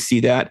easily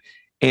see that.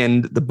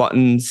 And the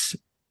buttons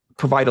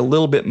provide a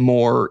little bit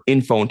more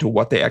info into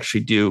what they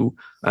actually do.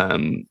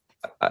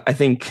 I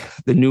think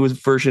the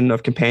newest version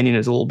of Companion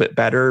is a little bit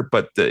better,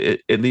 but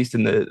at least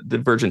in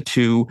the version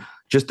 2,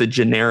 just the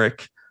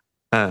generic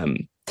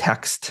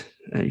text.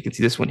 You can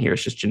see this one here.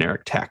 It's just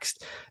generic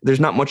text.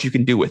 There's not much you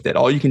can do with it.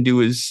 All you can do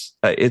is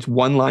it's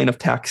one line of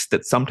text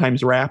that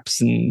sometimes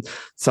wraps and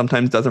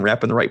sometimes doesn't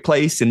wrap in the right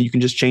place. And you can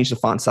just change the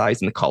font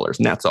size and the colors,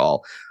 and that's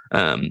all.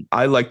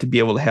 I like to be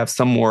able to have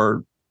some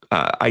more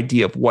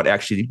idea of what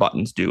actually the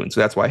buttons do. And so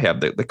that's why I have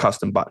the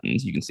custom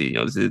buttons. You can see,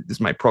 this is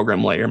my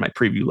program layer, my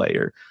preview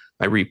layer,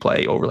 my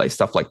replay, overlay,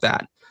 stuff like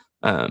that.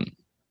 I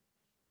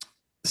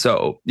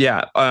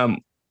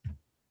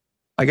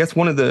guess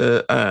one of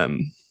the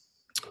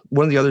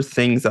other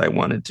things that I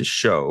wanted to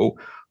show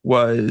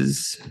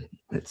was,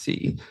 let's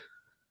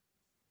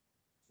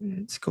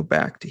go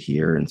back to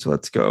here. And so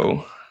let's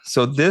go.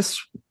 So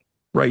this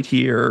right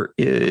here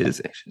is,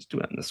 actually let's do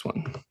it on this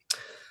one.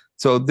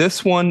 So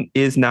this one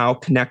is now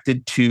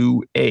connected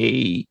to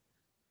an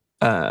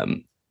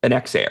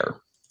XR.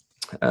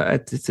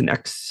 It's an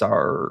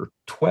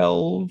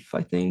XR12,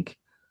 I think.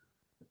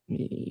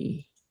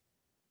 And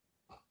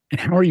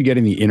how are you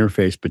getting the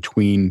interface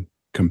between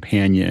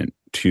Companion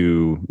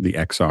to the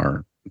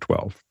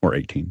XR12 or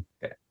 18?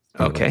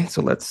 Okay,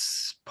 so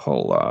let's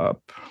pull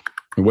up.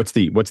 What's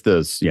the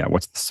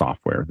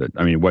software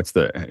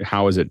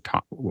how is it?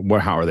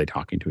 How are they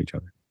talking to each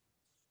other?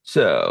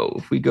 So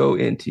if we go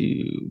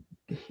into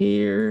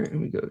here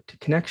and we go to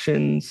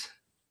connections,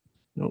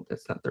 nope,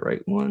 that's not the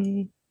right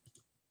one.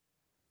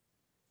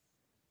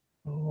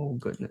 Oh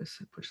goodness,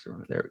 I pushed the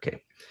wrong there.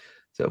 Okay,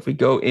 so if we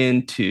go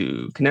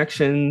into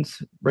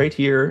connections right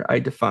here, I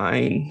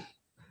define.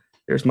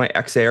 There's my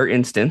XR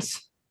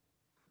instance.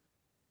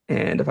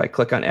 And if I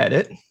click on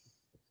edit,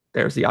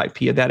 there's the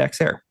IP of that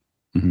XR.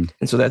 Mm-hmm.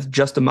 And so that's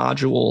just a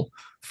module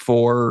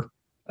for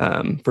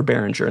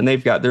Behringer. And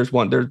there's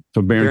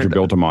so Behringer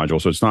built a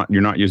module. So it's not,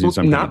 you're not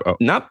using not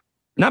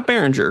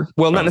Behringer.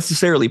 Well, not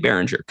necessarily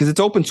Behringer, because it's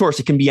open source.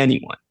 It can be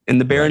anyone. And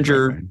the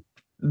Behringer,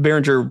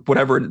 Behringer,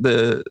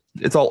 whatever,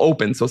 it's all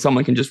open. So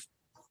someone can just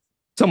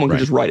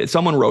write it.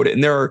 Someone wrote it.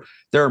 And there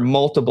are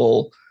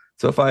multiple.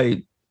 So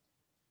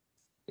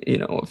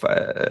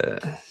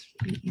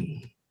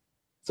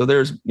so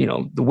there's,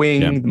 the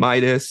Wing, the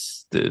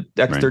Midas, the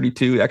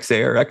X32,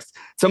 XAir,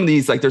 some of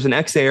these, like there's an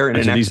XAir and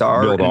an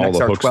XR and an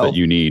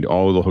XR12.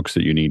 All the hooks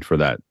that you need for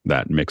that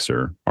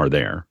mixer are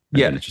there.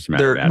 Yeah. It's just a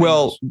matter of adding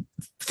those.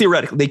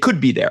 Theoretically, they could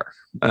be there.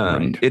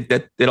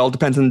 It all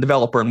depends on the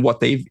developer and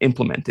what they've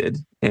implemented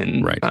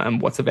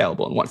and what's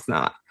available and what's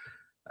not.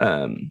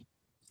 That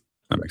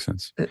makes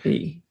sense.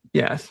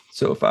 Yeah.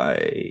 So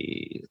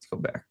let's go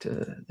back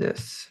to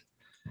this.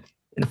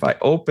 And if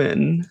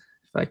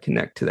I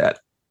connect to that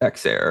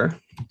XAir,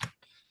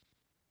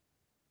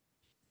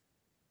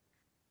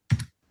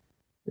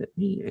 let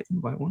me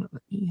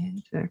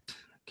inject.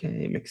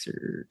 Okay,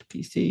 mixer to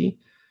PC.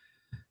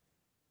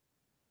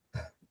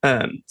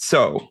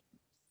 So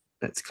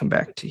let's come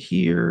back to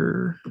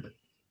here.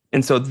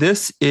 And so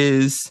this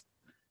is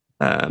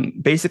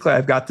basically,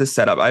 I've got this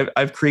set up.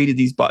 I've created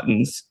these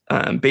buttons.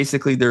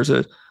 Basically, there's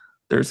a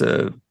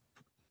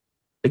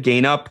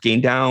gain up,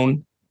 gain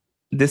down.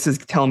 This is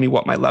telling me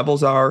what my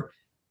levels are.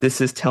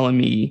 This is telling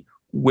me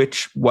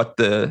what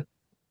the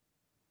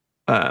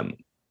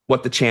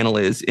channel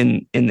is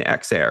in the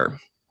XAir.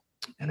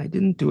 And I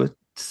didn't do a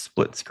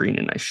split screen,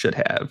 and I should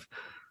have.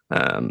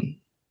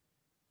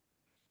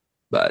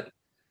 But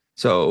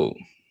so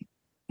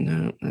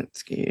no,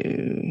 let's go.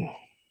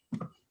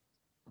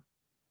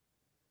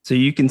 So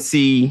you can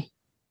see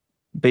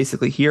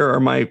basically here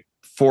are my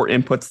 4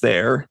 inputs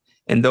there,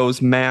 and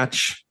those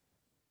match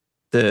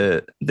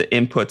the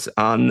inputs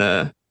on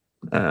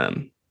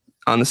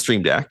the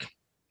Stream Deck.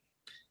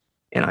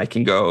 And I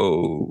can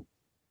go,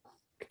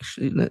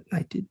 actually,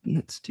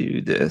 let's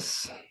do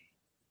this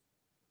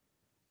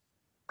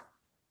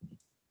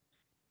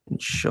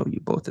and show you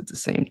both at the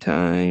same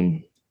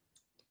time.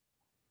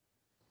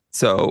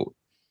 So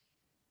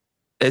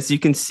as you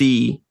can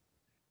see,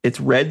 it's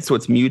red, so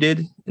it's muted.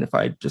 And if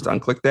I just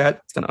unclick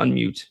that, it's going to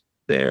unmute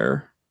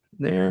there.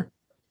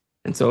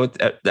 And so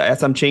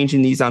as I'm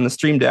changing these on the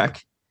Stream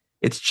Deck,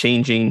 it's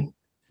changing,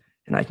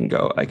 and I can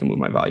move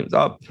my volumes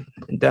up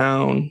and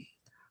down.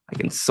 I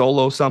can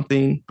solo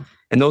something.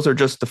 And those are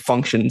just the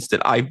functions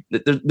that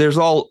there's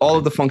all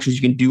of the functions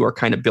you can do are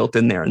kind of built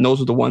in there. And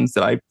those are the ones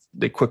that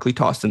they quickly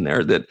tossed in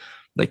there that,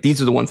 like,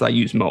 these are the ones I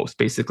use most.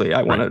 Basically,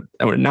 I want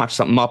to notch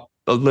something up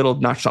a little,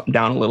 notch something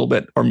down a little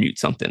bit, or mute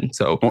something.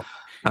 So,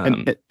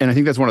 and I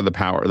think that's one of the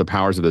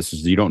powers of this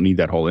is you don't need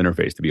that whole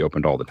interface to be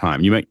opened all the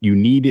time. You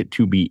need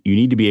to be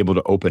able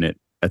to open it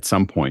at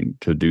some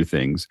point to do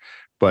things.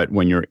 But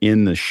when you're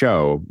in the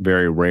show,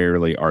 very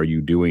rarely are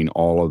you doing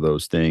all of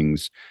those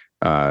things.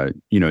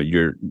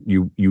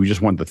 You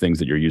just want the things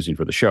that you're using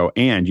for the show,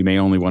 and you may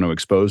only want to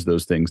expose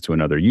those things to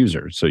another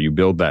user. So you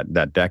build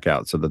that deck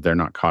out so that they're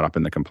not caught up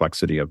in the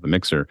complexity of the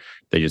mixer.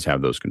 They just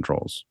have those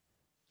controls.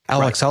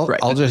 Alex,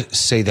 I'll just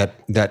say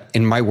that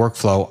in my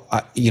workflow,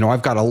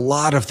 I've got a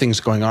lot of things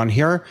going on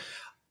here.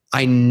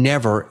 I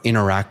never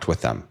interact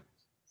with them.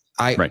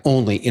 I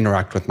only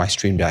interact with my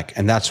Stream Deck,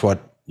 and that's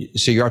what.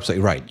 So you're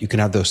absolutely right. You can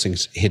have those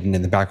things hidden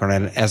in the background.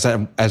 And as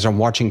I'm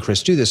watching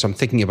Chris do this, I'm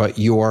thinking about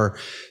your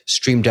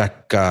Stream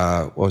Deck.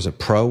 What was it,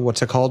 Pro?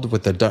 What's it called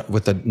with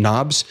the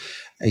knobs?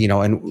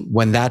 And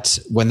when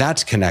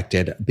that's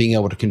connected, being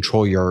able to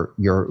control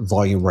your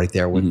volume right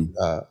there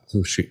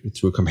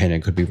through a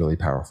companion could be really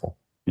powerful.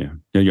 Yeah,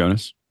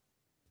 Jonas.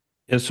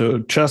 Yeah. So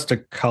just a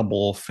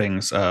couple of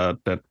things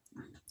that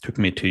took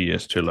me 2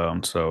 years to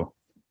learn. So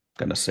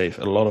gonna save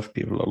a lot of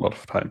people a lot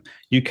of time.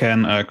 You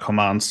can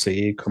Command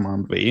C,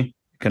 Command V.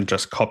 You can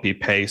just copy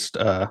paste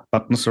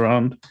buttons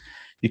around.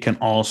 You can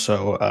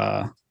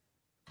also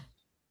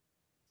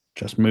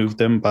just move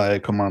them by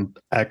Command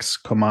X,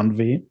 Command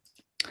V.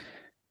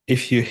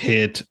 If you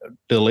hit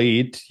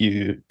delete,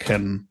 you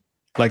can,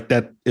 like,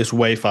 that is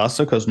way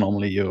faster because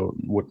normally you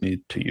would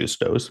need to use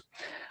those.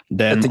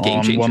 Then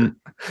on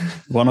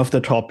one of the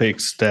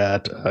topics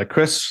that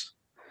Chris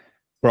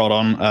brought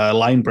on,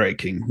 line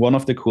breaking. One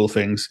of the cool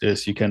things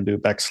is you can do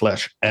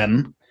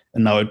 \n,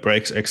 and now it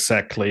breaks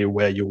exactly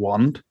where you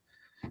want.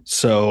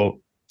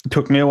 So it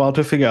took me a while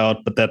to figure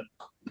out, but that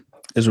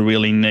is a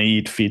really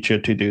neat feature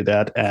to do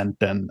that. And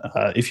then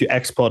if you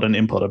export and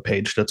import a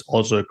page, that's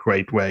also a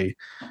great way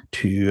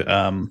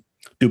to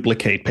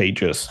duplicate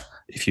pages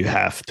if you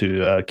have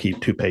to keep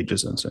 2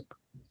 pages in sync.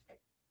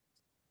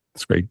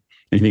 That's great.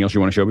 Anything else you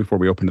want to show before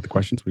we open to the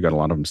questions? We got a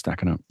lot of them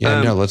stacking up.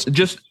 Yeah, no, let's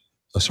just.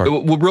 Oh, sorry.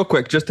 Well, real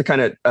quick, just to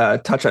kind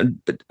of touch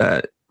on,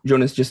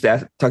 Jonas just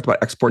talked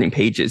about exporting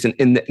pages.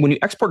 And when you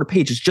export a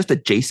page, it's just a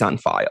JSON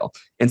file.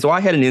 And so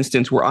I had an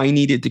instance where I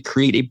needed to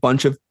create a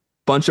bunch of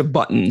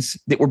buttons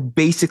that were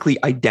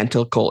basically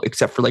identical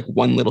except for like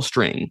one little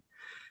string.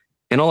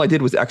 And all I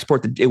did was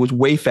it was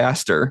way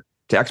faster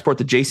to export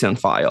the JSON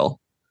file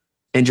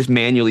and just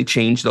manually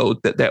change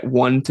that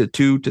 1 to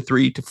 2 to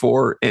 3 to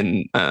 4,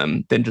 and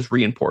then just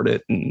re-import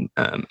it. And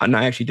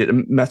I actually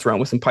did mess around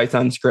with some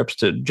Python scripts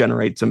to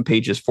generate some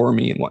pages for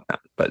me and whatnot.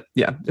 But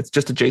yeah, it's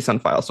just a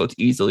JSON file, so it's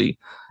easily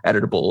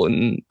editable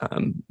and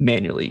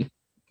manually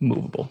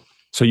movable.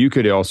 So you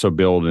could also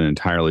build an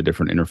entirely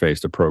different interface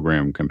to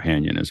program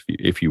Companion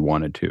if you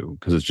wanted to,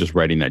 because it's just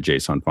writing that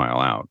JSON file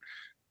out.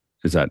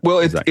 Is that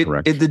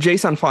correct? The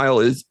JSON file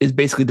is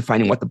basically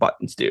defining what the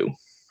buttons do.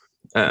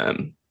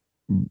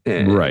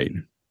 Right.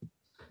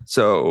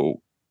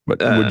 So,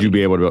 but would you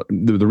be able to?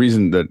 The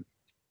reason that,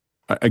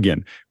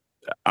 again,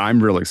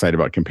 I'm really excited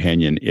about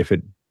Companion. If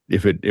it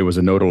was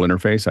a nodal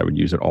interface, I would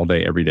use it all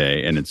day, every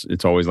day. And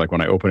it's always like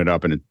when I open it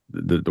up and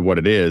what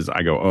it is,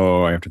 I go,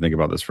 oh, I have to think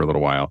about this for a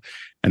little while.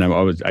 And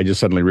I just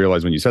suddenly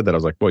realized when you said that, I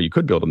was like, well, you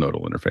could build a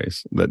nodal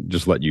interface that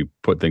just let you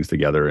put things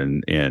together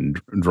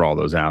and draw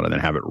those out and then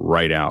have it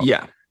write out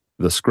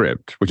the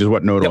script, which is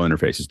what nodal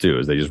interfaces do,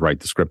 is they just write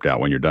the script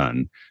out when you're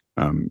done.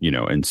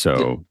 And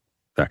so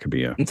that could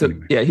be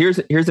here's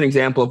an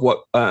example of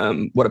what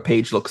a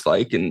page looks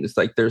like. And it's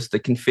like, there's the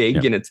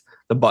config and it's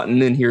the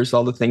button, and here's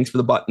all the things for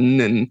the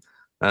button.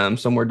 And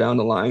somewhere down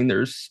the line,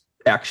 there's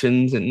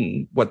actions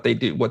and what they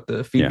do, what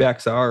the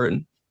feedbacks are.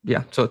 And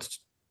so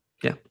it's,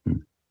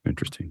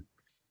 Interesting.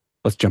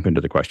 Let's jump into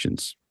the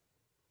questions.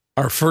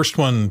 Our first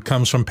one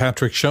comes from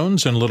Patrick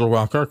Shones in Little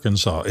Rock,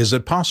 Arkansas. Is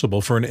it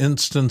possible for an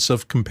instance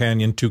of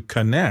Companion to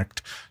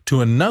connect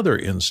to another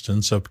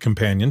instance of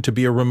Companion to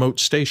be a remote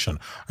station?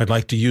 I'd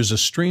like to use a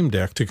Stream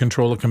Deck to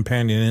control a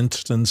Companion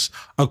instance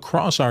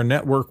across our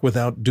network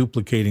without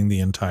duplicating the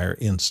entire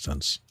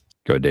instance.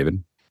 Go ahead,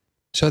 David.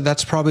 So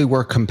that's probably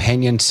where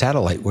Companion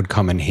Satellite would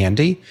come in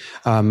handy.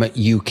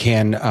 You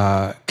can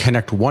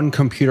connect one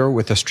computer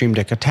with a Stream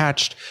Deck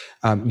attached.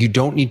 You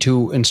don't need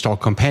to install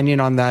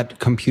Companion on that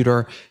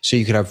computer. So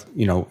you could have,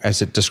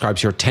 as it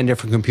describes here, 10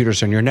 different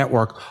computers on your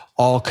network,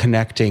 all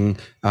connecting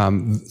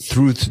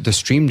through the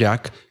Stream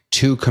Deck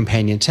to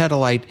Companion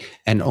Satellite,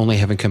 and only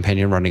having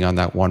Companion running on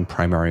that one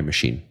primary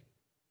machine.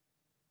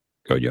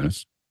 Go,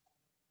 Jonas.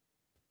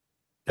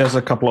 There's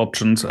a couple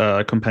options.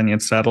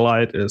 Companion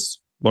Satellite is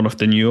one of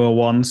the newer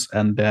ones.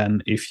 And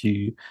then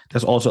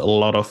there's also a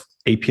lot of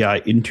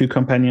API into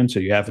Companion. So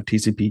you have a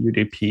TCP,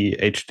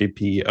 UDP,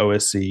 HTTP,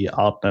 OSC,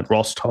 ArtNet,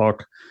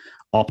 Rosstalk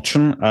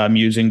option.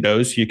 Using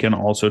those, you can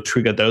also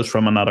trigger those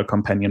from another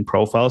Companion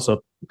profile.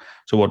 So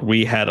what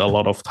we had a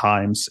lot of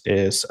times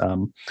is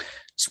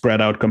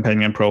spread out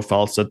Companion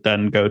profiles that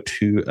then go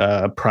to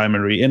a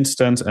primary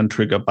instance and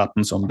trigger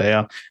buttons on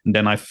there. And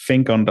then I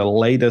think on the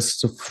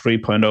latest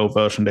 3.0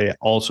 version, they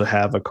also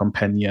have a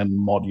Companion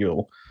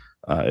module,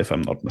 if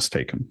I'm not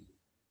mistaken.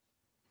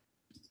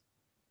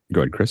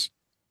 Go ahead, Chris.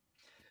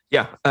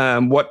 Yeah.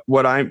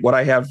 What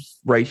I have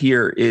right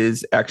here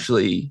is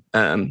actually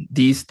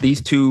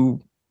these two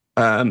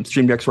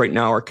Stream Decks right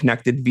now are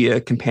connected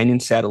via Companion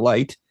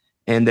Satellite,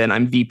 and then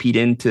I'm VP'd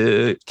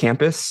into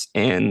campus,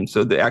 and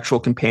so the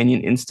actual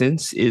Companion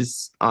instance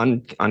is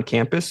on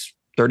campus,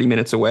 30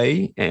 minutes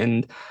away,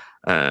 and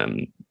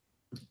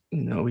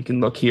we can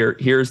look here.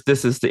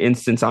 This is the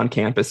instance on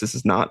campus. This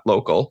is not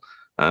local,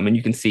 and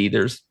you can see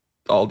there's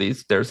all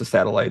these. There's a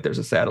satellite.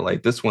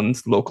 This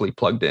one's locally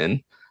plugged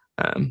in.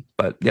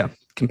 But yeah,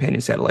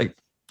 Companion Satellite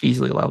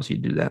easily allows you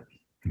to do that.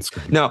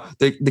 Now,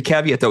 the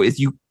caveat though is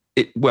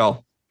it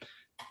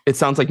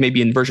sounds like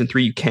maybe in version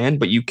 3 you can,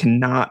 but you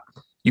can't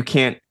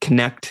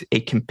connect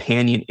a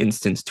Companion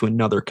instance to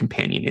another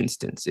Companion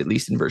instance. At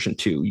least in version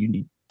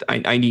 2,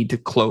 I need to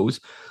close.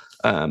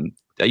 You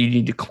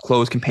need to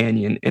close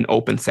Companion and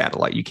open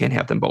Satellite. You can't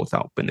have them both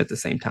open at the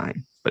same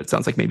time. But it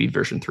sounds like maybe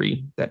version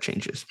 3 that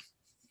changes.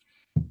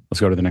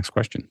 Let's go to the next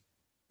question.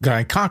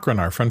 Guy Cochran,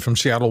 our friend from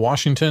Seattle,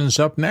 Washington, is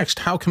up next.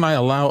 How can I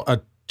allow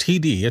a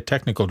TD, a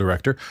technical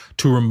director,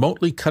 to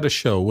remotely cut a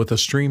show with a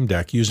Stream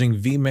Deck using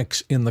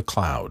vMix in the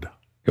cloud?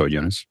 Go,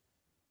 Jonas.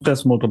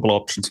 There's multiple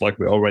options, like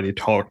we already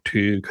talked,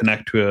 to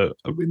connect to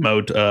a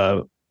remote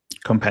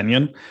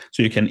Companion.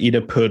 So you can either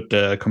put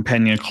the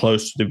Companion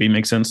close to the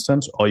vMix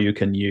instance, or you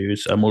can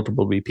use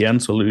multiple VPN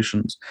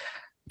solutions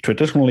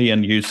traditionally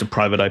and use the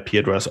private IP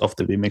address of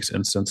the vMix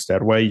instance.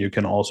 That way, you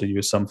can also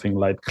use something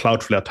like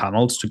Cloudflare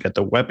tunnels to get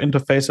the web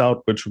interface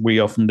out, which we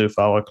often do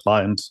for our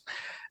clients.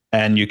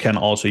 And you can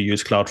also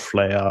use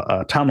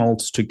Cloudflare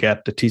tunnels to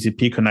get the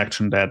TCP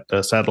connection that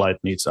the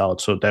satellite needs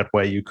out. So that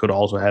way, you could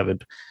also have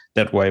it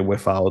that way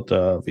without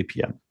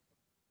VPN.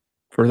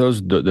 For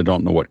those that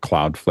don't know what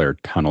Cloudflare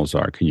tunnels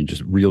are, can you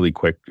just really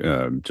quick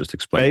just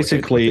explain?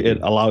 Basically, it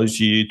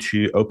allows you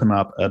to open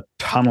up a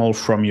tunnel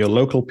from your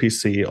local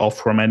PC or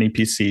from any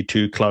PC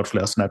to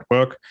Cloudflare's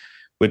network,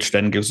 which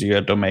then gives you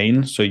a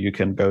domain. So you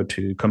can go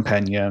to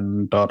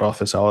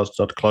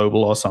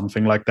companion.officehours.global or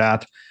something like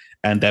that.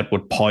 And that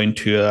would point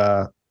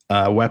to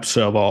a web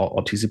server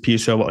or TCP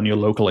server on your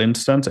local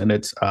instance. And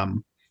it's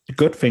the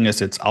good thing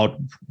is it's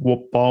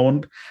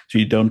outbound, so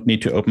you don't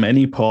need to open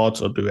any ports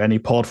or do any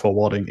port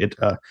forwarding. It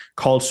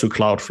calls to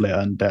Cloudflare,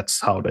 and that's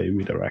how they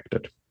redirect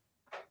it.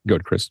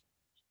 Good, Chris.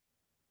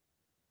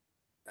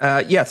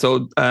 Yeah.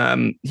 So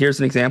here's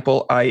an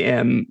example. I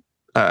am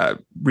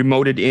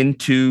remoted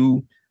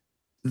into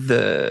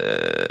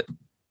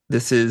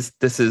this is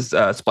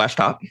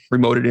Splashtop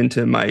remoted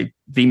into my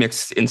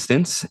vMix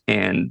instance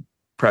and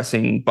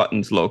pressing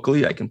buttons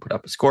locally. I can put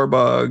up a score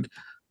bug,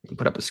 I can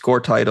put up a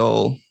score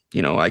title.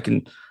 I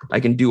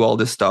can do all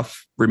this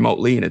stuff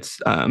remotely, and it's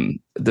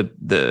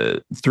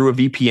the through a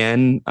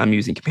VPN. I'm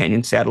using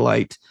Companion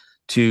Satellite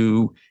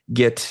to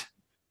get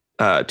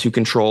to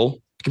control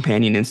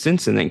Companion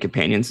instance, and then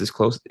Companions is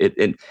close.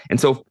 And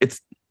so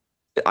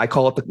I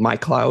call it my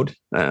cloud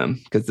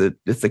because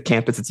it's the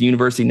campus, it's a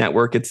university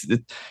network. It's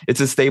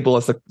as stable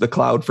as the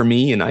cloud for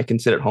me, and I can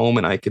sit at home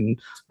and I can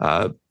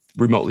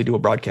remotely do a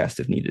broadcast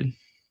if needed.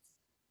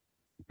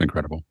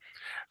 Incredible.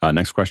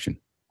 Next question.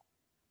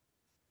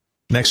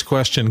 Next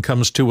question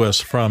comes to us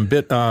from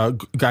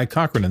Guy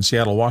Cochran in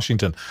Seattle,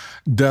 Washington.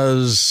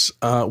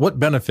 What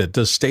benefit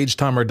does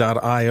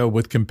StageTimer.io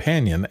with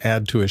Companion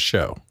add to a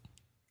show?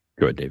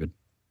 Go ahead, David.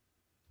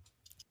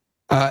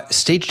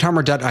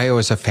 StageTimer.io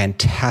is a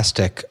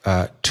fantastic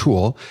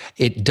tool.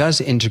 It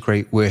does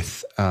integrate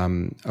with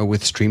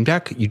Stream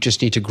Deck. You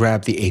just need to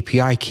grab the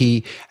API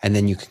key, and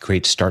then you can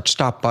create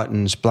start-stop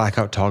buttons,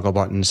 blackout toggle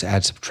buttons,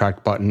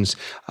 add-subtract buttons.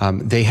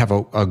 They have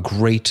a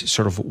great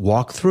sort of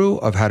walkthrough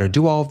of how to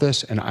do all of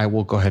this, and I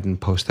will go ahead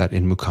and post that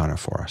in Mukana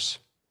for us.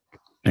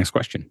 Next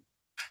question.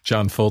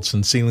 John Foltz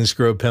in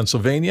Selinsgrove,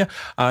 Pennsylvania.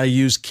 I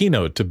use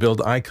Keynote to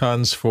build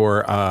icons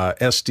for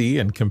SD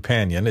and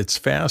Companion. It's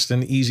fast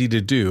and easy to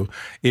do.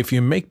 If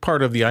you make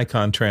part of the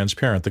icon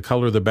transparent, the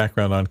color of the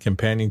background on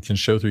Companion can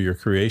show through your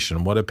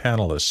creation. What do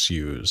panelists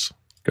use?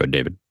 Go ahead,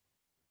 David.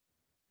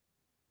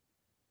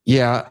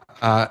 Yeah,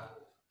 I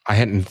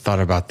hadn't thought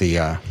about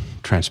the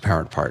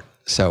transparent part,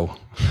 so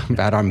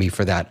bad on me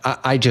for that.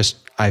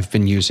 I've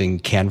been using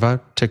Canva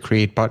to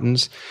create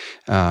buttons,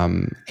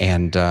 and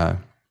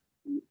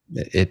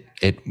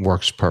it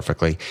works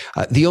perfectly.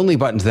 The only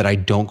buttons that I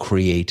don't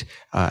create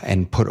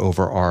and put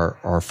over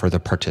are for the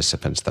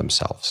participants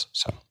themselves.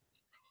 So,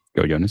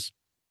 go Jonas.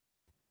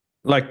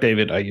 Like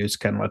David, I use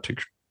Canva to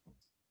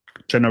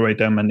generate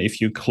them, and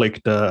if you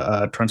click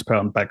the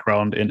transparent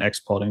background in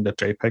exporting the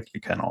JPEG,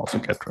 you can also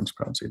get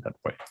transparency that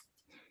way.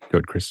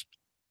 Good, Chris.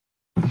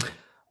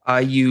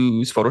 I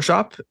use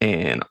Photoshop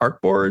and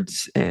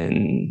artboards,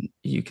 and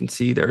you can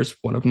see there's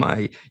one of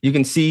my, you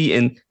can see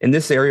in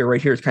this area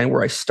right here is kind of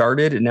where I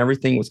started, and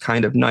everything was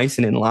kind of nice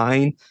and in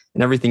line,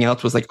 and everything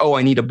else was like, oh,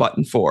 I need a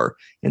button for.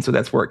 And so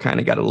that's where it kind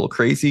of got a little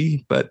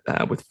crazy. But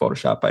with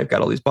Photoshop, I've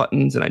got all these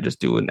buttons, and I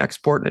just do an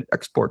export, and it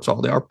exports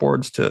all the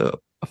artboards to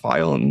a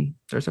file, and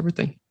there's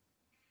everything.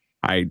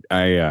 I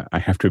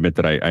have to admit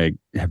that I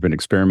have been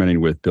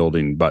experimenting with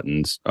building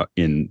buttons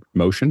in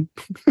Motion.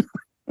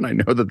 And I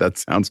know that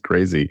sounds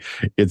crazy.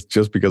 It's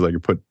just because I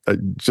can put,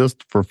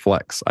 just for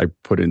flex, I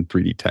put in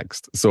 3D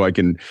text. So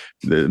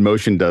the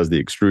Motion does the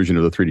extrusion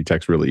of the 3D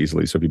text really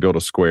easily. So if you build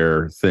a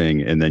square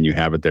thing and then you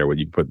have it there where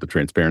you put the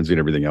transparency and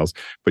everything else,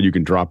 but you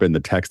can drop in the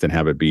text and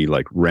have it be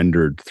like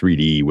rendered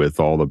 3D with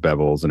all the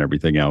bevels and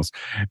everything else.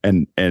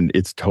 And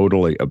it's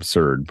totally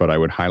absurd, but I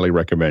would highly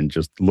recommend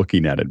just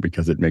looking at it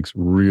because it makes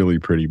really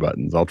pretty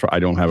buttons. I'll try. I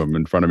don't have them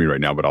in front of me right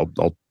now, but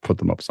I'll put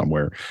them up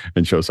somewhere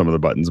and show some of the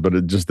buttons. But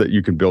it's just that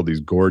you can build these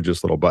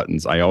gorgeous little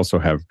buttons. I also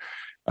have,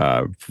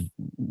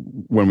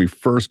 when we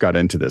first got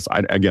into this,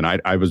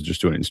 I was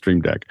just doing it in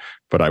Stream Deck,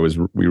 but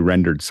we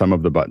rendered some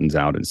of the buttons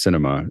out in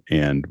Cinema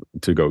and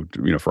to go,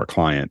 for a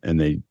client, and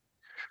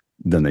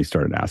then they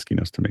started asking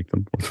us to make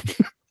them for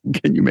them.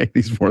 Can you make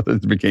these for them?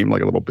 It became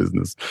like a little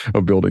business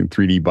of building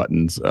 3D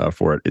buttons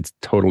for it. It's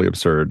totally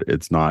absurd.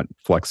 It's not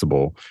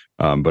flexible.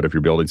 But if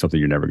you're building something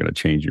you're never going to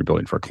change, you're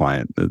building for a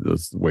client,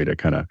 there's a way to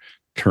kind of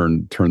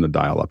turn the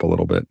dial up a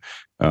little bit.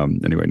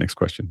 Anyway, next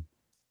question.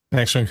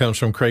 Next one comes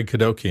from Craig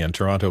Kadoki in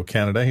Toronto,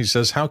 Canada. He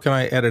says, how can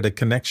I edit a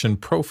connection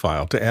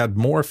profile to add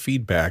more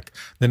feedback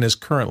than is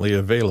currently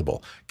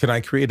available? Can I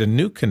create a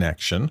new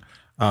connection,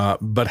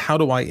 but how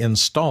do I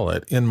install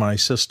it in my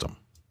system?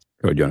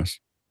 Go ahead, Jonas.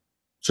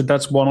 So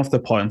that's one of the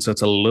points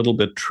that's a little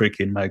bit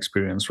tricky in my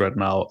experience right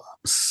now.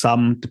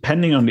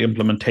 Depending on the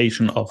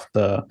implementation of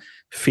the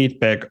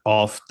feedback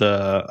of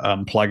the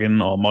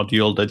plugin or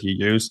module that you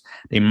use,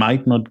 they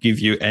might not give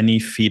you any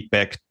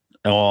feedback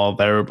or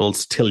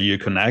variables till you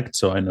connect.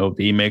 So I know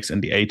vMix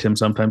and the ATEM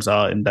sometimes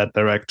are in that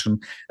direction,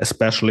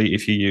 especially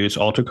if you use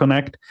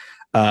AutoConnect.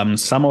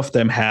 Some of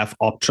them have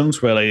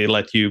options where they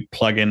let you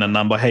plug in a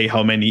number. Hey,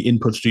 how many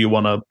inputs do you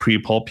want to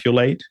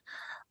pre-populate?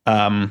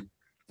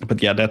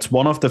 But yeah, that's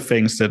one of the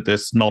things that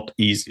is not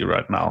easy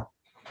right now.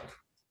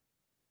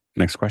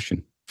 Next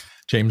question.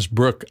 James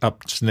Brooks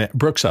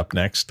up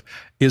next.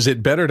 Is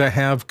it better to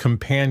have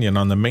Companion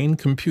on the main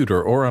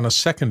computer or on a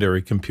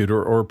secondary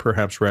computer or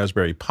perhaps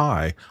Raspberry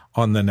Pi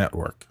on the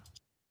network?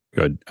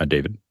 Good.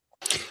 David?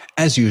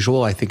 As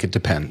usual, I think it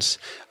depends.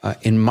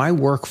 In my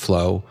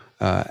workflow,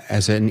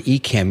 as an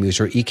Ecamm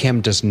user,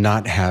 Ecamm does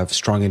not have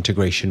strong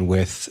integration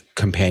with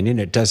Companion.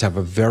 It does have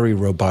a very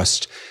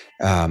robust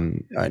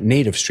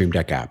native Stream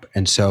Deck app.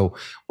 And so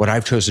what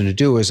I've chosen to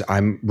do is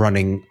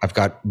I've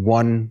got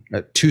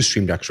two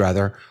Stream Decks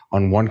rather,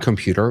 on one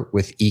computer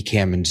with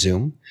Ecamm and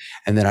Zoom.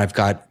 And then I've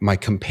got my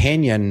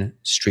Companion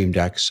Stream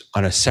Decks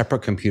on a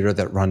separate computer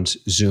that runs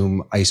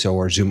Zoom ISO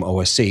or Zoom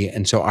OSC.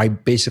 And so I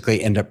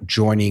basically end up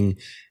joining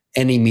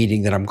any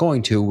meeting that I'm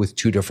going to with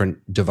two different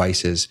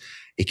devices.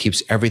 It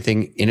keeps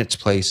everything in its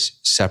place,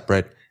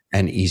 separate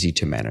and easy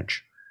to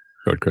manage.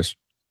 Go ahead, Chris.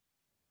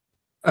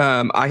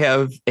 I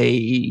have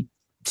a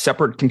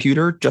separate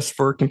computer just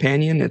for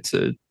Companion. It's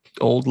an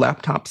old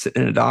laptop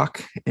sitting in a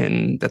dock,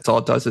 and that's all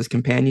it does is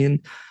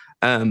Companion.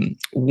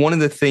 One of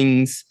the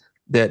things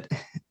that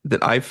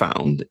I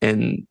found,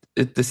 and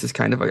this is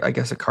kind of, I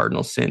guess, a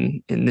cardinal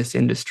sin in this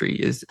industry,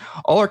 is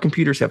all our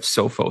computers have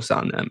Sophos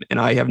on them, and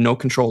I have no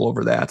control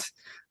over that.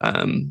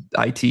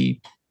 IT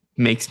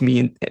makes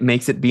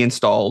it be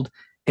installed,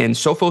 and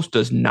Sophos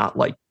does not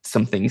like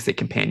some things that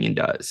Companion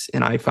does.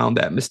 And I found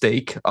that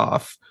mistake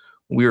off.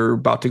 We were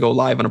about to go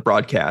live on a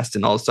broadcast,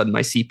 and all of a sudden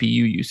my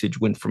CPU usage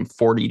went from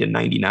 40 to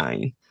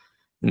 99.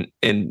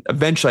 And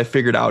eventually I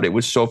figured out it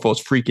was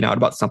Sophos freaking out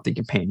about something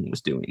Companion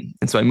was doing.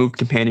 And so I moved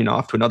Companion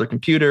off to another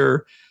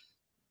computer,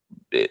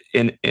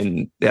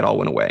 and that all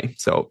went away.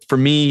 So for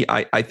me,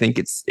 I think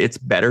it's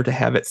better to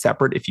have it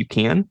separate if you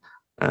can.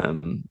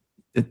 And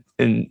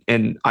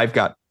I've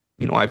got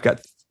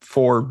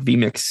 4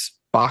 vMix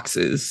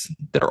boxes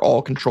that are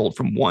all controlled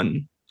from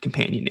one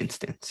Companion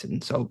instance.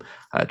 And so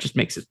it just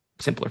makes it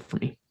simpler for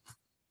me.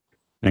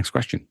 Next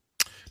question.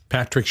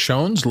 Patrick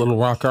Shones, Little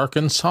Rock,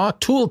 Arkansas.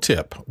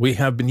 Tooltip. We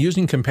have been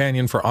using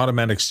Companion for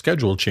automatic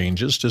schedule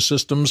changes to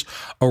systems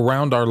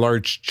around our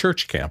large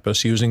church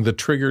campus using the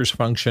triggers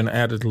function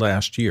added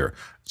last year.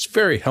 It's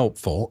very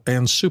helpful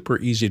and super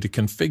easy to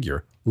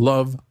configure.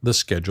 Love the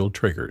scheduled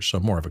triggers. So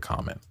more of a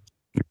comment.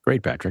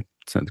 Great, Patrick.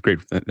 Sounds great.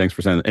 Thanks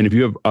for saying that. And if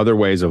you have other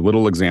ways of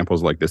little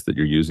examples like this that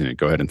you're using it,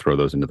 go ahead and throw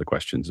those into the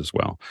questions as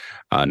well.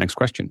 Next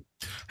question.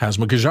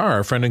 Hasma Gajar,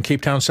 our friend in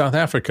Cape Town, South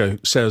Africa,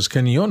 says,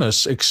 can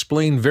Jonas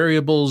explain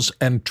variables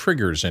and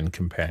triggers in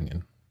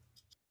Companion?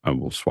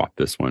 We'll swap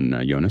this one.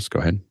 Jonas, go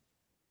ahead.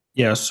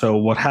 Yeah, so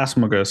what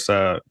Hasmog is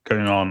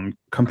going on,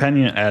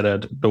 Companion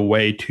added the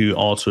way to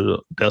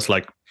also, there's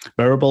like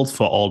variables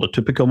for all the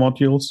typical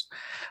modules,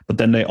 but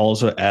then they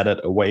also added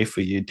a way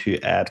for you to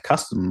add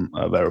custom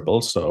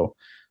variables. So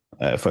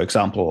for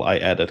example, I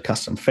added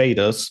custom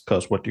faders,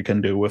 because what you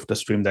can do with the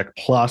Stream Deck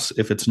Plus,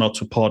 if it's not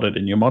supported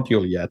in your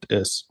module yet,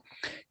 is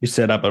you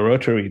set up a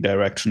rotary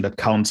direction that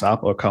counts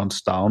up or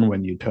counts down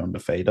when you turn the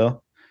fader,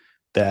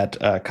 that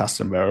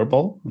custom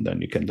variable, and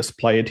then you can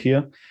display it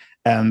here.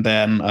 And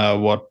then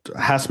what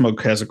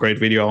Hasmog has a great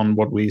video on,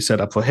 what we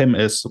set up for him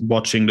is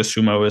watching the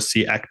Zoom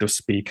OSC active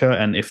speaker.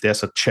 And if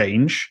there's a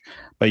change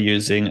by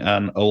using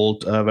an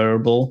old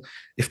variable,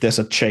 if there's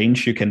a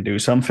change, you can do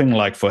something.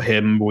 Like for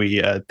him,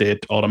 we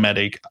did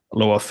automatic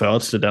lower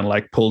thirds that then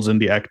like pulls in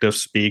the active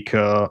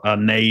speaker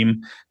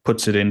name,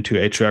 puts it into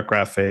HDR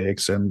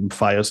graphics and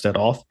fires that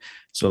off.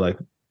 So like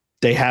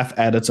they have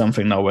added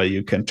something now where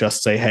you can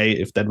just say, hey,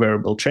 if that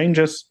variable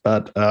changes,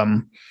 but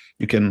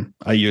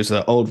I use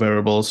an old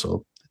variable,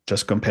 so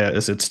just compare,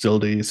 is it still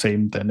the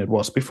same than it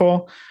was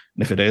before?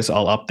 And if it is,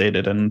 I'll update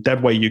it. And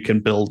that way you can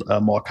build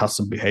more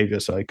custom behavior.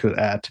 So I could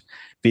add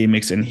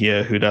vMix in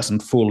here who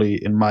doesn't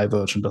fully, in my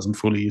version, doesn't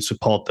fully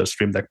support the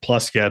Stream Deck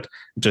Plus yet.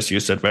 Just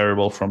use that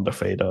variable from the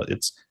fader.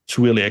 It's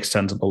really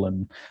extensible,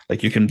 and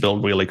like you can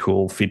build really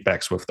cool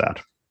feedbacks with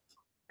that.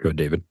 Good,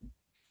 David.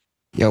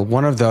 Yeah,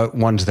 one of the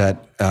ones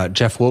that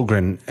Jeff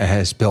Wilgren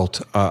has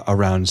built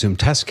around Zoom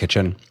Test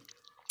Kitchen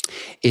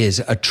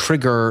is a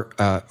trigger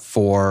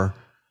for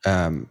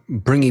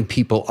bringing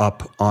people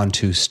up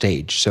onto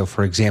stage. So,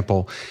 for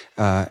example,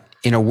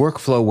 in a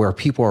workflow where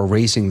people are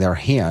raising their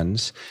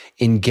hands,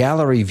 in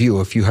gallery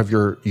view, if you have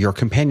your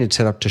Companion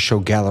set up to show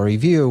gallery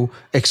view,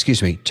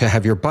 to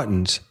have your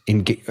buttons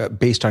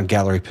based on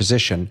gallery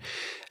position,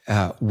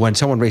 when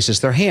someone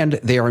raises their hand,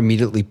 they are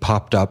immediately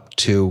popped up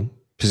to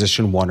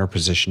position 1 or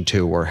position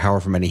 2, or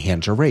however many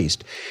hands are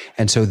raised.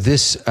 And so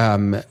this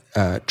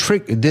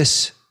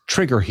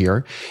trigger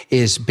here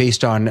is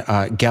based on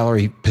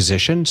gallery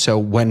position. So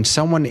when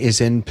someone is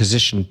in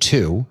position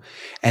 2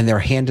 and their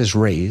hand is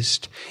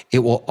raised, it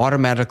will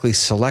automatically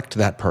select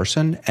that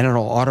person, and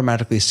it'll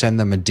automatically send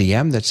them a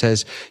DM that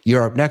says,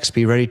 you're up next,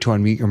 be ready to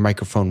unmute your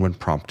microphone when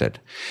prompted.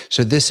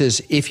 So this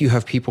is, if you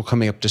have people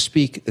coming up to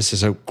speak, this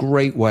is a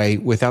great way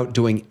without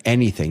doing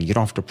anything. You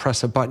don't have to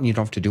press a button, you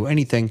don't have to do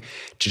anything,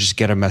 to just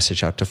get a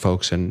message out to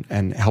folks and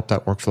help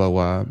that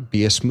workflow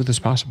be as smooth as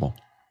possible.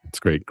 That's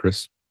great.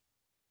 Chris?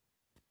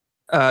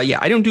 Yeah,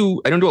 I don't do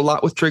a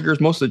lot with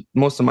triggers. Most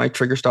of my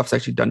trigger stuff's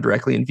actually done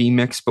directly in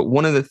vMix. But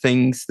one of the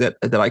things that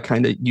I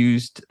kind of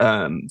used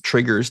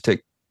triggers to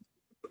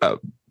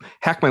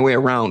hack my way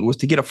around was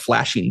to get a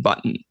flashing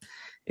button.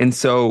 And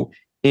so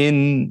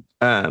in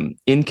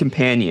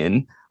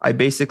Companion, I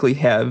basically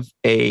have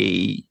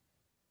a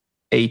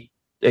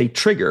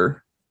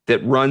trigger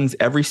that runs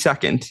every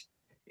second,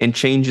 and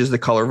changes the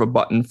color of a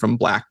button from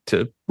black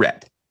to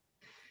red.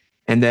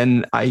 And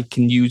then I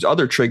can use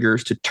other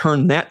triggers to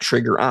turn that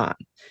trigger on.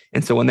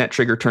 And so when that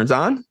trigger turns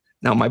on,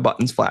 now my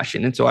button's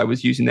flashing. And so I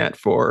was using that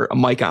for a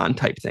mic on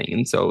type thing.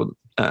 And so,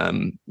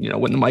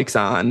 when the mic's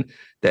on,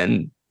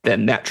 then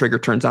that trigger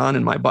turns on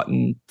and my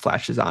button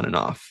flashes on and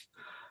off.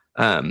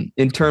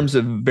 In terms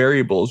of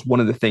variables, one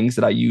of the things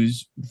that I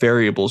use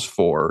variables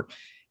for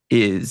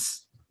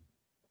is,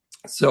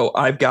 so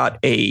I've got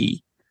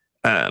I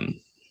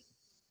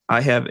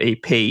have a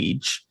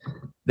page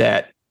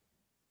that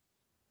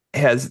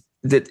has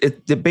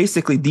that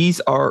basically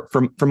these are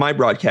for my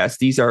broadcast,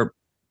 these are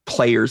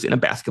players in a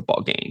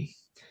basketball game.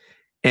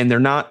 And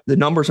the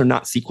numbers are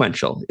not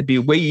sequential. It'd be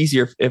way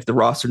easier if the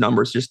roster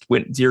numbers just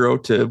went 0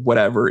 to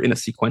whatever in a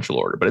sequential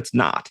order, but it's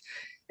not.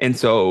 And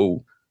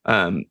so,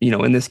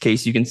 in this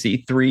case, you can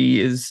see 3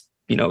 is,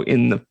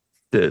 in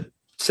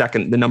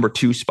the number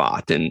 2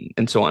 spot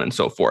and so on and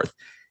so forth.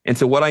 And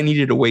so what I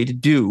needed a way to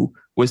do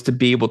was to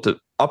be able to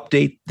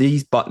update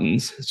these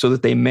buttons so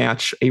that they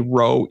match a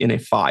row in a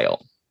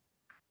file.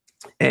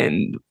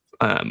 And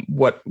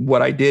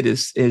what I did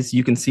is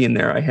you can see in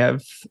there, I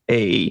have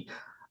a,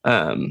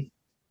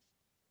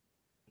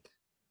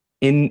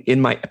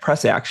 in my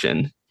press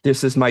action,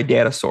 this is my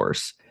data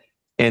source.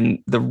 And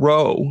the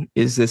row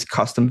is this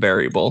custom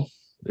variable,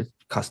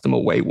 custom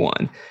away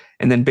 1.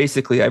 And then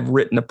basically I've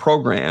written a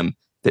program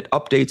that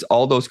updates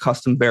all those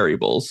custom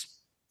variables.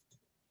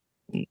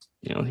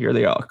 Here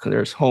they are.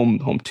 There's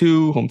home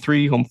 2, home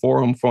 3, home 4,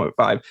 home 4,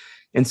 5.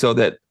 And so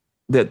that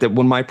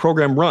when my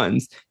program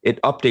runs,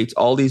 it updates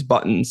all these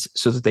buttons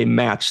so that they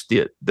match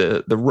the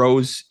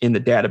rows in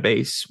the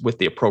database with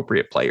the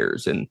appropriate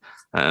players. And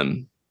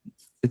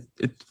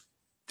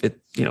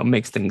it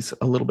makes things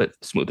a little bit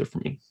smoother for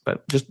me.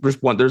 But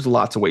there's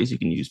lots of ways you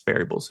can use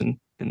variables and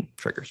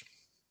triggers.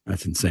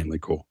 That's insanely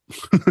cool.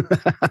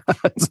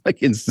 It's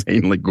like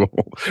insanely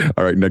cool.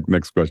 All right,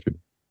 next question.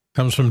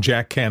 Comes from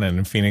Jack Cannon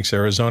in Phoenix,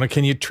 Arizona.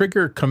 Can you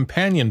trigger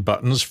companion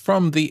buttons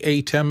from the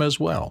ATEM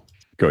as well?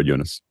 Go ahead,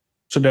 Jonas.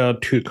 So there are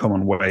 2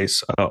 common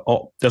ways.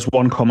 There's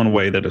one common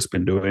way that has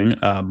been doing.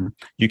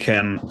 You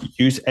can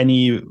use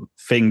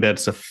anything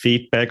that's a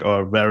feedback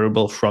or a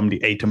variable from the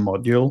ATEM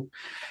module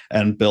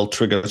and build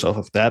triggers off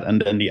of that.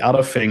 And then the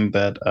other thing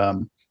that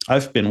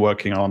I've been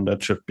working on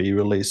that should be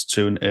released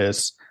soon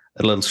is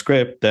a little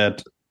script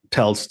that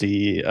tells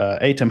the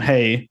ATEM,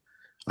 hey,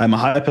 I'm a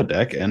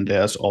hyperdeck and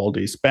there's all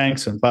these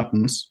banks and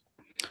buttons.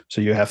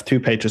 So you have 2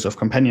 pages of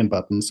companion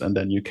buttons, and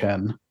then you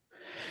can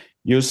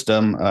use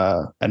them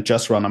and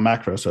just run a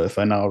macro. So if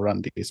I now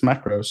run these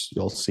macros,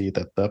 you'll see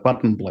that the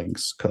button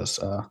blinks because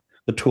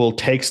the tool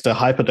takes the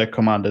hyperdeck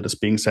command that is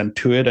being sent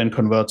to it and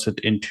converts it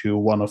into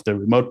one of the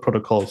remote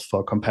protocols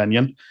for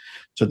companion.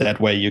 So that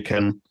way you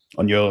can,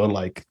 on your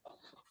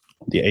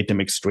the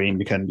ATEM Extreme,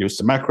 you can use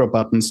the macro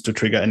buttons to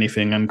trigger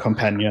anything in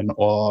companion,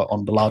 or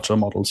on the larger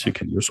models, you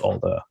can use all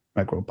the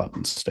macro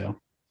buttons there.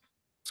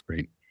 That's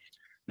great.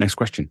 Next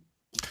question.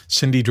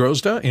 Cindy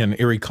Drozda in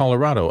Erie,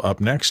 Colorado up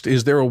next.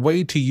 Is there a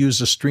way to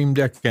use a Stream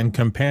Deck and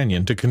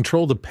Companion to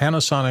control the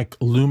Panasonic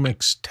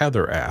Lumix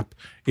Tether app?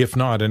 If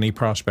not, any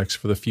prospects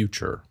for the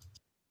future?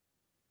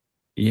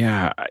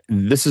 Yeah,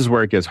 this is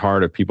where it gets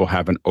hard if people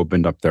haven't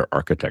opened up their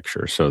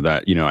architecture. So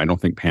that, I don't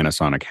think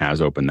Panasonic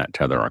has opened that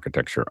Tether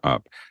architecture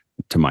up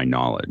to my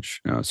knowledge.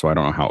 So I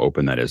don't know how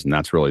open that is. And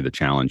that's really the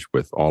challenge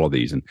with all of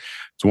these. And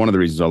it's one of the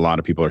reasons a lot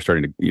of people are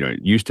starting to, it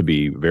used to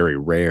be very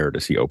rare to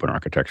see open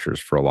architectures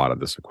for a lot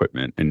of this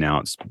equipment. And now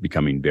it's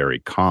becoming very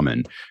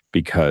common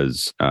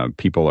because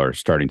people are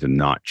starting to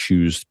not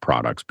choose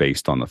products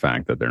based on the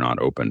fact that they're not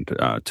open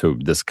to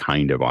this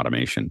kind of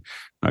automation.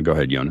 Go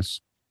ahead, Jonas.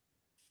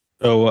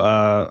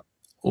 So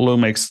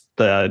Lumix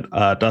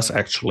does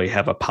actually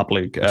have a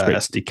public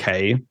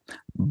SDK,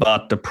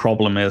 but the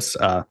problem is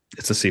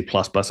it's a C++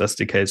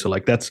 SDK. So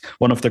that's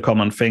one of the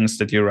common things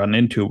that you run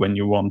into when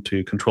you want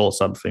to control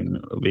something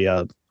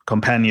via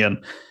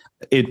Companion.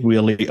 It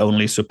really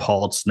only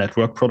supports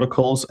network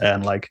protocols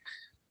and like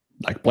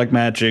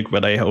Blackmagic,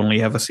 where they only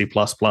have a C++, an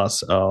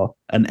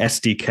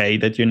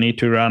SDK that you need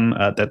to run.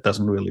 That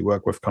doesn't really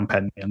work with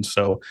Companion.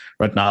 So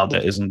right now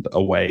there isn't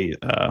a way.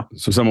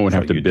 So someone would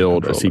have to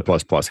build a C++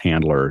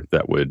 handler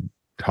that would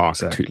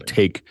to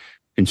take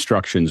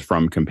instructions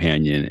from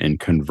Companion and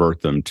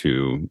convert them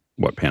to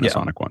what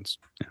Panasonic wants.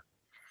 Yeah.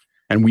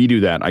 And we do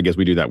that. I guess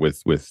we do that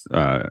with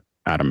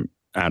Adam's,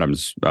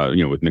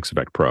 with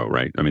Mixeffect Pro,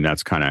 right? I mean,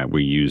 that's kind of,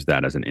 we use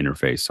that as an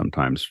interface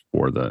sometimes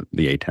for the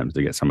ATEMs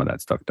to get some of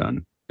that stuff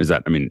done. Is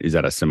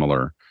that a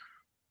similar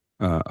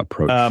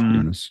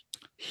approach?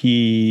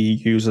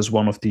 He uses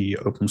one of the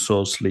open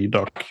sourcely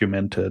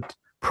documented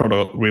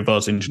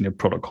reverse engineered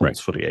protocols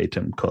for the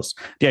ATEM, because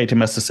the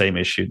ATEM has the same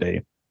issue.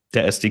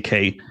 Their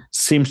SDK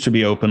seems to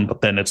be open,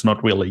 but then it's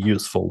not really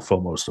useful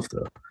for most of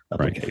the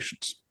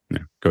applications. Yeah.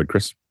 Go ahead,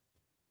 Chris.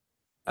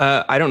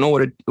 I don't know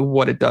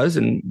what it does,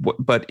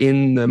 but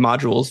in the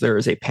modules there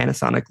is a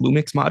Panasonic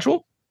Lumix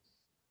module.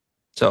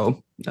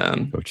 So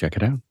go check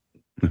it out.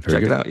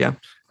 Check it out. Yeah.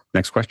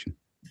 Next question.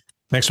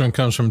 Next one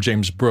comes from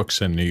James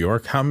Brooks in New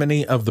York. How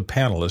many of the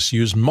panelists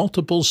use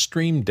multiple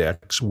Stream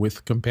Decks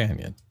with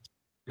Companion?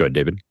 Go ahead,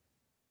 David.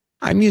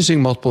 I'm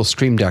using multiple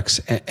Stream Decks,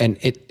 and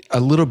it a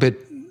little bit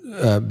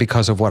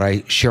because of what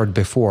I shared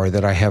before,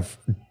 that I have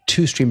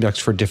 2 Stream Decks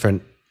for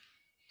different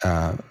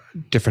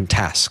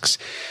tasks.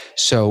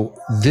 So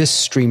this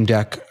Stream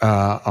Deck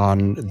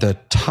on the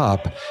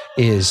top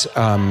is,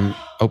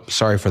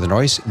 sorry for the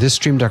noise. This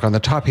Stream Deck on the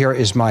top here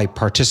is my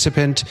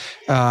participant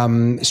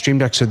Stream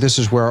Deck. So this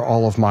is where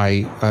all of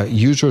my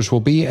users will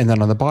be. And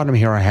then on the bottom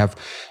here, I have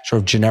sort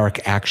of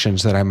generic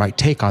actions that I might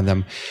take on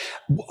them.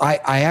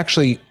 I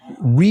actually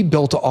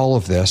rebuilt all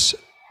of this,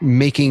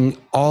 making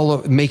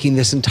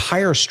this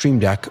entire Stream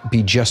Deck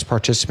be just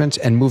participants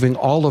and moving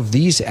all of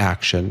these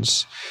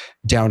actions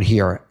down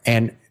here.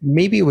 And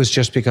maybe it was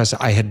just because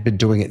I had been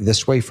doing it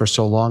this way for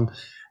so long,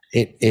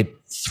 it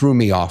threw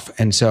me off.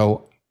 And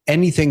so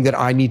anything that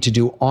I need to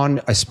do on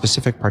a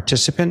specific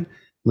participant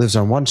lives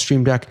on one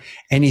Stream Deck.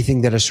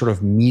 Anything that is sort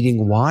of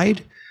meeting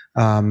wide,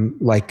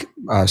 like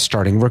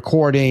starting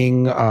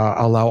recording,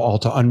 allow all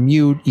to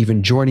unmute,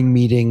 even joining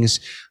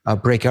meetings,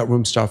 breakout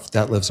room stuff,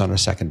 that lives on a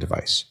second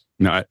device.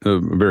 Now, a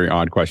very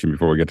odd question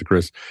before we get to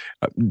Chris.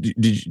 Do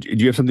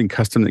you have something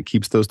custom that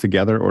keeps those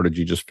together, or did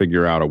you just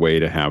figure out a way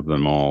to have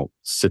them all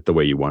sit the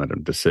way you wanted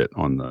them to sit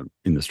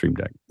in the Stream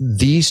Deck?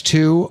 These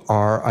 2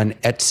 are an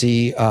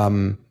Etsy,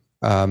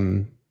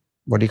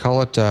 what do you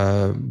call it?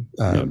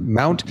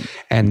 Mount.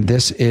 And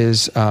this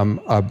is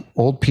an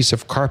old piece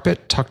of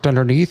carpet tucked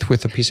underneath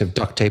with a piece of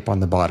duct tape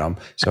on the bottom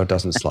so it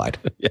doesn't slide.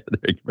 Yeah,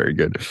 very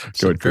good.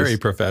 Go ahead, very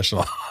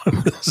professional.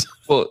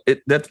 Well,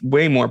 that's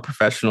way more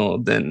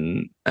professional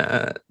than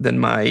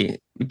my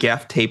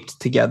gaff taped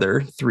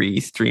together 3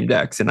 Stream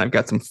Decks, and I've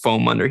got some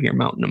foam under here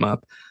mounting them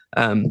up.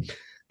 You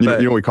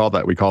know, we call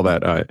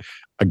that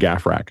a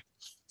gaff rack.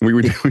 We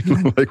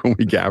like when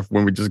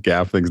we just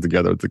gaff things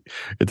together.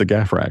 It's a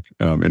gaff rack.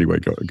 Anyway,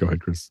 go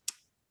ahead, Chris.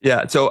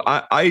 Yeah, so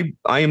I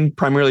am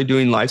primarily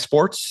doing live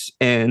sports,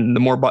 and the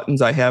more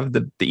buttons I have,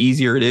 the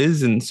easier it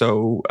is, and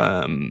so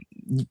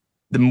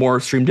the more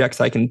Stream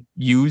Decks I can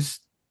use,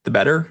 the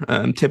better.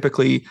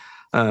 Typically,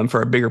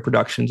 for our bigger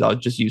productions, I'll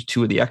just use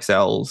 2 of the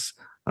XLs.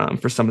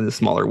 For some of the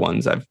smaller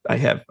ones, I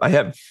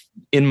have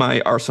in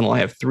my arsenal, I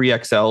have 3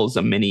 XLs,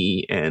 a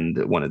mini,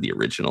 and one of the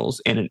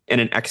originals, and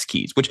an X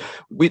keys, which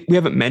we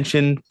haven't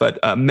mentioned, but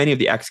many of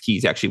the X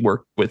keys actually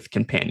work with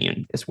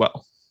Companion as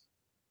well.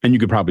 And you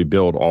could probably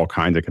build all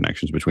kinds of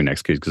connections between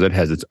X keys because it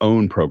has its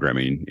own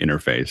programming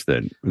interface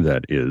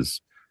that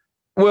is.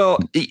 Well,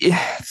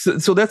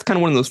 so that's kind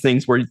of one of those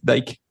things where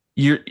like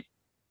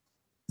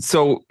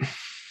so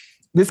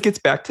this gets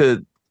back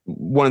to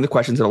one of the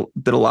questions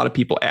that a lot of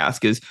people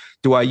ask is,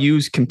 do I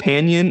use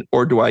Companion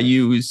or do I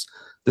use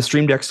the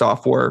Stream Deck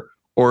software,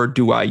 or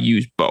do I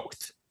use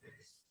both?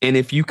 And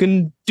if you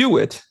can do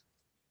it,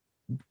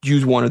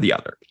 use one or the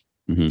other.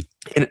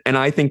 Mm-hmm. And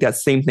I think that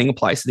same thing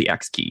applies to the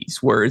X keys.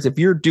 Whereas if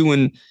you're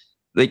doing,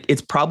 like,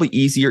 it's probably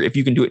easier if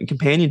you can do it in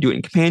Companion, do it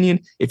in Companion.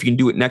 If you can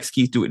do it in X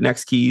keys, do it in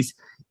X keys.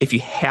 If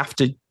you have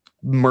to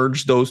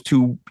merge those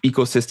 2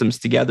 ecosystems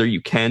together,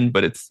 you can,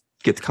 but it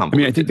gets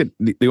complicated. I mean, I think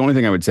that the only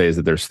thing I would say is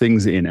that there's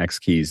things in X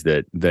keys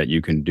that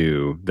you can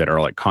do that are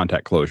like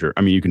contact closure.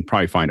 I mean, you can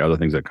probably find other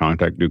things that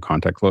do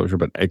contact closure,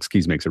 but X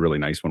keys makes a really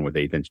nice one with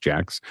 1/8"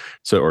 jacks,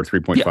 or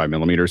 3.5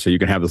 millimeters. So you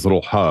can have this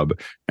little hub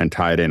and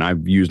tie it in.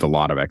 I've used a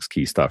lot of X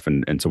key stuff,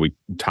 and so we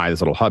tie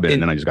this little hub in,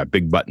 and then I just got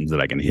big buttons that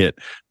I can hit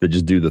that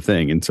just do the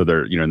thing. And so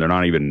they're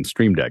not even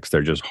Stream Decks;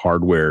 they're just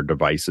hardware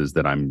devices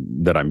that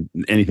I'm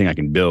anything I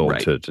can build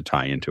to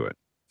tie into it.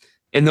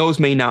 And those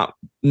may not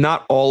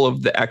all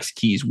of the X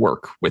keys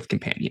work with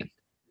Companion.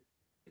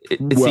 It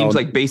seems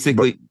like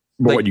basically.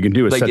 But what you can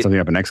do is set something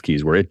up in X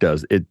keys where it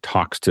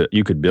talks to,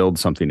 you could build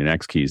something in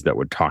X keys that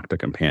would talk to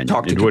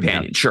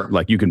Companion. Sure.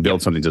 Like you can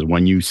build something that says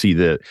when you see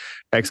the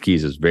X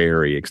keys is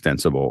very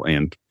extensible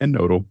and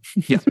nodal.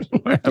 Yeah.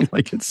 I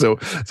like it. So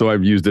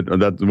I've used it.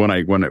 That's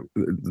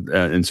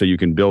and so you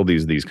can build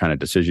these kind of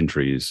decision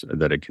trees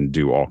that it can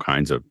do all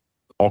kinds of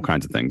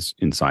things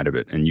inside of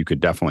it, and you could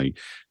definitely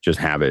just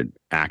have it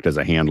act as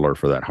a handler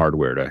for that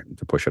hardware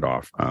to push it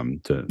off.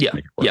 Make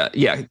it work.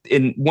 Yeah.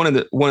 And one of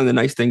the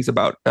nice things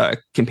about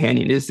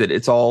Companion is that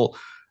it's all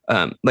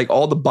like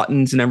all the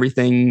buttons and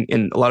everything,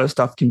 and a lot of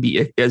stuff can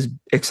be as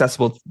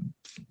accessible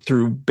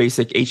through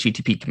basic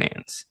HTTP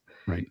commands.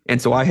 Right.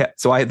 And so I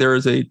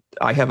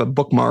have a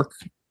bookmark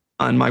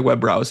on my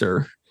web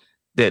browser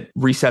that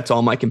resets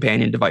all my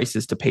Companion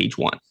devices to page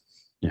 1.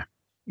 Yeah,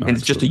 and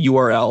it's just a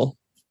URL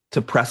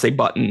to press a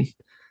button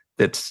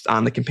that's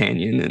on the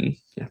Companion. And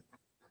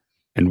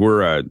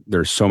And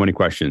there's so many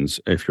questions.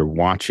 If you're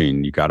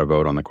watching, you got to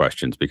vote on the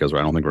questions because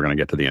I don't think we're going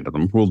to get to the end of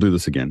them. We'll do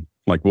this again.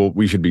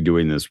 We should be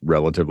doing this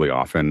relatively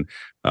often.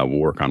 We'll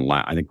work on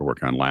I think we're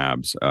working on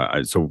labs.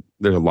 So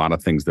there's a lot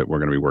of things that we're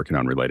going to be working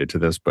on related to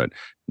this, but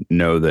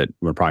know that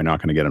we're probably not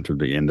going to get them to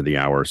the end of the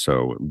hour.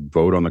 So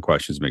vote on the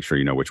questions. Make sure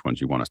you know which ones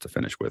you want us to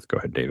finish with. Go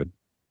ahead, David.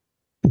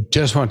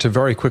 Just want to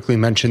very quickly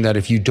mention that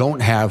if you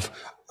don't have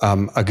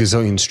a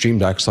gazillion Stream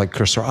Decks like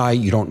Cursor Eye.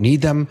 You don't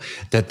need them.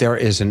 That there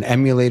is an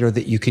emulator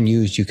that you can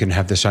use. You can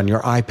have this on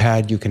your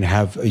iPad.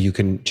 You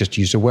can just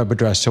use a web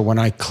address. So when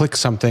I click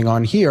something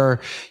on here,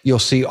 you'll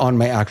see on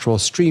my actual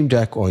Stream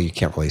Deck. Well, you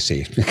can't really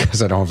see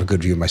because I don't have a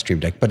good view of my Stream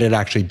Deck, but it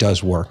actually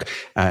does work,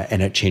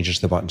 and it changes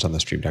the buttons on the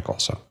Stream Deck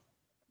also.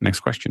 Next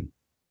question.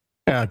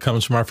 It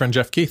comes from our friend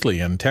Jeff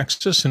Keithley in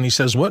Texas, and he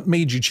says, "What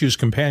made you choose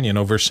Companion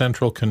over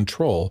Central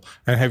Control,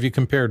 and have you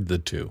compared the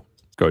two?"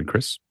 Go ahead,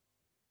 Chris.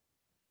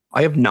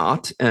 I have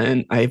not,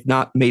 and I have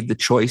not made the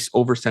choice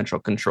over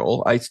Central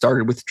Control. I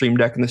started with Stream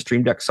Deck and the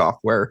Stream Deck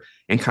software,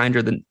 and kind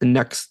of the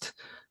next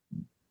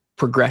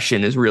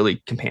progression is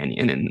really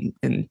Companion.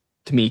 And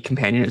to me,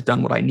 Companion has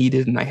done what I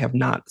needed, and I have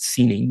not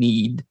seen a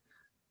need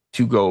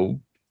to go.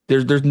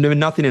 There's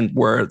nothing in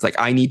where it's like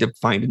I need to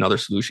find another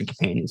solution.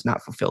 Companion is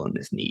not fulfilling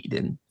this need,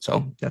 and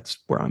so that's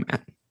where I'm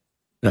at.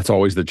 That's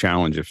always the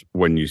challenge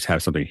when you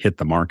have something hit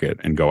the market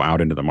and go out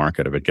into the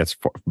market. If it gets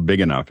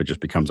big enough, it just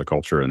becomes a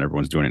culture and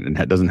everyone's doing it. And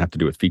it doesn't have to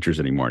do with features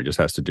anymore. It just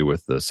has to do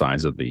with the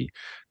size of the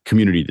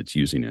community that's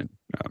using it.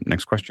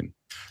 Next question.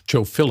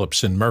 Joe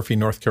Phillips in Murphy,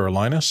 North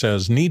Carolina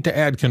says, "Need to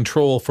add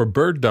control for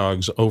bird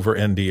dogs over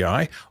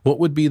NDI. What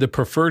would be the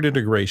preferred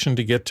integration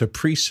to get to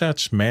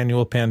presets,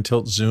 manual pan,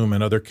 tilt, zoom,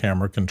 and other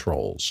camera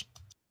controls?"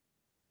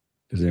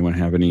 Does anyone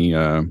have any?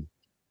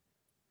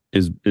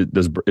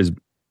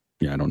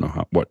 Yeah, I don't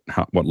know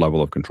what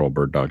level of control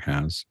BirdDog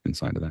has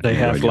inside of that. They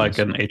have like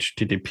an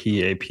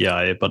HTTP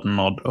API, but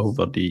not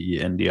over the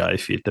NDI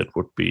feed. That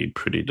would be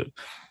pretty.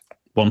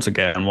 Once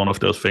again, one of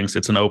those things.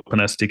 It's an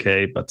open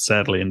SDK, but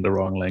sadly in the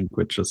wrong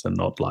languages and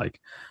not like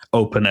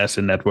open as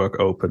in network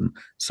open.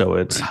 So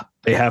it's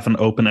they have an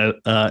open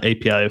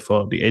API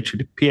for the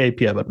HTTP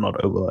API, but not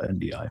over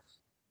NDI.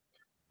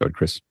 Good,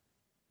 Chris.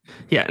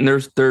 Yeah, and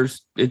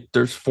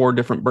there's 4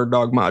 different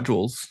BirdDog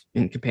modules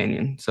in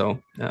Companion. So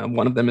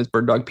one of them is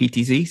BirdDog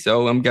PTZ.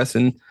 So I'm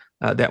guessing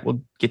that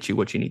will get you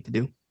what you need to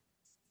do.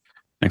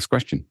 Next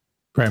question.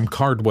 Graham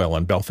Cardwell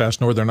in Belfast,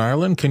 Northern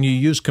Ireland. "Can you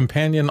use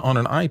Companion on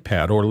an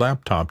iPad or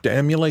laptop to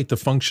emulate the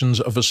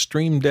functions of a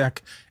Stream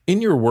Deck in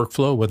your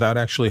workflow without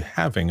actually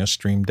having a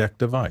Stream Deck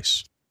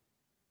device?"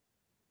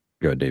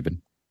 Go ahead,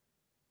 David.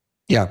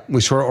 Yeah,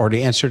 we sort of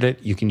already answered it.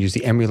 You can use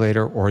the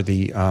emulator or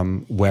the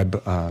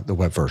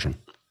web version.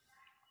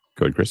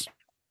 Go ahead, Chris.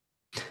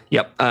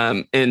 Yep.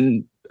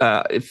 And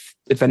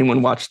if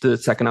anyone watched the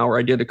second hour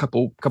I did a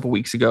couple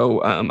weeks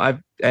ago, I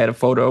had a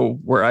photo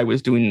where I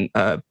was doing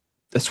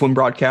a swim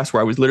broadcast where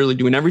I was literally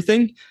doing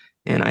everything,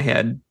 and I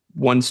had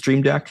one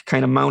Stream Deck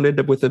kind of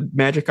mounted with a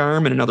magic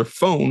arm and another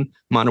phone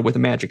mounted with a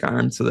magic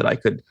arm, so that I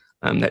could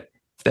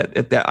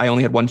that I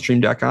only had one Stream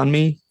Deck on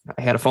me.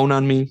 I had a phone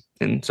on me,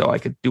 and so I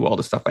could do all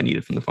the stuff I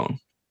needed from the phone.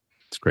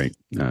 That's great.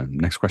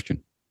 Next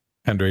question.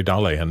 Andre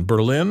Dale in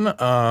Berlin.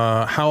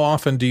 "How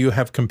often do you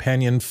have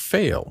Companion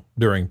fail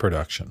during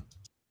production?"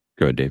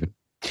 Go ahead, David.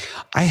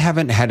 I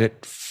haven't had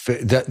it.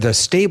 The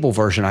stable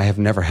version, I have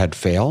never had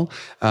fail.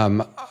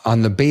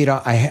 On the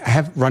beta, I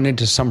have run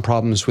into some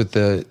problems with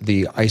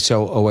the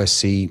ISO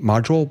OSC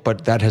module,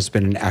 but that has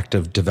been an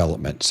active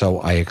development. So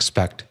I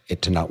expect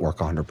it to not work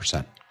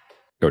 100%.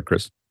 Go ahead,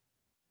 Chris.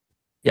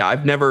 Yeah,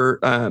 I've never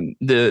had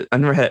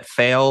it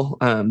fail.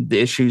 The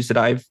issues that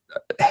I've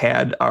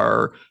had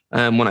are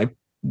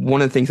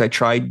one of the things I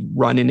tried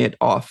running it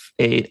off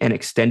an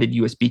extended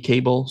USB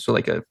cable, so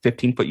like a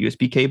 15-foot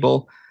USB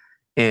cable,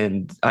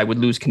 and I would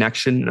lose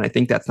connection. And I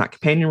think that's not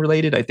Companion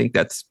related. I think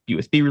that's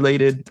USB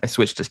related. I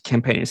switched to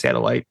Companion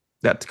satellite.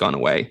 That's gone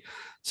away.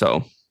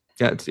 So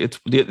yeah,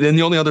 then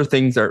the only other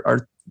things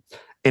are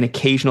an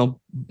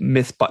occasional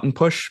miss button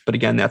push, but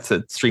again, that's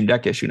a Stream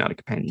Deck issue, not a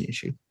Companion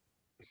issue.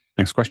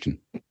 Next question.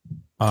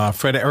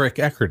 Fred Eric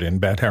Eckert in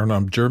Bad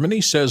Herrenum,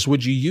 Germany says,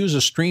 "Would you use a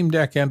Stream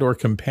Deck and or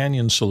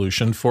Companion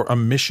solution for a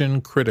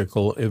mission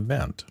critical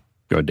event?"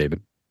 Go ahead,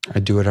 David. I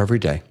do it every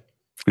day.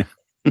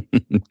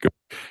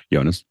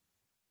 Jonas.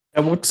 I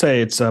would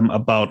say it's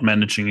about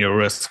managing your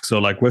risk. So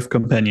like with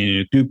Companion,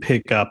 you do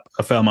pick up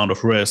a fair amount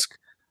of risk.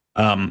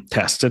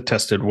 Test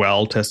it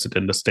well, test it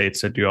in the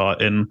states that you are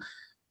in.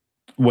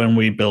 When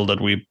we build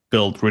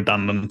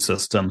redundant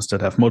systems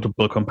that have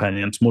multiple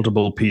companions,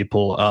 multiple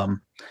people.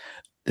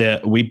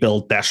 We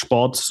build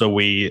dashboards, so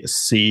we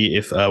see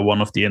if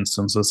one of the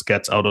instances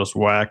gets out of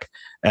whack,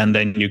 and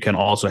then you can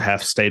also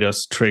have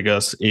status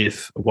triggers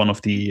if one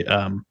of the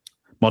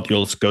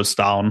modules goes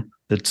down,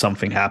 that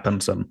something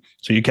happens, and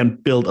so you can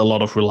build a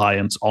lot of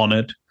reliance on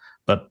it.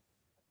 But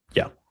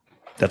yeah,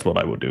 that's what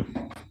I would do.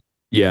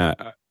 Yeah,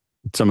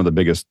 some of the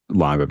biggest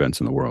live events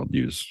in the world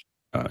use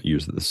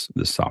this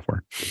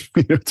software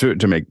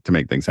to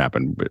make things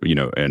happen.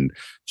 And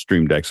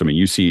Stream Decks. I mean,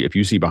 if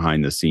you see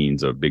behind the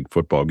scenes of big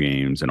football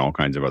games and all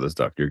kinds of other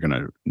stuff, you're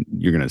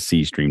gonna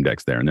see Stream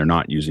Decks there, and they're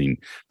not using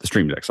the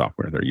Stream Deck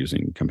software. They're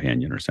using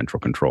Companion or Central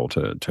Control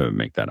to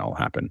make that all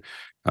happen.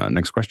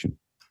 Next question.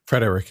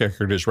 Fred Eric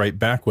Eckert is right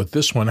back with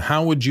this one.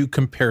 "How would you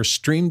compare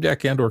Stream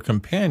Deck and or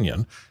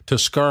Companion to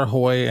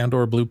Skarhoy and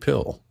or Blue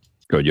Pill?"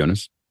 Go,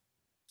 Jonas.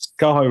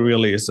 Skarhoy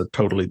really is a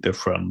totally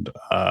different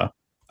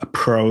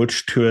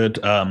approach to it.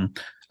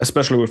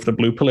 especially with the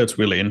blue pill, it's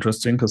really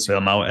interesting because they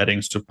are now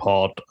adding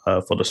support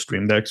for the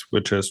Stream Decks,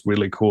 which is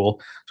really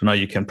cool. So now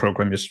you can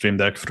program your Stream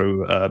Deck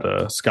through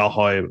the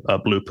Skalhoy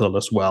blue pill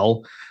as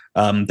well.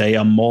 They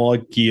are more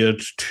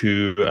geared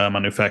to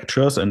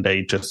manufacturers, and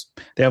they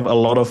have a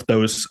lot of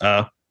those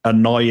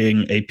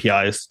annoying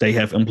APIs they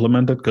have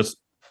implemented because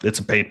it's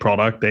a paid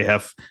product. They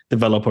have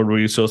developer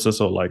resources,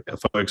 so like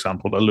for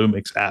example, the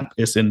Lumix app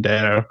is in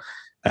there,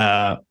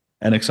 and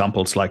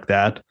examples like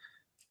that.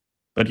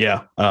 But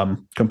yeah,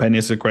 Companion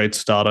is a great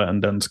starter,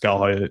 and then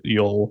Skalhoy,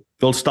 you'll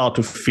start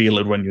to feel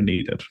it when you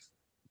need it.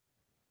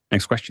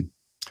 Next question.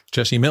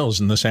 Jesse Mills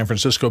in the San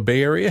Francisco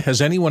Bay Area.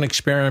 Has anyone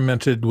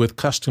experimented with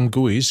custom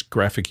GUIs,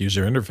 graphic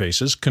user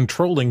interfaces,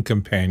 controlling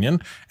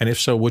Companion? And if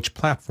so, which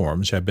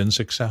platforms have been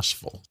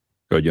successful?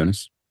 Go ahead,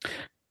 Jonas.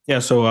 Yeah,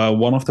 so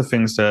one of the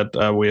things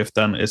that we have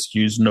done is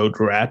use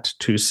Node-RED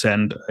to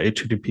send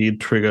HTTP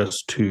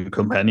triggers to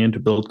Companion to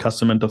build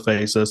custom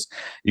interfaces.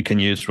 You can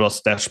use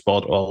Rust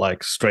dashboard or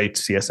like straight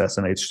CSS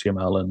and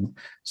HTML and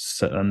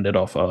send it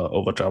off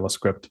over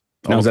JavaScript.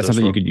 Now, is that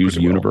something you could use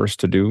Universe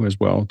to do as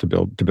well, to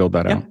build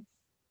that out?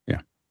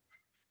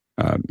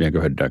 Yeah, go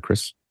ahead,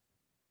 Chris.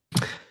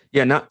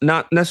 Yeah,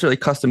 not necessarily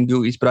custom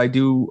GUIs, but I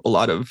do a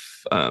lot of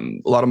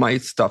my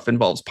stuff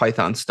involves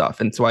Python stuff,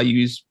 and so I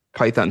use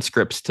Python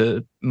scripts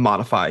to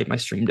modify my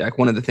Stream Deck.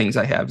 One of the things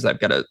I have is I've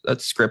got a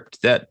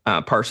script that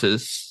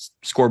parses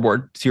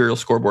serial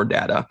scoreboard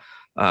data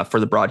for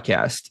the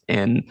broadcast,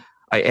 and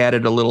I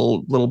added a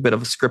little bit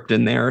of a script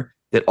in there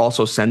that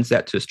also sends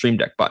that to a Stream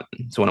Deck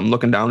button. So when I'm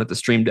looking down at the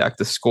Stream Deck,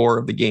 the score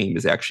of the game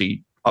is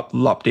actually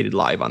updated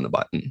live on the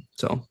button.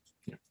 So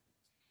yeah.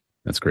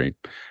 That's great.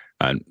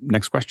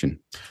 Next question.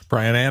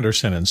 Brian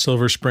Anderson in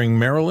Silver Spring,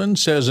 Maryland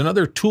says,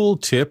 another tool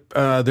tip,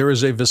 there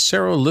is a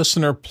Vocero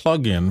listener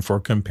plugin for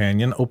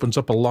Companion, opens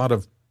up a lot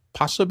of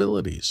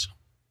possibilities.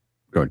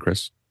 Go ahead,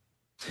 Chris.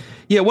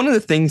 Yeah, one of the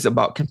things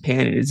about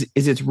Companion is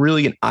it's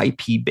really an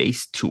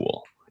IP-based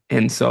tool.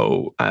 And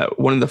so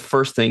one of the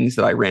first things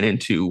that I ran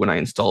into when I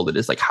installed it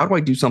is like, how do I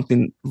do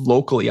something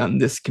locally on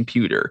this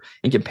computer?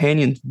 And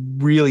Companion's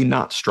really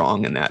not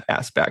strong in that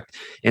aspect.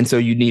 And so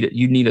you need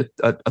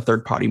a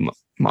third-party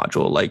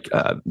module like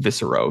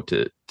Vocero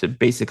to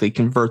basically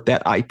convert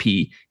that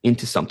IP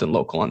into something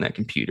local on that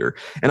computer.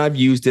 And I've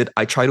used it.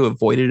 I try to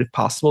avoid it if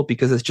possible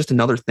because it's just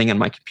another thing on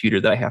my computer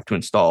that I have to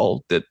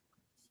install.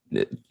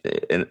 Yeah,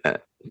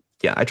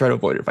 I try to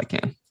avoid it if I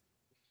can.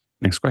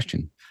 Next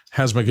question.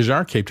 Hasma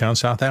Gajar, Cape Town,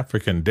 South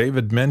African.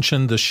 David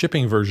mentioned the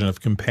shipping version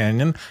of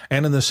Companion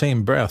and in the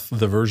same breath,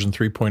 the version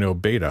 3.0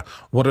 beta.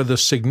 What are the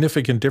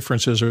significant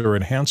differences or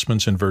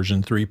enhancements in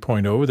version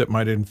 3.0 that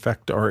might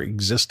infect our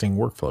existing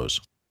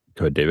workflows?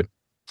 Go ahead, David.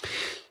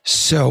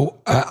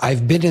 So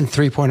I've been in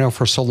 3.0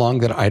 for so long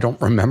that I don't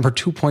remember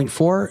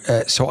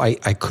 2.4. So I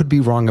could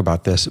be wrong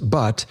about this,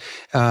 but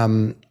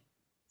no,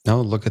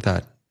 look at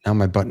that. Now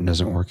my button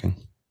isn't working.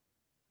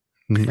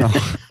 No.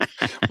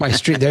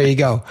 There you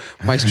go.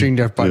 My Stream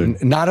Deck button,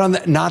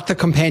 not the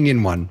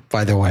Companion one,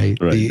 by the way,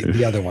 right.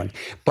 the other one.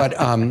 But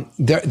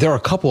there are a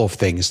couple of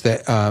things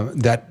that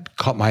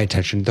caught my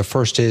attention. The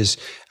first is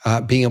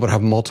being able to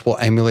have multiple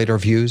emulator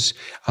views.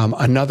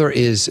 Another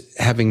is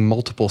having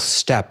multiple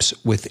steps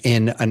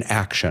within an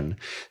action.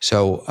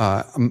 So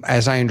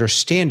as I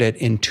understand it,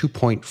 in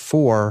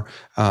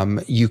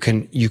 2.4,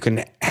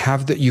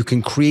 you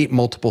can create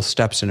multiple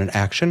steps in an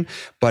action,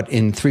 but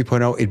in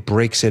 3.0, it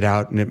breaks it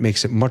out and it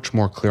makes it much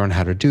more clear on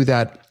how to do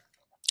that.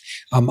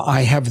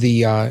 I have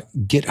the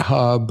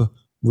GitHub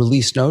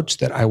release notes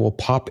that I will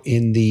pop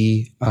in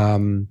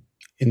in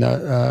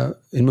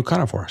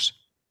Mukana for us.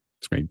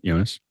 That's great,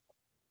 Jonas.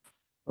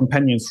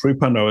 Companion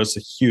 3.0 is a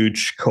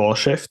huge core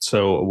shift.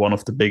 So one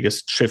of the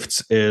biggest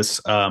shifts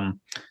is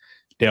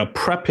they are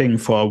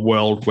prepping for a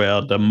world where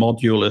the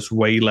module is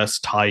way less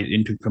tied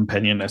into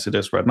Companion as it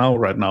is right now.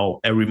 Right now,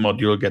 every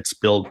module gets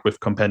built with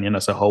Companion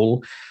as a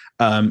whole.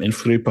 In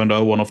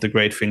 3.0, one of the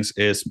great things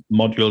is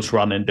modules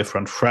run in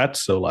different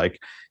threads. So like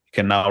you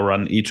can now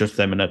run each of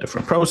them in a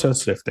different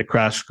process. If they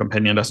crash,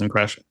 Companion doesn't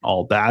crash,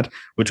 all that,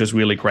 which is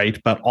really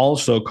great, but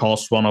also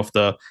caused one of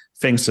the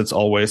things that's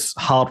always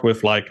hard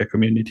with like a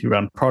community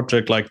run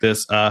project like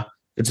this.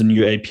 It's a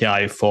new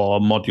API for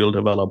module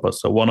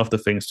developers. So one of the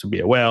things to be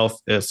aware of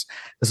is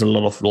there's a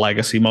lot of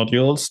legacy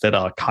modules that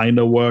are kind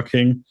of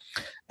working.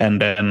 And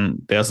then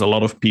there's a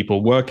lot of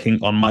people working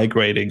on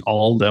migrating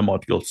all their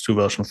modules to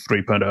version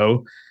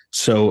 3.0.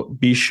 So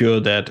be sure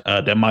that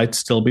there might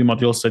still be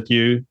modules that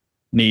you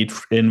need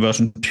in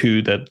version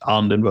 2 that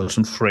aren't in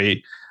version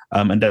 3.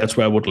 And that's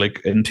where I would look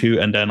into.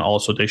 And then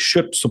also they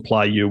should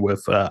supply you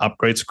with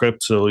upgrade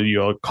script, so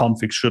your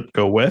config should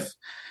go with.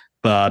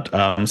 But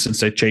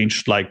since they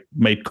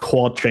made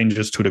core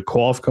changes to the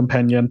core of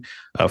Companion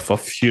for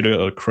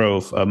future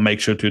growth, make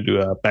sure to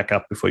do a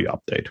backup before you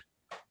update.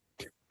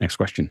 Next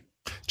question.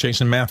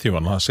 Jason Matthew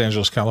in Los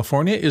Angeles,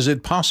 California. Is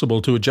it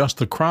possible to adjust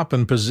the crop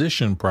and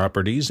position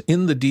properties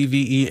in the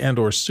DVE and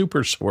or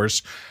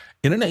SuperSource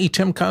in an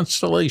ATEM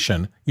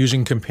constellation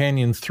using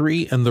Companion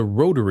 3 and the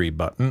rotary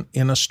button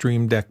in a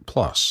Stream Deck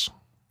Plus?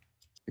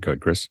 Go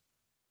ahead, Chris.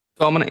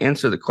 So I'm going to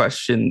answer the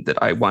question that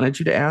I wanted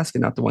you to ask,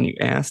 and not the one you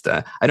asked.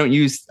 I don't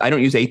use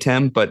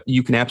ATEM, but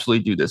you can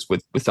absolutely do this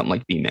with something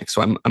like vMix.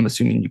 So I'm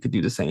assuming you could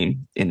do the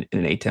same in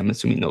an ATEM,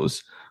 assuming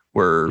those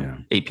were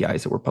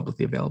APIs that were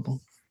publicly available.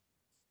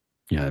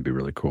 Yeah, that'd be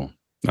really cool.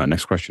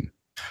 Next question.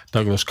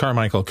 Douglas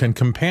Carmichael, can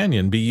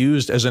Companion be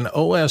used as an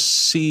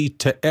OSC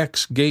to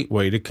X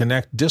gateway to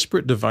connect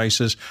disparate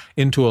devices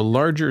into a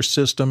larger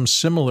system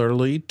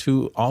similarly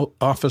to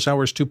Office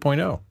Hours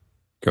 2.0?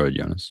 Go ahead,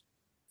 Jonas.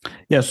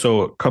 Yeah,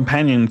 so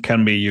Companion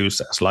can be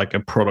used as like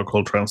a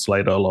protocol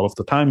translator a lot of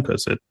the time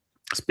because it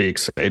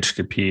speaks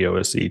HTTP,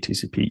 OSC,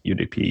 TCP,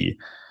 UDP,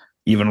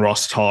 even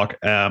ROS-talk.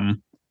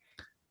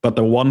 But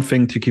the one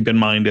thing to keep in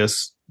mind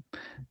is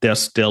they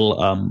still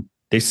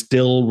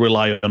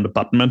rely on the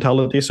button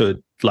mentality. So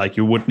like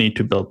you would need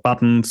to build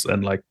buttons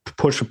and like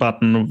push a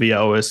button via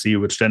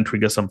OSC, which then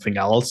triggers something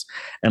else,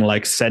 and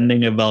like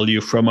sending a value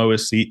from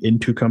OSC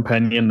into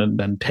Companion and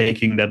then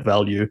taking that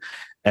value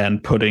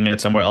and putting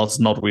it somewhere else is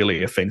not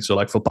really a thing. So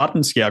like for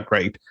buttons, yeah,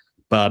 great.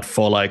 But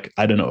for like,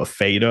 I don't know, a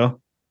fader,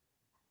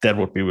 that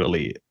would be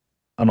really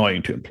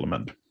annoying to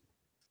implement.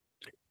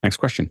 Next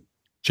question.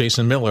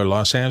 Jason Miller,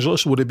 Los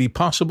Angeles. Would it be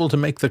possible to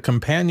make the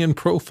Companion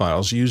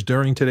profiles used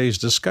during today's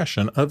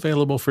discussion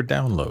available for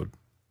download?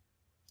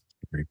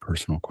 Very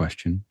personal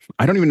question.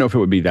 I don't even know if it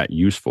would be that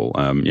useful.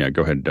 Yeah,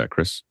 go ahead,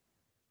 Chris.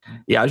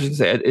 Yeah, I was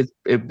just going to say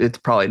it's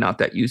probably not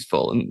that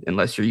useful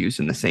unless you're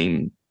using the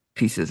same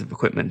pieces of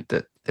equipment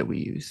that we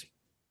use.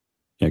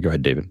 Yeah, go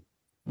ahead, David.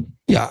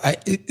 Yeah,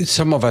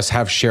 some of us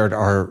have shared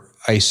our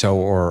ISO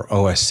or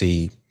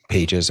OSC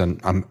pages,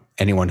 and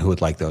anyone who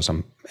would like those,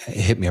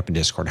 hit me up in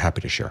Discord.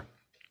 Happy to share.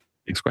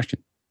 Next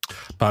question.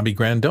 Bobby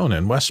Grandona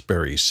in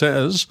Westbury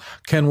says,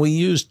 can we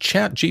use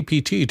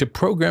ChatGPT to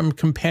program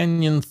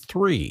Companion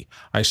 3?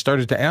 I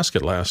started to ask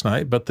it last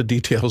night, but the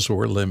details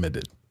were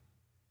limited.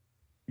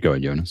 Go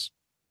ahead, Jonas.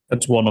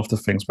 That's one of the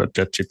things where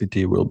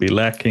ChatGPT will be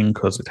lacking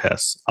because it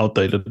has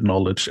outdated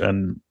knowledge,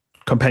 and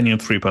Companion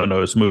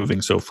 3.0 is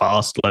moving so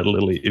fast. Like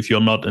literally, if you're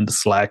not in the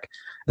Slack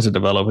as a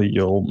developer,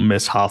 you'll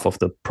miss half of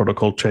the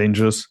protocol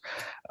changes.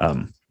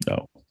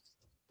 No.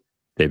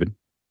 David?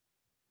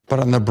 But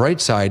on the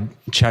bright side,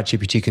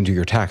 ChatGPT can do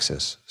your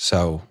taxes.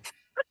 So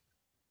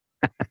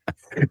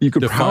you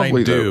could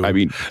probably do. I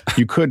mean,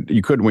 you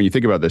could when you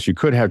think about this, you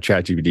could have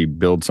ChatGPT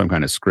build some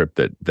kind of script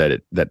that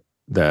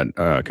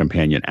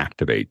Companion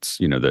activates,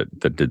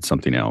 that did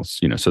something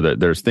else, so that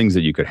there's things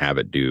that you could have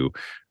it do,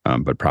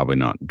 but probably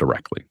not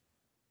directly.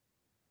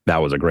 That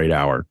was a great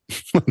hour.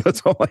 That's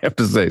all I have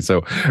to say.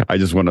 So I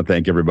just want to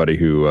thank everybody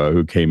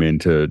who came in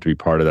to be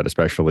part of that,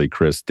 especially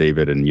Chris,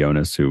 David, and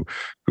Jonas, who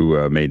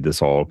made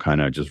this all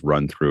kind of just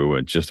run through.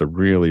 It's just a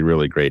really,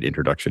 really great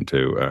introduction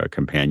to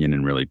Companion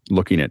and really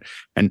looking at.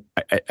 And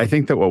I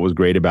think that what was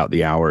great about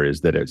the hour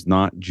is that it's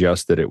not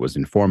just that it was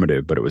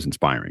informative, but it was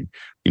inspiring.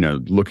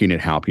 Looking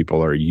at how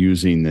people are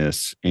using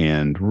this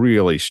and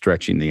really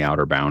stretching the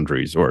outer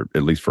boundaries, or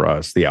at least for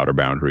us, the outer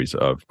boundaries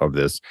of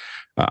this.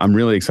 I'm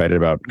really excited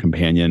about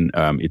Companion.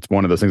 It's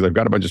one of those things. I've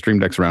got a bunch of Stream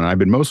Decks around, and I've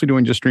been mostly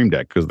doing just Stream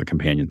Deck because the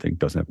Companion thing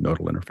doesn't have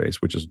nodal interface,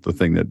 which is the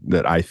thing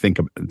that I think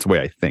of. It's the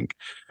way I think.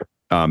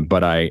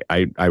 But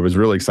I was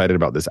really excited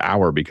about this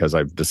hour because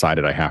I've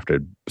decided I have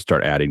to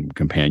start adding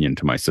Companion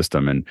to my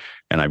system, and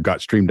I've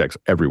got Stream Decks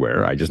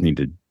everywhere. I just need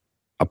to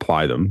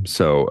apply them.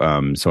 So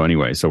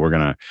anyway, so we're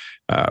gonna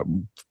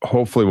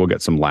hopefully we'll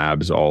get some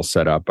labs all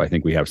set up. I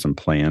think we have some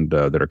planned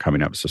that are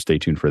coming up, so stay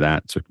tuned for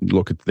that. So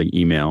look at the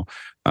email.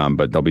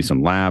 But there'll be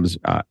some labs.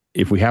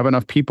 If we have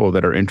enough people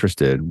that are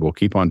interested, we'll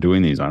keep on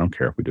doing these. I don't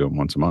care if we do them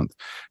once a month,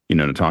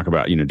 to talk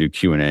about, do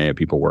Q&A of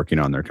people working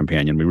on their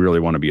Companion. We really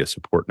want to be a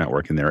support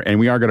network in there. And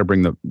we are going to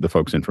bring the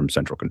folks in from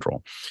Central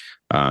Control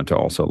to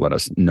also let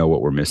us know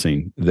what we're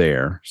missing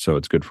there. So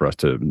it's good for us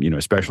to,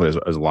 especially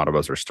as a lot of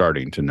us are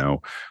starting to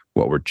know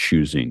what we're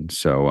choosing.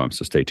 So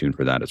stay tuned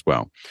for that as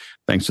well.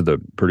 Thanks to the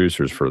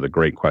producers for the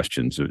great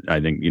questions.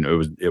 I think,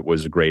 it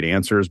was great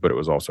answers, but it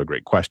was also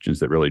great questions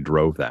that really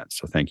drove that.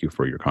 So thank you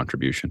for your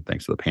contribution.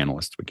 Thanks to the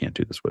panelists. We can't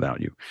do this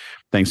without you.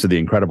 Thanks to the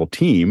incredible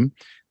team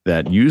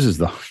that uses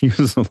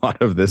a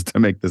lot of this to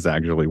make this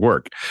actually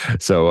work.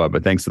 So,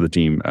 but thanks to the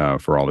team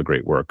for all the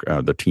great work.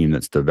 The team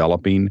that's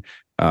developing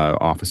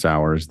office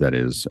hours, that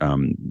is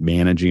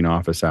managing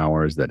office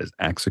hours, that is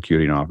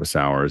executing office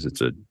hours.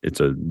 It's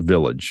a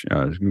village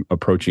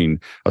approaching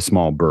a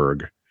small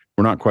burg.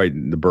 We're not quite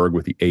the burg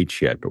with the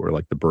H yet, but we're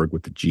like the burg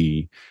with the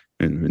G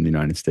in the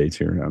United States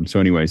here. So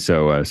anyway,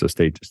 so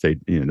stay.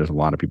 There's a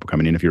lot of people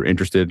coming in. If you're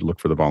interested, look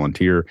for the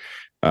volunteer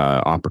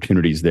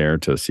opportunities there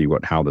to see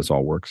how this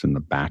all works in the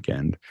back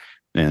end.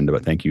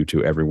 But thank you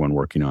to everyone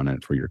working on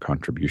it for your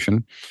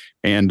contribution.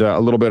 And a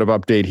little bit of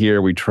update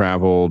here. We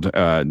traveled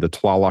the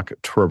Tlaloc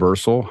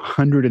Traversal,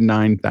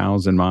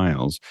 109,000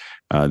 miles.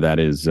 That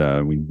is,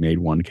 we made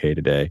 1K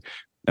today.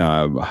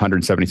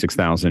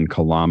 176,000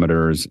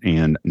 kilometers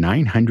and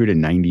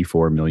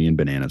 994 million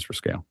bananas for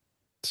scale.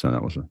 So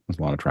that was a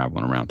lot of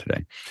traveling around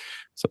today.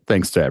 So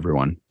thanks to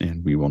everyone.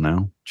 And we will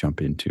now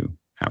jump into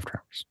After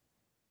Hours.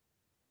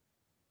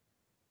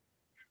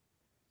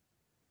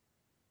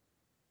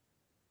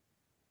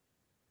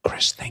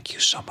 Chris, thank you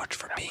so much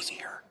for being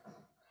here.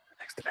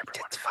 Thanks to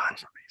everyone. It's fun. That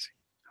was amazing.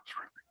 That was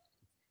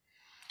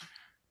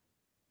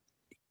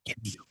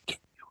really.